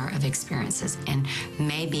repertoire of experiences. And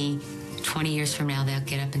maybe 20 years from now, they'll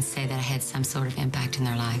get up and say that I had some sort of impact in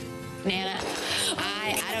their life. Nana,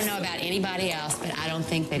 I don't know about anybody else, but I don't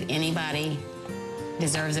think that anybody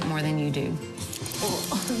deserves it more than you do.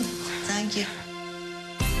 Thank you.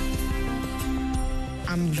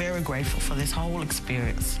 I'm very grateful for this whole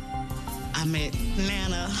experience. I met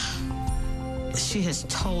Nana. She has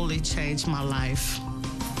totally changed my life.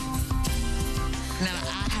 Nana,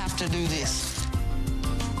 I have to do this.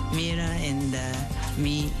 Mira and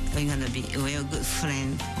me, we're going to be a real good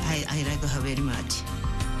friend. I like her very much.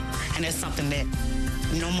 And that's something that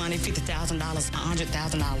no money, $50,000,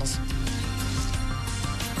 $100,000.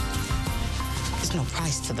 There's no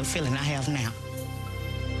price to the feeling I have now.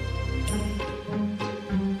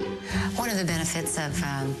 One of the benefits of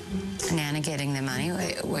Nana getting the money,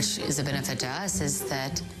 which is a benefit to us, is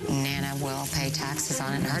that Nana will pay taxes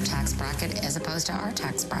on it in her tax bracket as opposed to our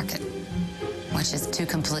tax bracket, which is two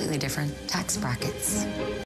completely different tax brackets.